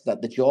suggest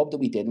that the job that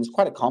we did, and it was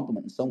quite a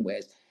compliment in some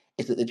ways,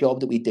 is that the job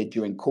that we did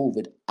during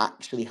COVID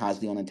actually has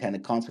the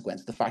unintended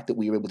consequence. The fact that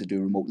we were able to do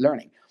remote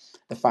learning,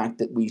 the fact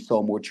that we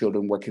saw more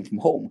children working from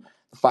home,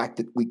 the fact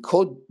that we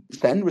could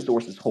send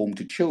resources home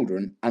to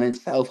children, and in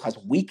itself has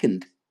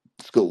weakened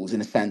schools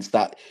in a sense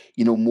that,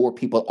 more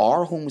people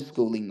are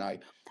homeschooling now.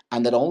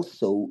 And that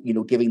also,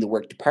 giving the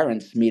work to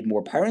parents made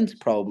more parents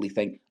probably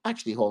think,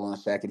 actually, hold on a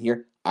second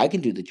here, I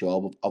can do the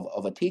job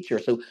of a teacher.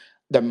 So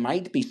there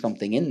might be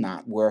something in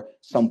that where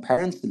some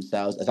parents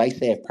themselves, as I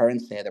say, if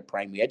parents say they're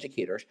primary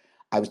educators,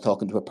 I was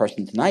talking to a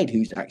person tonight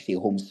who's actually a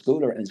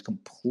homeschooler and is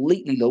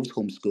completely loves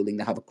homeschooling.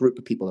 They have a group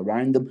of people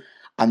around them,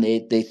 and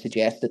they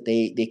suggest that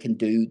they can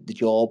do the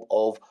job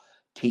of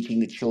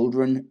teaching the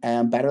children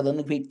better than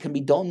it can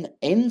be done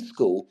in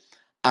school.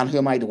 And who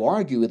am I to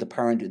argue with a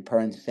parent? With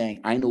parents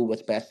saying, I know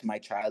what's best for my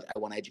child, I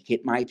want to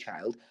educate my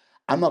child.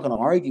 I'm not going to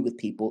argue with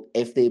people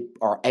if they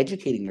are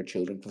educating their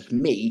children. Because for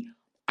me,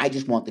 I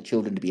just want the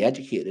children to be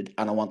educated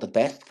and I want the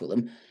best for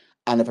them.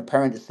 And if a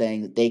parent is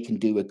saying that they can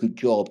do a good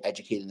job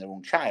educating their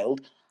own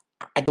child,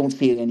 I don't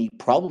see any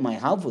problem I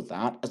have with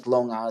that, as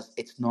long as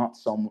it's not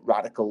some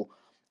radical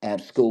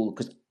school.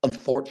 Because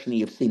unfortunately,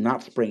 you've seen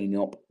that springing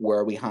up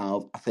where we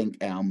have, I think,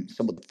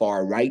 some of the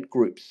far right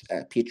groups,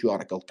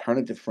 Patriotic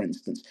Alternative, for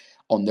instance,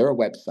 on their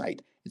website.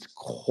 It's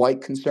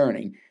quite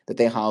concerning that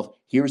they have,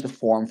 here's a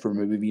form for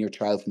removing your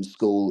child from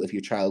school if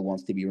your child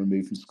wants to be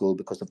removed from school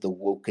because of the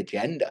woke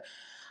agenda.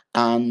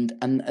 And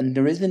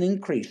there is an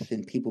increase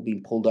in people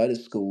being pulled out of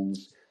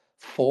schools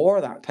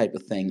for that type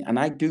of thing. And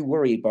I do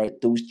worry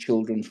about those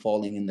children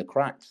falling in the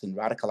cracks and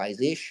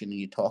radicalization. And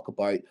you talk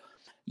about,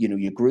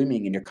 your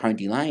grooming and your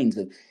county lines.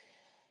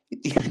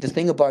 The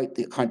thing about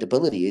the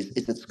accountability is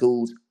that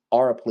schools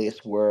are a place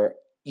where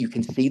you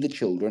can see the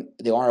children.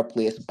 They are a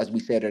place, as we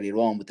said earlier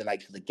on, with the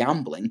likes of the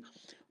gambling,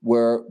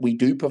 where we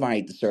do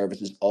provide the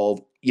services of,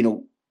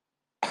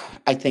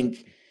 I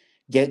think,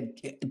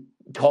 get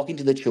talking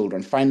to the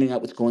children, finding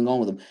out what's going on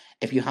with them.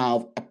 If you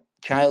have a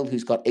child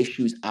who's got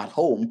issues at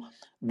home,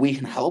 we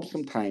can help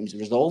sometimes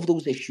resolve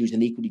those issues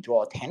and equally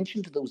draw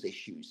attention to those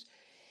issues.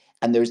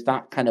 And there's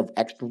that kind of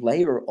extra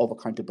layer of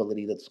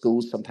accountability that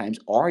schools sometimes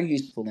are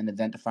useful in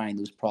identifying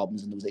those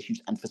problems and those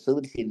issues and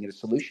facilitating a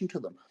solution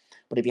to them.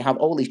 But if you have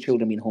all these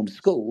children being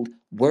homeschooled,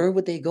 where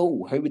would they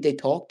go? Who would they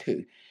talk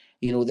to?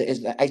 There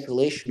is the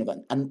isolation of it.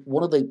 And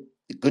one of the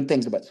good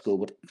things about school,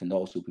 but can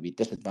also be a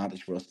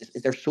disadvantage for us,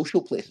 is they're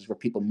social places where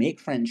people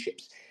make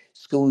friendships.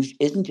 School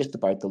isn't just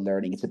about the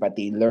learning, it's about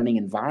the learning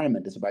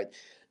environment, it's about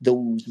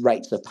those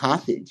rites of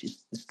passage.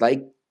 It's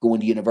like going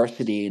to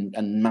university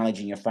and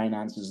managing your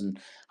finances and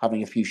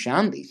having a few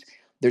shandies.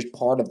 There's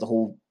part of the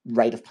whole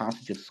rite of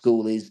passage of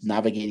school is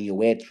navigating your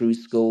way through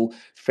school,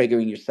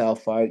 figuring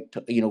yourself out,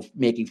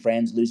 making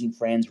friends, losing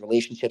friends,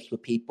 relationships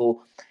with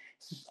people.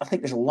 I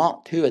think there's a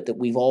lot to it that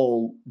we've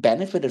all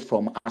benefited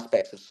from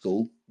aspects of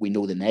school. We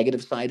know the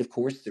negative side, of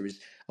course. There is,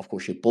 of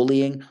course, your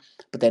bullying.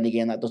 But then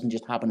again, that doesn't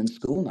just happen in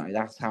school now.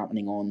 That's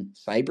happening on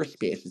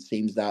cyberspace. It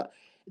seems that,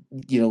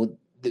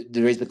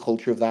 there is a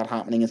culture of that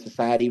happening in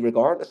society,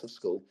 regardless of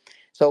school.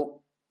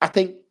 So I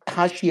think,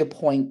 has she a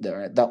point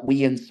there that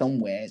we in some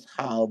ways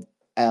have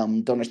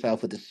done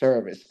ourselves a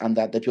disservice, and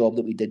that the job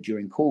that we did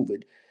during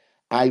COVID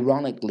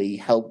ironically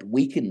helped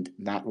weaken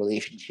that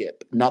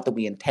relationship? Not that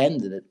we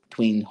intended it,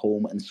 between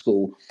home and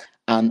school,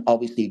 and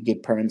obviously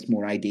give parents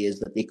more ideas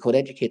that they could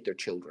educate their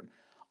children.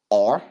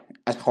 Or,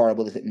 as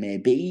horrible as it may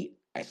be,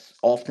 I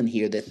often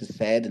hear this is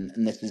said,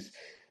 and this is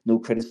no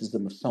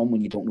criticism of some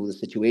when you don't know the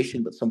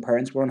situation, but some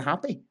parents were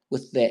unhappy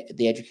with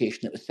the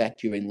education that was set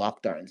during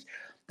lockdowns.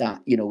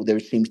 That, there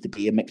seems to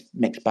be a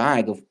mixed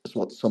bag of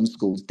what some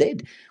schools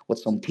did, what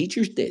some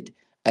teachers did.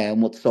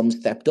 What some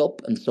stepped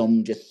up and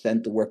some just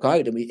sent the work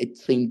out. I mean, it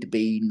seemed to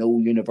be no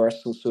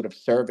universal sort of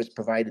service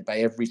provided by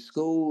every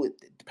school. It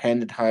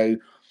depended how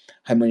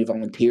many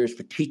volunteers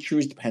for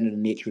teachers, depending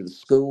on the nature of the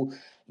school.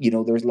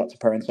 There's lots of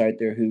parents out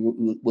there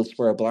who will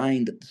swear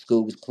blind that the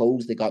school was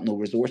closed. They got no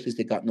resources.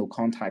 They got no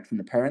contact from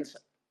the parents.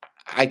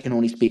 I can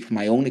only speak from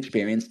my own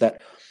experience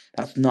that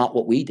that's not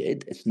what we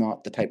did. It's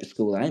not the type of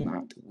school I'm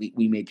at.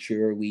 We made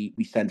sure we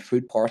sent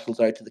food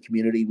parcels out to the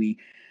community.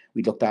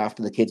 We looked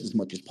after the kids as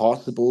much as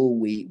possible.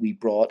 We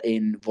brought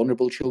in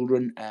vulnerable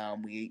children.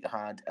 We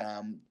had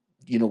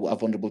a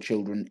vulnerable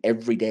children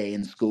every day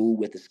in school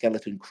with a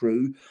skeleton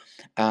crew,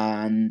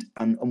 and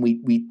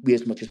we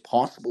as much as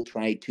possible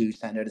tried to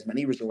send out as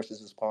many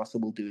resources as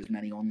possible, do as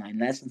many online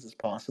lessons as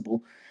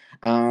possible,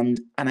 and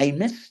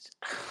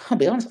I'll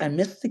be honest, I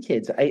missed the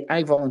kids.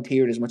 I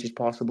volunteered as much as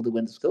possible to go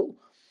into school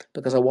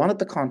because I wanted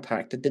the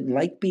contact. I didn't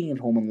like being at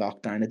home in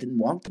lockdown. I didn't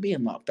want to be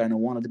in lockdown. I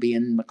wanted to be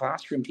in my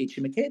classroom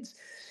teaching my kids.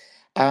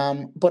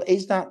 But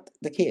is that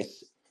the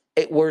case?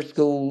 It were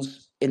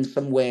schools in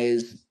some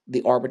ways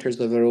the arbiters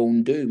of their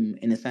own doom,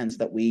 in a sense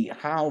that we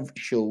have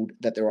showed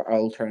that there are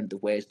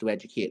alternative ways to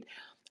educate,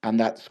 and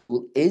that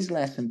school is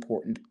less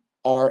important,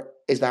 or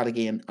is that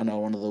again another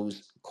one of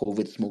those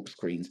COVID smoke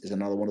screens? Is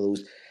another one of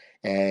those,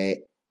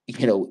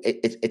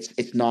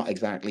 it's not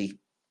exactly,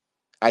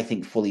 I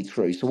think, fully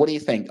true. So what do you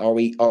think? Are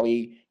we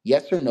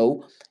yes or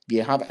no? Do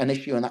you have an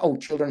issue on that? Oh,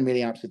 children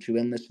really absent through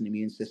illness and the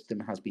immune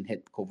system has been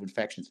hit with COVID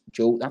infections.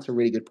 Joe, that's a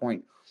really good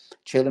point.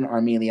 Children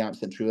are mainly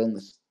absent through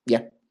illness.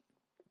 Yeah,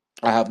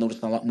 I have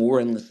noticed a lot more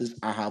illnesses.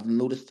 I have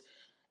noticed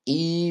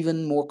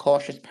even more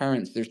cautious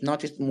parents. There's not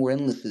just more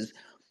illnesses,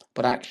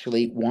 but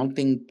actually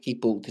wanting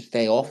people to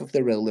stay off if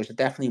they're ill. There's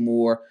definitely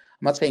more,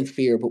 I'm not saying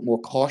fear, but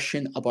more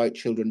caution about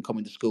children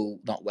coming to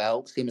school not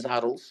well, same as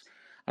adults.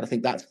 And I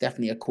think that's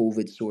definitely a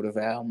COVID sort of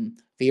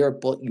fear.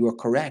 But you are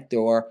correct.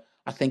 There are,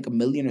 I think, a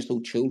million or so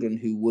children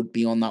who would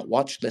be on that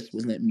watch list,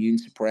 wasn't it? Immune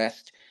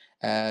suppressed,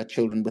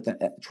 children with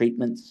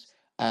treatments,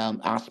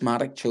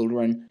 asthmatic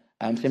children.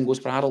 Same goes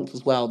for adults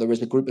as well. There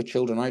is a group of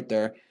children out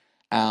there,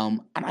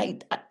 and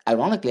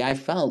ironically, I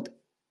felt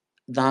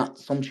that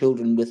some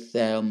children with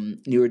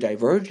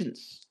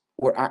neurodivergence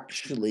were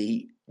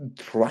actually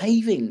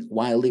thriving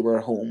while they were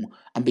home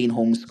and being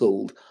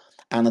homeschooled.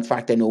 And in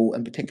fact, I know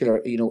in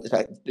particular,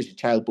 there's a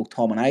child both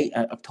Tom and I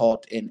have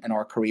taught in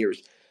our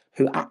careers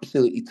who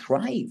absolutely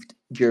thrived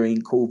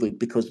during COVID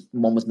because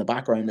mum was in the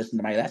background listening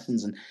to my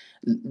lessons and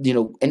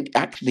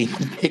actually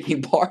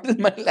taking part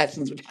in my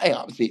lessons, which I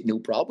absolutely no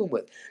problem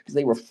with because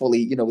they were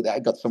fully, I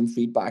got some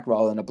feedback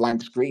rather than a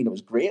blank screen. It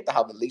was great to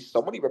have at least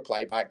somebody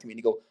reply back to me and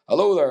you go,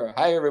 hello there,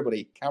 hi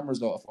everybody,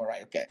 camera's off. All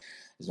right, okay.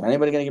 Is there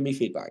anybody going to give me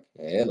feedback?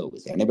 Hello,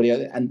 is there anybody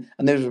other? And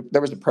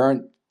there was a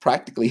parent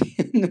practically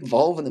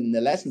involving them in the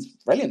lessons.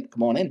 Brilliant,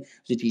 come on in. It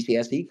was a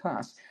GCSE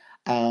class.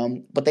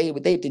 But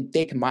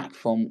they came back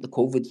from the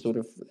COVID sort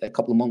of a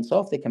couple of months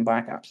off. They came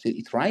back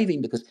absolutely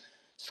thriving because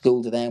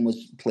school to them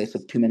was a place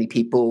of too many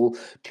people,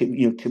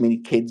 too many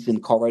kids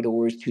in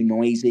corridors, too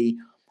noisy,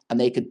 and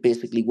they could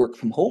basically work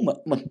from home.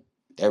 Well,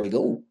 there we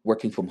go.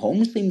 Working from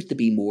home seems to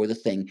be more the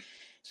thing.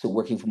 So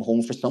working from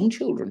home for some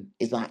children,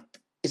 is that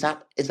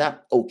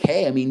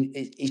okay? I mean,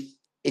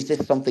 is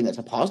this something that's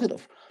a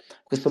positive?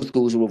 Because some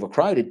schools are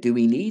overcrowded. Do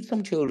we need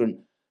some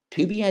children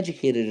to be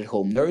educated at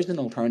home? There is an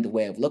alternative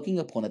way of looking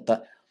upon it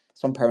that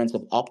some parents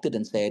have opted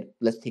and said,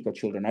 let's take our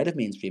children out of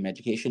mainstream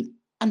education.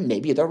 And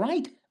maybe they're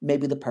right.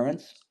 Maybe the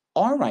parents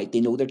are right. They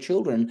know their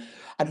children.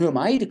 And who am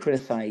I to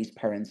criticize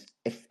parents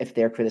if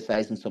they're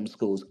criticizing some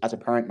schools? As a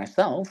parent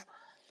myself,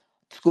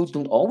 schools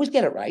don't always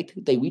get it right.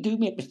 We do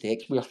make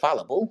mistakes. We are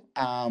fallible.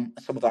 Some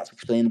of that's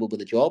explainable with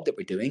the job that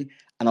we're doing.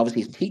 And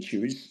obviously, as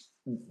teachers,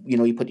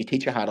 you put your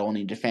teacher hat on and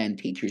you defend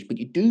teachers, but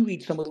you do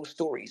read some of those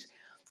stories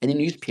in the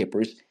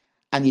newspapers,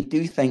 and you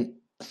do think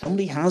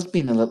somebody has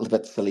been a little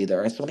bit silly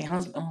there. Somebody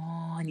has,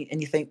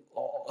 and you think,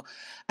 oh,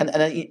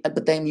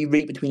 but then you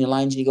read between the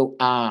lines and you go,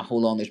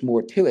 hold on, there's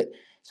more to it.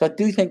 So I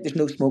do think there's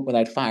no smoke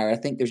without fire. I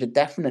think there's a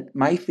definite.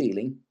 My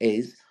feeling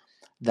is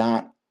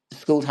that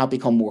schools have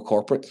become more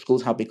corporate.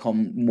 Schools have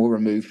become more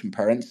removed from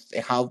parents. They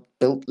have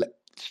built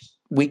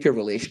weaker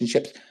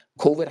relationships.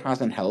 COVID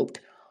hasn't helped,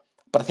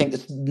 but I think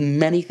there's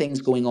many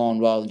things going on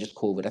rather than just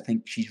COVID. I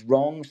think she's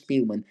wrong,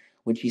 Spielman,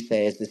 when she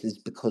says this is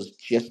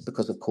just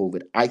because of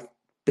COVID. I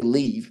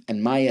believe,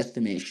 in my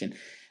estimation,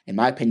 in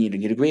my opinion,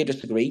 and you'd agree or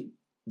disagree,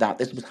 that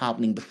this was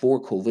happening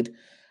before COVID.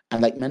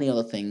 And like many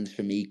other things,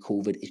 for me,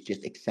 COVID is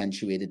just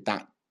accentuated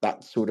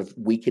that sort of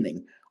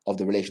weakening of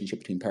the relationship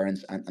between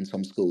parents and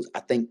some schools. I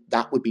think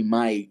that would be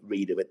my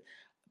read of it.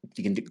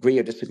 You can agree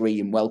or disagree,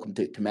 and welcome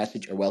to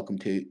message or welcome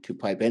to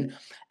pipe in.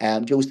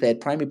 Joe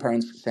said primary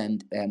parents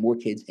send more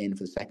kids in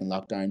for the second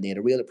lockdown. They had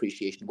a real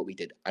appreciation of what we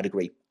did. I'd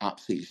agree,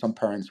 absolutely. Some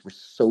parents were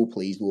so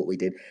pleased with what we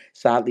did.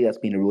 Sadly, that's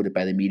been eroded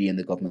by the media and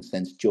the government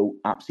since. Joe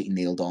absolutely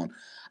nailed on.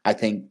 I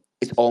think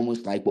it's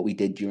almost like what we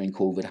did during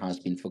COVID has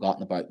been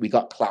forgotten about. We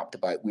got clapped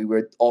about. We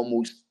were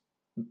almost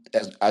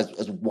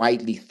as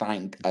widely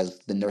thanked as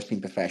the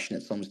nursing profession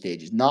at some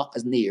stages. Not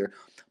as near,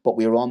 but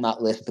we were on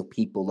that list of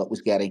people that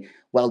was getting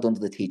well done to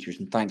the teachers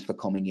and thanks for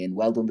coming in,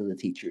 well done to the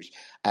teachers.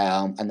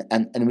 And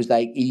it was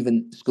like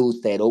even schools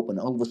stayed open.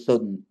 All of a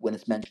sudden, when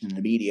it's mentioned in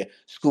the media,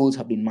 schools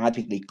have been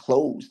magically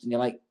closed, and you're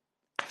like,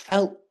 I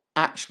felt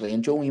actually,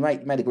 and Joe, you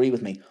might agree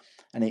with me,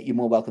 and you're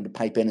more welcome to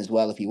pipe in as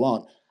well if you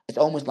want. It's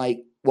almost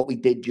like what we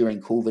did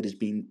during COVID has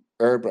been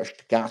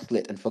airbrushed,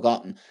 gaslit, and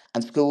forgotten.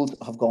 And schools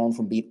have gone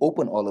from being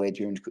open all the way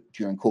during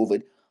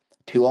COVID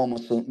to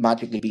almost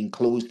magically being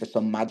closed for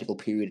some magical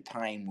period of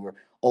time where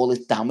all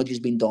this damage has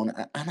been done.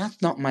 And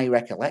that's not my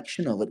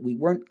recollection of it. We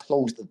weren't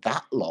closed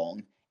that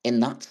long in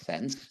that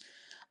sense.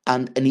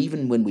 And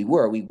even when we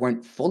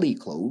weren't fully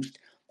closed.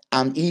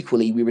 And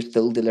equally, we were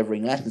still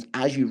delivering lessons.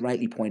 As you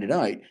rightly pointed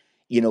out,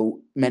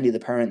 many of the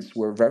parents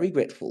were very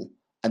grateful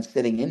and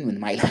sitting in with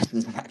my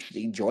lessons and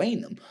actually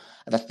enjoying them.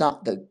 And that's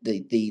not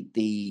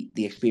the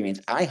experience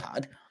I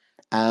had.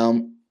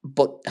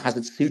 But has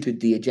it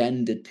suited the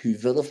agenda to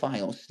vilify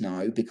us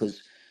now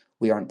because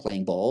we aren't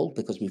playing ball,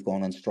 because we've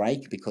gone on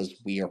strike, because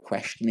we are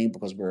questioning,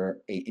 because we're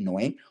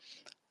annoying?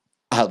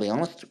 I'll be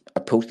honest. I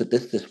posted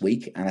this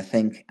week, and I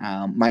think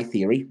my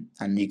theory,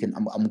 and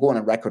I'm going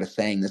on record as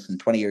saying this in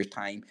 20 years'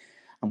 time.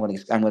 I'm going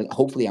to.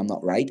 Hopefully, I'm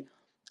not right.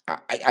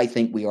 I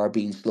think we are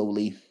being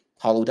slowly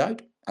hollowed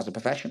out as a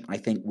profession. I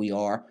think we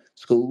are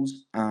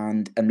schools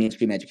and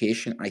mainstream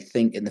education. I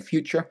think in the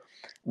future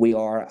we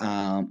are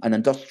an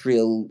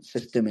industrial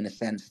system in a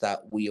sense that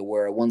we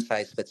were a one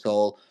size fits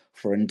all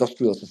for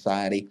industrial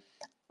society.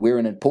 We're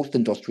in a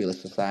post-industrial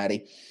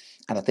society.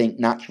 And I think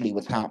naturally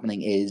what's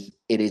happening is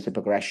it is a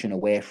progression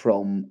away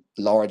from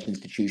large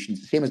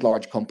institutions, the same as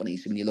large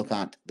companies. When you look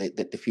at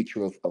the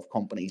future of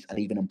companies and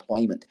even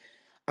employment,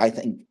 I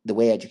think the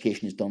way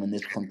education is done in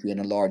this country on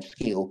a large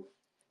scale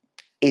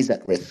is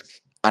at risk.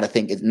 And I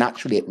think it's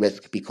naturally at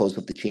risk because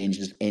of the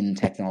changes in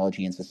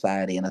technology and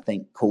society. And I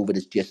think COVID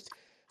is just,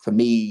 for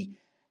me,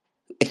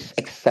 it's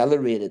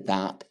accelerated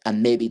that.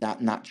 And maybe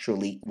that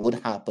naturally would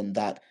happen,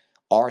 that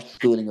our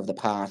schooling of the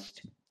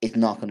past is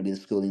not going to be the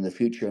schooling of the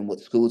future. And what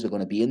schools are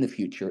going to be in the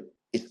future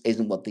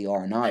isn't what they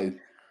are now.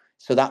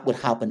 So that would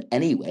happen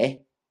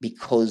anyway,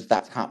 because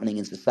that's happening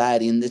in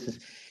society. And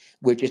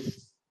we're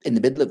just in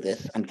the middle of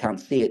this and can't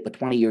see it. But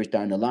 20 years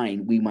down the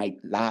line, we might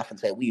laugh and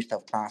say, we used to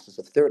have classes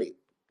of 30.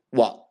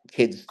 What?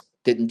 Kids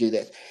didn't do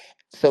this.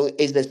 So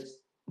is this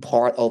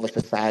part of a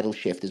societal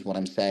shift, is what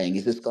I'm saying?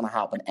 Is this going to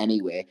happen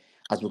anyway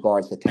as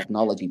regards to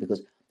technology?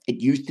 Because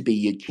it used to be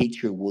your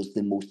teacher was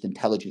the most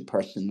intelligent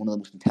person, one of the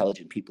most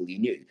intelligent people you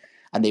knew.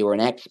 And they were an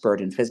expert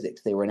in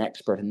physics. They were an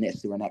expert in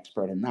this. They were an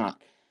expert in that.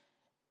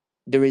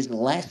 There is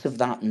less of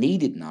that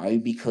needed now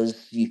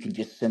because you can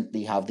just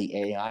simply have the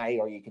AI,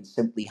 or you can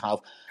simply have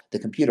the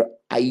computer.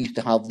 I used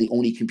to have the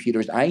only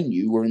computers I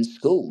knew were in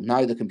school.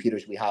 Now the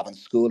computers we have in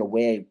school are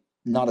way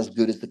not as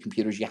good as the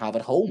computers you have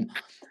at home.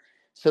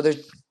 So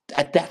there's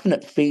a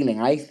definite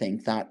feeling, I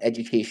think, that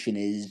education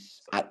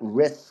is at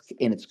risk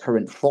in its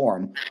current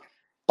form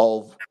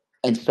of,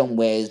 in some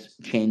ways,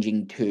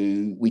 changing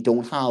to, we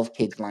don't have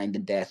kids lined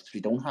in desks.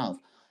 We don't have.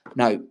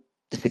 Now,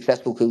 the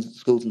successful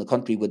schools in the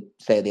country would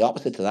say the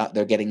opposite to that.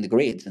 They're getting the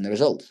grades and the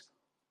results.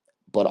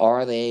 But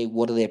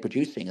what are they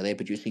producing? Are they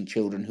producing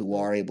children who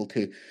are able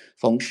to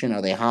function?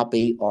 Are they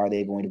happy? Are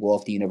they going to go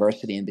off to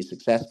university and be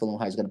successful?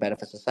 And how is it going to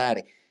benefit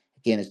society?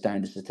 Again, it's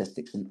down to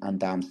statistics and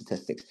damn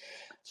statistics.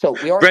 So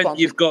we are Brent,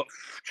 sponsored. you've got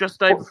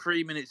just over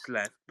 3 minutes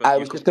left. But I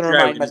was just going to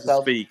remind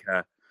myself.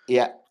 Speaker.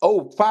 Yeah.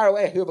 Oh, far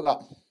away. Who have I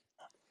got?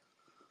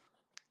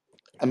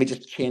 Let me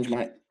just change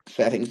my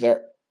settings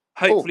there.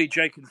 Hopefully,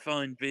 Jay can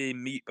find the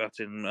mute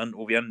button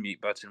or the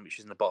unmute button, which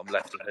is in the bottom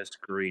left of her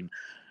screen.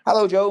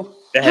 Hello, Joe.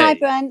 Hey. Hi,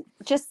 Brent.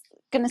 Just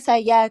going to say,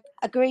 yeah,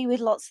 agree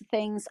with lots of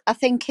things. I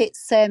think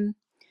it's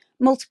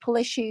multiple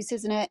issues,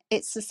 isn't it?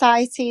 It's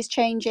society is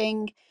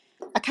changing,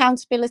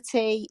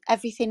 accountability,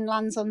 everything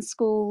lands on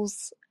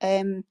schools.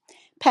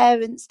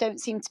 Parents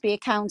don't seem to be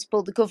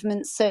accountable. The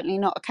government's certainly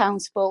not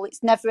accountable.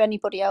 It's never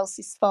anybody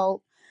else's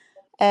fault.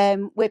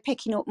 We're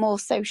picking up more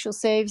social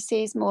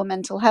services, more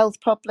mental health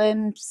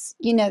problems.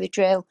 You know the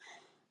drill.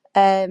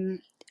 I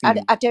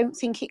don't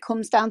think it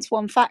comes down to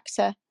one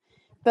factor,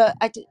 but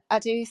I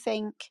do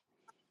think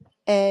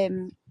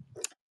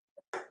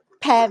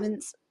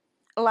parents,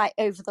 like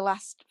over the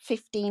last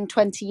 15,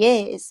 20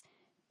 years,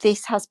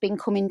 this has been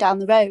coming down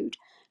the road.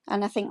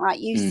 And I think, like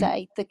you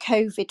say, the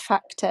COVID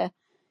factor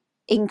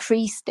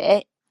increased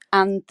it,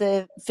 and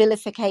the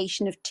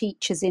vilification of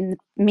teachers in the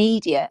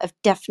media have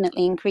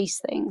definitely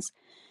increased things.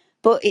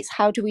 But it's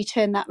how do we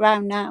turn that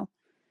round now?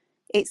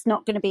 It's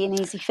not going to be an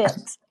easy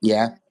fix.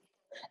 Yeah,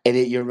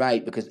 you're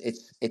right, because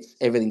it's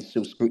everything's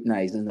so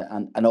scrutinized, isn't it?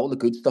 And all the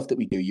good stuff that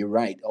we do, you're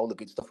right, all the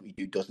good stuff we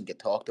do doesn't get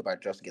talked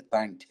about, doesn't get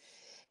thanked.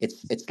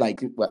 It's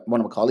like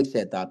one of my colleagues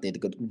said that they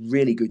had a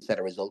really good set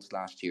of results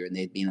last year, and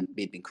they'd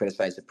been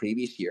criticized the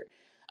previous year.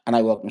 And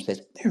I walked up and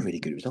says, they're really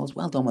good results.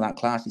 Well done with that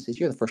class. He says,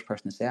 you're the first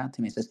person to say that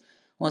to me. He says,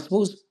 well, I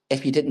suppose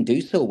if you didn't do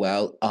so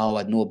well,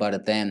 I'd know about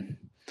it then.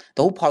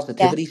 The whole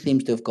positivity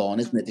seems to have gone,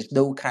 isn't it? There's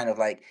no kind of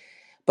like,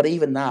 But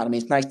even that, I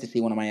mean, it's nice to see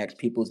one of my ex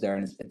pupils there,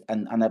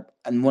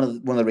 and one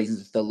of the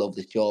reasons I still love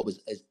this job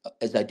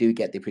is I do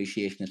get the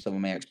appreciation of some of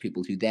my ex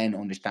pupils who then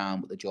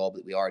understand what the job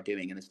that we are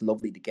doing, and it's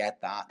lovely to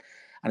get that,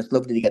 and it's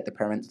lovely to get the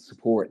parents'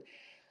 support.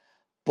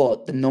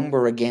 But the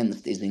number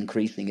against is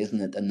increasing,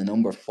 isn't it? And the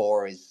number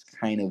for is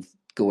kind of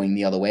going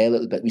the other way a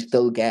little bit. We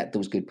still get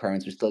those good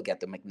parents, we still get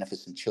the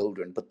magnificent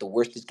children, but the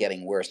worst is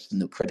getting worse, and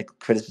the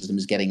criticism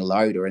is getting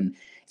louder. And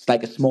it's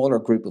like a smaller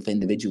group of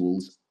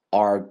individuals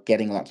are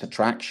getting lots of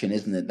traction,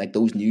 isn't it? Like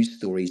those news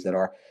stories that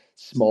are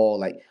small,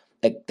 like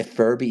the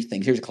Furby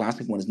things. Here's a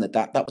classic one, isn't it?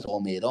 That was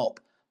all made up.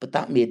 But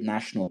that made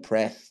national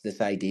press,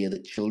 this idea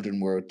that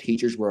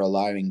teachers were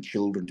allowing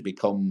children to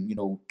become,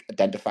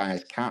 identify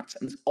as cats.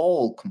 And it's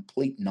all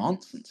complete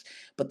nonsense.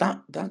 But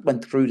that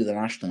went through to the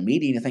national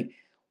media. And you think,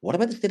 what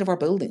about the state of our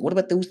building? What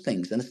about those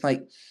things? And it's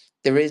like,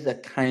 there is a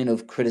kind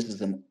of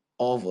criticism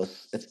of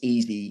us that's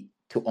easy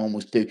to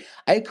almost do.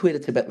 I equate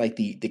it to a bit like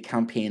the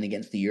campaign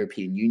against the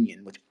European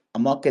Union, which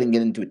I'm not getting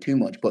into it too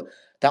much, but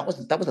that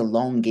was a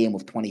long game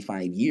of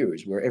 25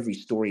 years where every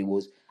story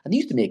was, and they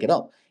used to make it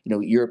up.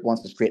 Europe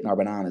wants to straighten our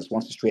bananas,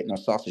 wants to straighten our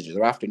sausages,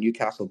 or after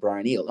Newcastle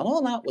brown ale, and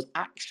all that was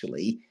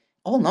actually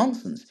all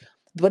nonsense.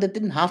 But it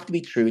didn't have to be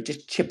true. It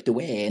just chipped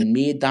away and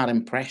made that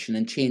impression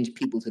and changed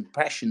people's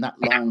impression that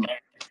long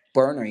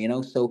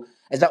burner. So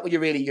is that what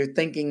you're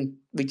thinking?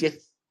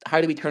 How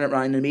do we turn it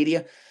around in the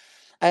media?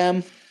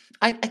 Um,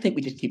 I think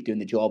we just keep doing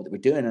the job that we're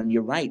doing, and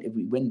you're right. If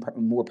we win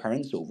more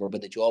parents over by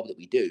the job that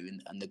we do,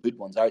 and the good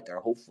ones out there,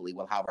 hopefully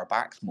will have our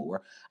backs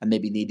more, and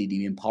maybe need to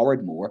be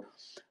empowered more.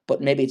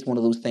 But maybe it's one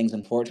of those things.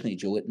 Unfortunately,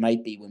 Joe, it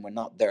might be when we're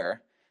not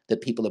there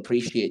that people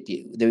appreciate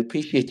you. They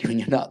appreciate you when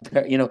you're not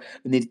there.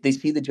 When they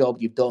see the job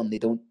you've done, they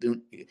don't.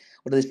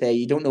 What do they say?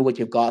 You don't know what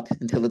you've got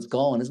until it's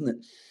gone, isn't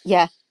it?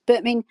 Yeah, but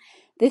I mean,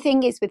 the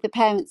thing is with the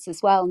parents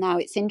as well now,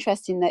 it's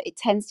interesting that it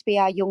tends to be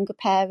our younger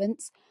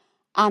parents,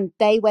 and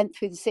they went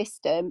through the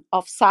system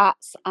of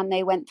SATs and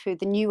they went through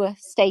the newer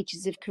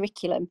stages of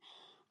curriculum.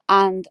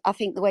 And I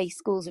think the way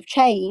schools have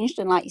changed,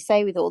 and like you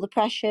say, with all the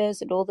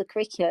pressures and all the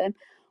curriculum,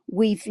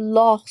 we've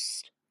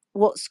lost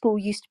what school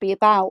used to be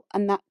about,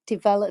 and that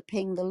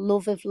developing the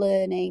love of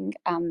learning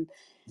and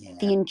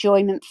the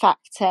enjoyment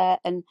factor.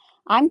 And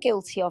I'm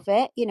guilty of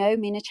it. I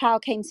mean, a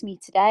child came to me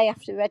today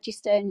after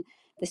registering.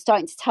 They're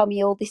starting to tell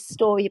me all this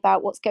story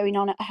about what's going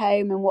on at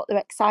home and what they're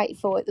excited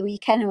for at the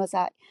weekend. And I was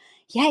like,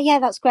 yeah,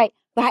 that's great.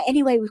 Right,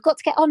 anyway, we've got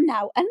to get on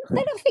now. And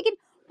then I'm thinking,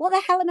 what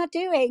the hell am I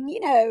doing?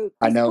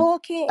 I This know, poor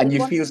kid and you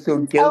wants feel to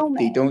so tell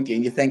guilty, me. don't you?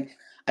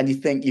 And you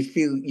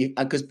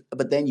feel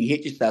but then you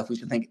hate yourself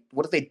because you think,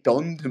 what have they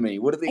done to me?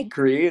 What have they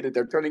created?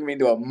 They're turning me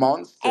into a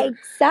monster. And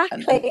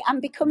Exactly. I'm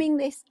becoming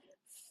this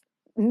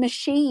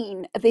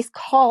machine, this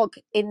cog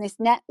in this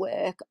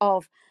network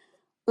of,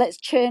 let's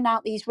churn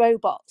out these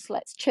robots,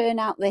 let's churn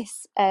out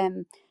this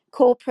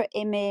corporate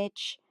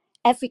image,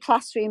 every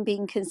classroom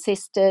being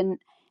consistent,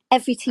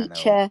 every I know.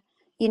 teacher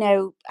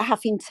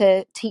having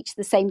to teach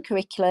the same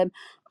curriculum.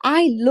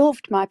 I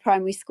loved my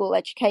primary school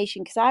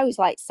education because I was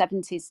like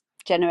 70s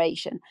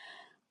generation,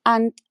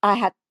 and I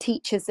had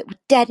teachers that were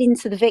dead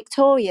into the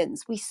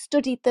Victorians. We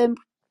studied them,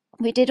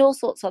 we did all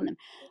sorts on them.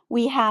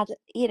 We had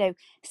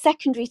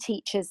secondary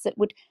teachers that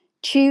would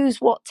choose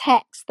what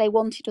text they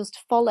wanted us to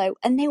follow,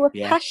 and they were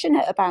Yeah.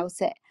 passionate about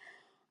it.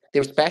 They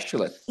were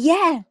specialists.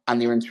 Yeah.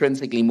 And they were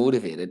intrinsically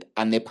motivated,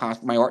 and they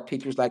passed. My art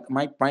teachers, like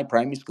my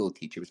primary school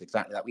teacher, was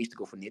exactly that. We used to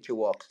go for nature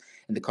walks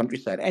in the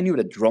countryside. I knew what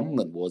a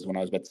drumlin was when I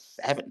was about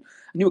 7.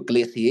 I knew what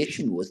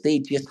glaciation was. They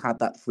just had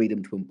that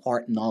freedom to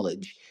impart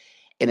knowledge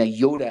in a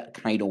Yoda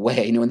kind of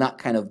way, in that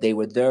kind of, they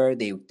were there,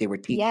 they were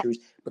Yep. teachers,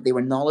 but they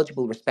were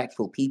knowledgeable,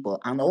 respectful people.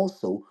 And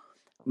also,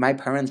 my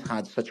parents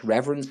had such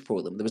reverence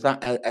for them. There was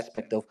that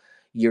aspect of,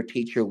 your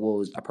teacher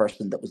was a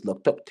person that was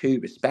looked up to,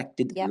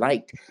 respected, Yep.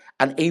 liked.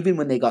 And even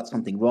when they got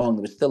something wrong,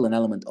 there was still an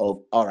element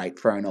of, all right,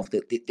 fair enough.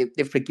 They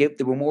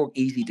were more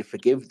easy to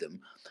forgive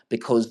them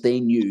because they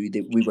knew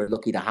that we were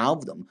lucky to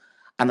have them.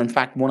 And in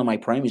fact, one of my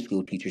primary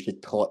school teachers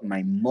had taught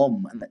my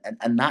mum,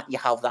 and that, you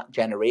have that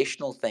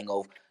generational thing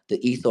of, the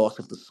ethos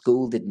of the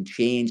school didn't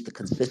change, the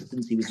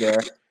consistency was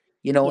there,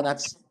 Yep.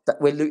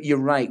 and you're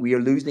right, we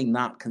are losing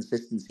that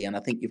consistency. And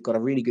I think you've got a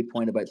really good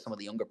point about some of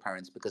the younger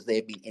parents, because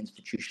they've been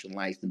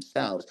institutionalized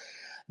themselves.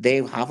 They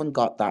haven't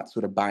got that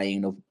sort of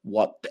buy-in of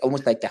what,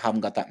 almost like they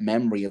haven't got that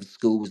memory of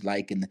schools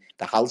like in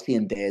the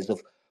halcyon days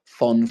of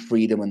fun,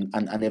 freedom,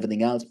 and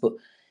everything else. But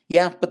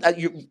yeah, but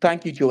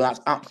thank you, Joe. That's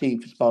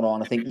absolutely spot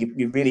on. I think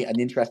you've really an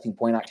interesting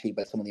point actually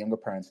about some of the younger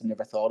parents. I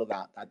never thought of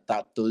that.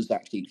 That does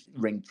actually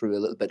ring through a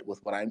little bit with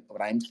what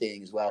I'm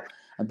saying as well.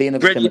 And being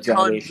of a Brent, similar your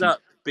time's generation.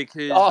 up.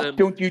 because Oh,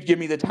 don't you give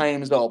me the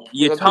times up.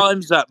 your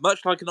time's up.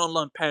 Much like an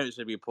online parents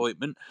every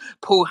appointment,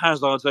 Paul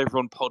Hazard's over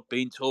on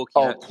Podbean talking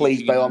Oh, about please,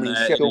 teaching by all in means,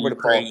 shift the over to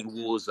Paul.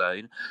 Ukrainian war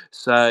zone.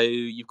 So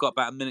you've got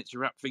about a minute to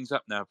wrap things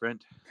up now,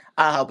 Brent.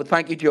 But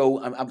thank you, Joe.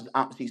 I was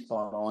absolutely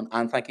spot on,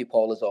 and thank you,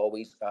 Paul, as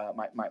always,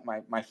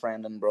 my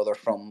friend and brother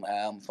from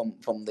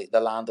the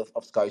land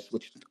of Scouts,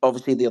 which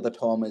obviously the other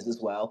Tom is as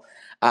well.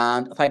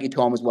 And thank you,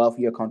 Tom, as well for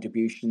your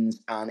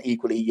contributions. And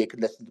equally, you can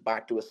listen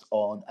back to us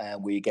on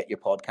where you get your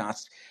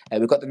podcasts.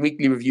 We've got the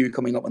weekly review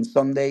coming up on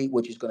Sunday,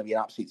 which is going to be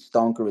an absolute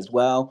stonker as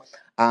well.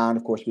 And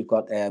of course, we've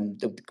got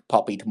the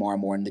Poppy tomorrow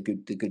morning,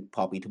 the good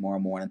Poppy tomorrow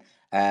morning.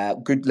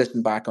 Good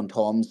listen back on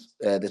Tom's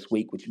this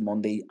week, which is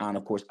Monday. And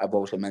of course, I've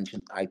also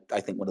mentioned, I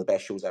think one of the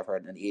best shows I've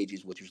heard in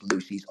ages, which was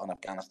Lucy's on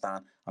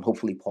Afghanistan. And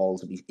hopefully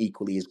Paul's will be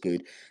equally as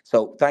good.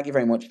 So thank you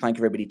very much. Thank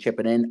you, everybody,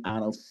 chipping in.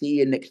 And I'll see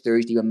you next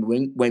Thursday.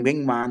 When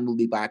Wingman will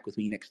be back with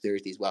me next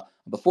Thursday as well.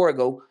 And before I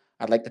go,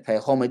 I'd like to pay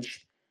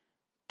homage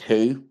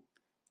to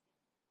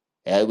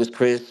It Was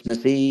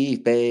Christmas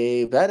Eve,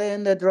 babe, out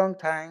in the drunk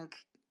tank.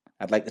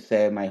 I'd like to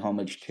say my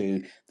homage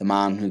to the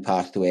man who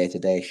passed away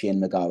today,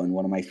 Shane McGowan,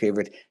 one of my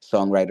favourite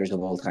songwriters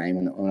of all time.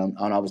 And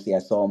obviously, I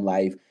saw him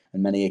live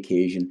on many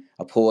occasions.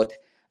 A poet,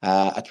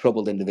 a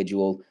troubled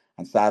individual,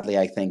 and sadly,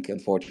 I think,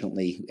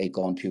 unfortunately, it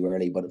gone too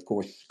early. But of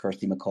course,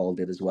 Kirsty MacColl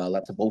did as well.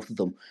 That's a both of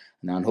them.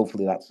 And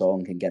hopefully, that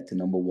song can get to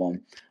number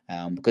one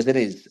because it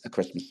is a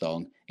Christmas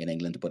song in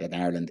England, but in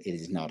Ireland, it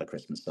is not a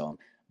Christmas song.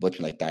 Much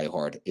like Die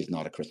Hard is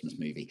not a Christmas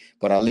movie.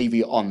 But I'll leave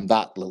you on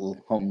that little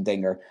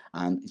humdinger,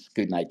 and it's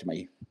good night to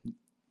my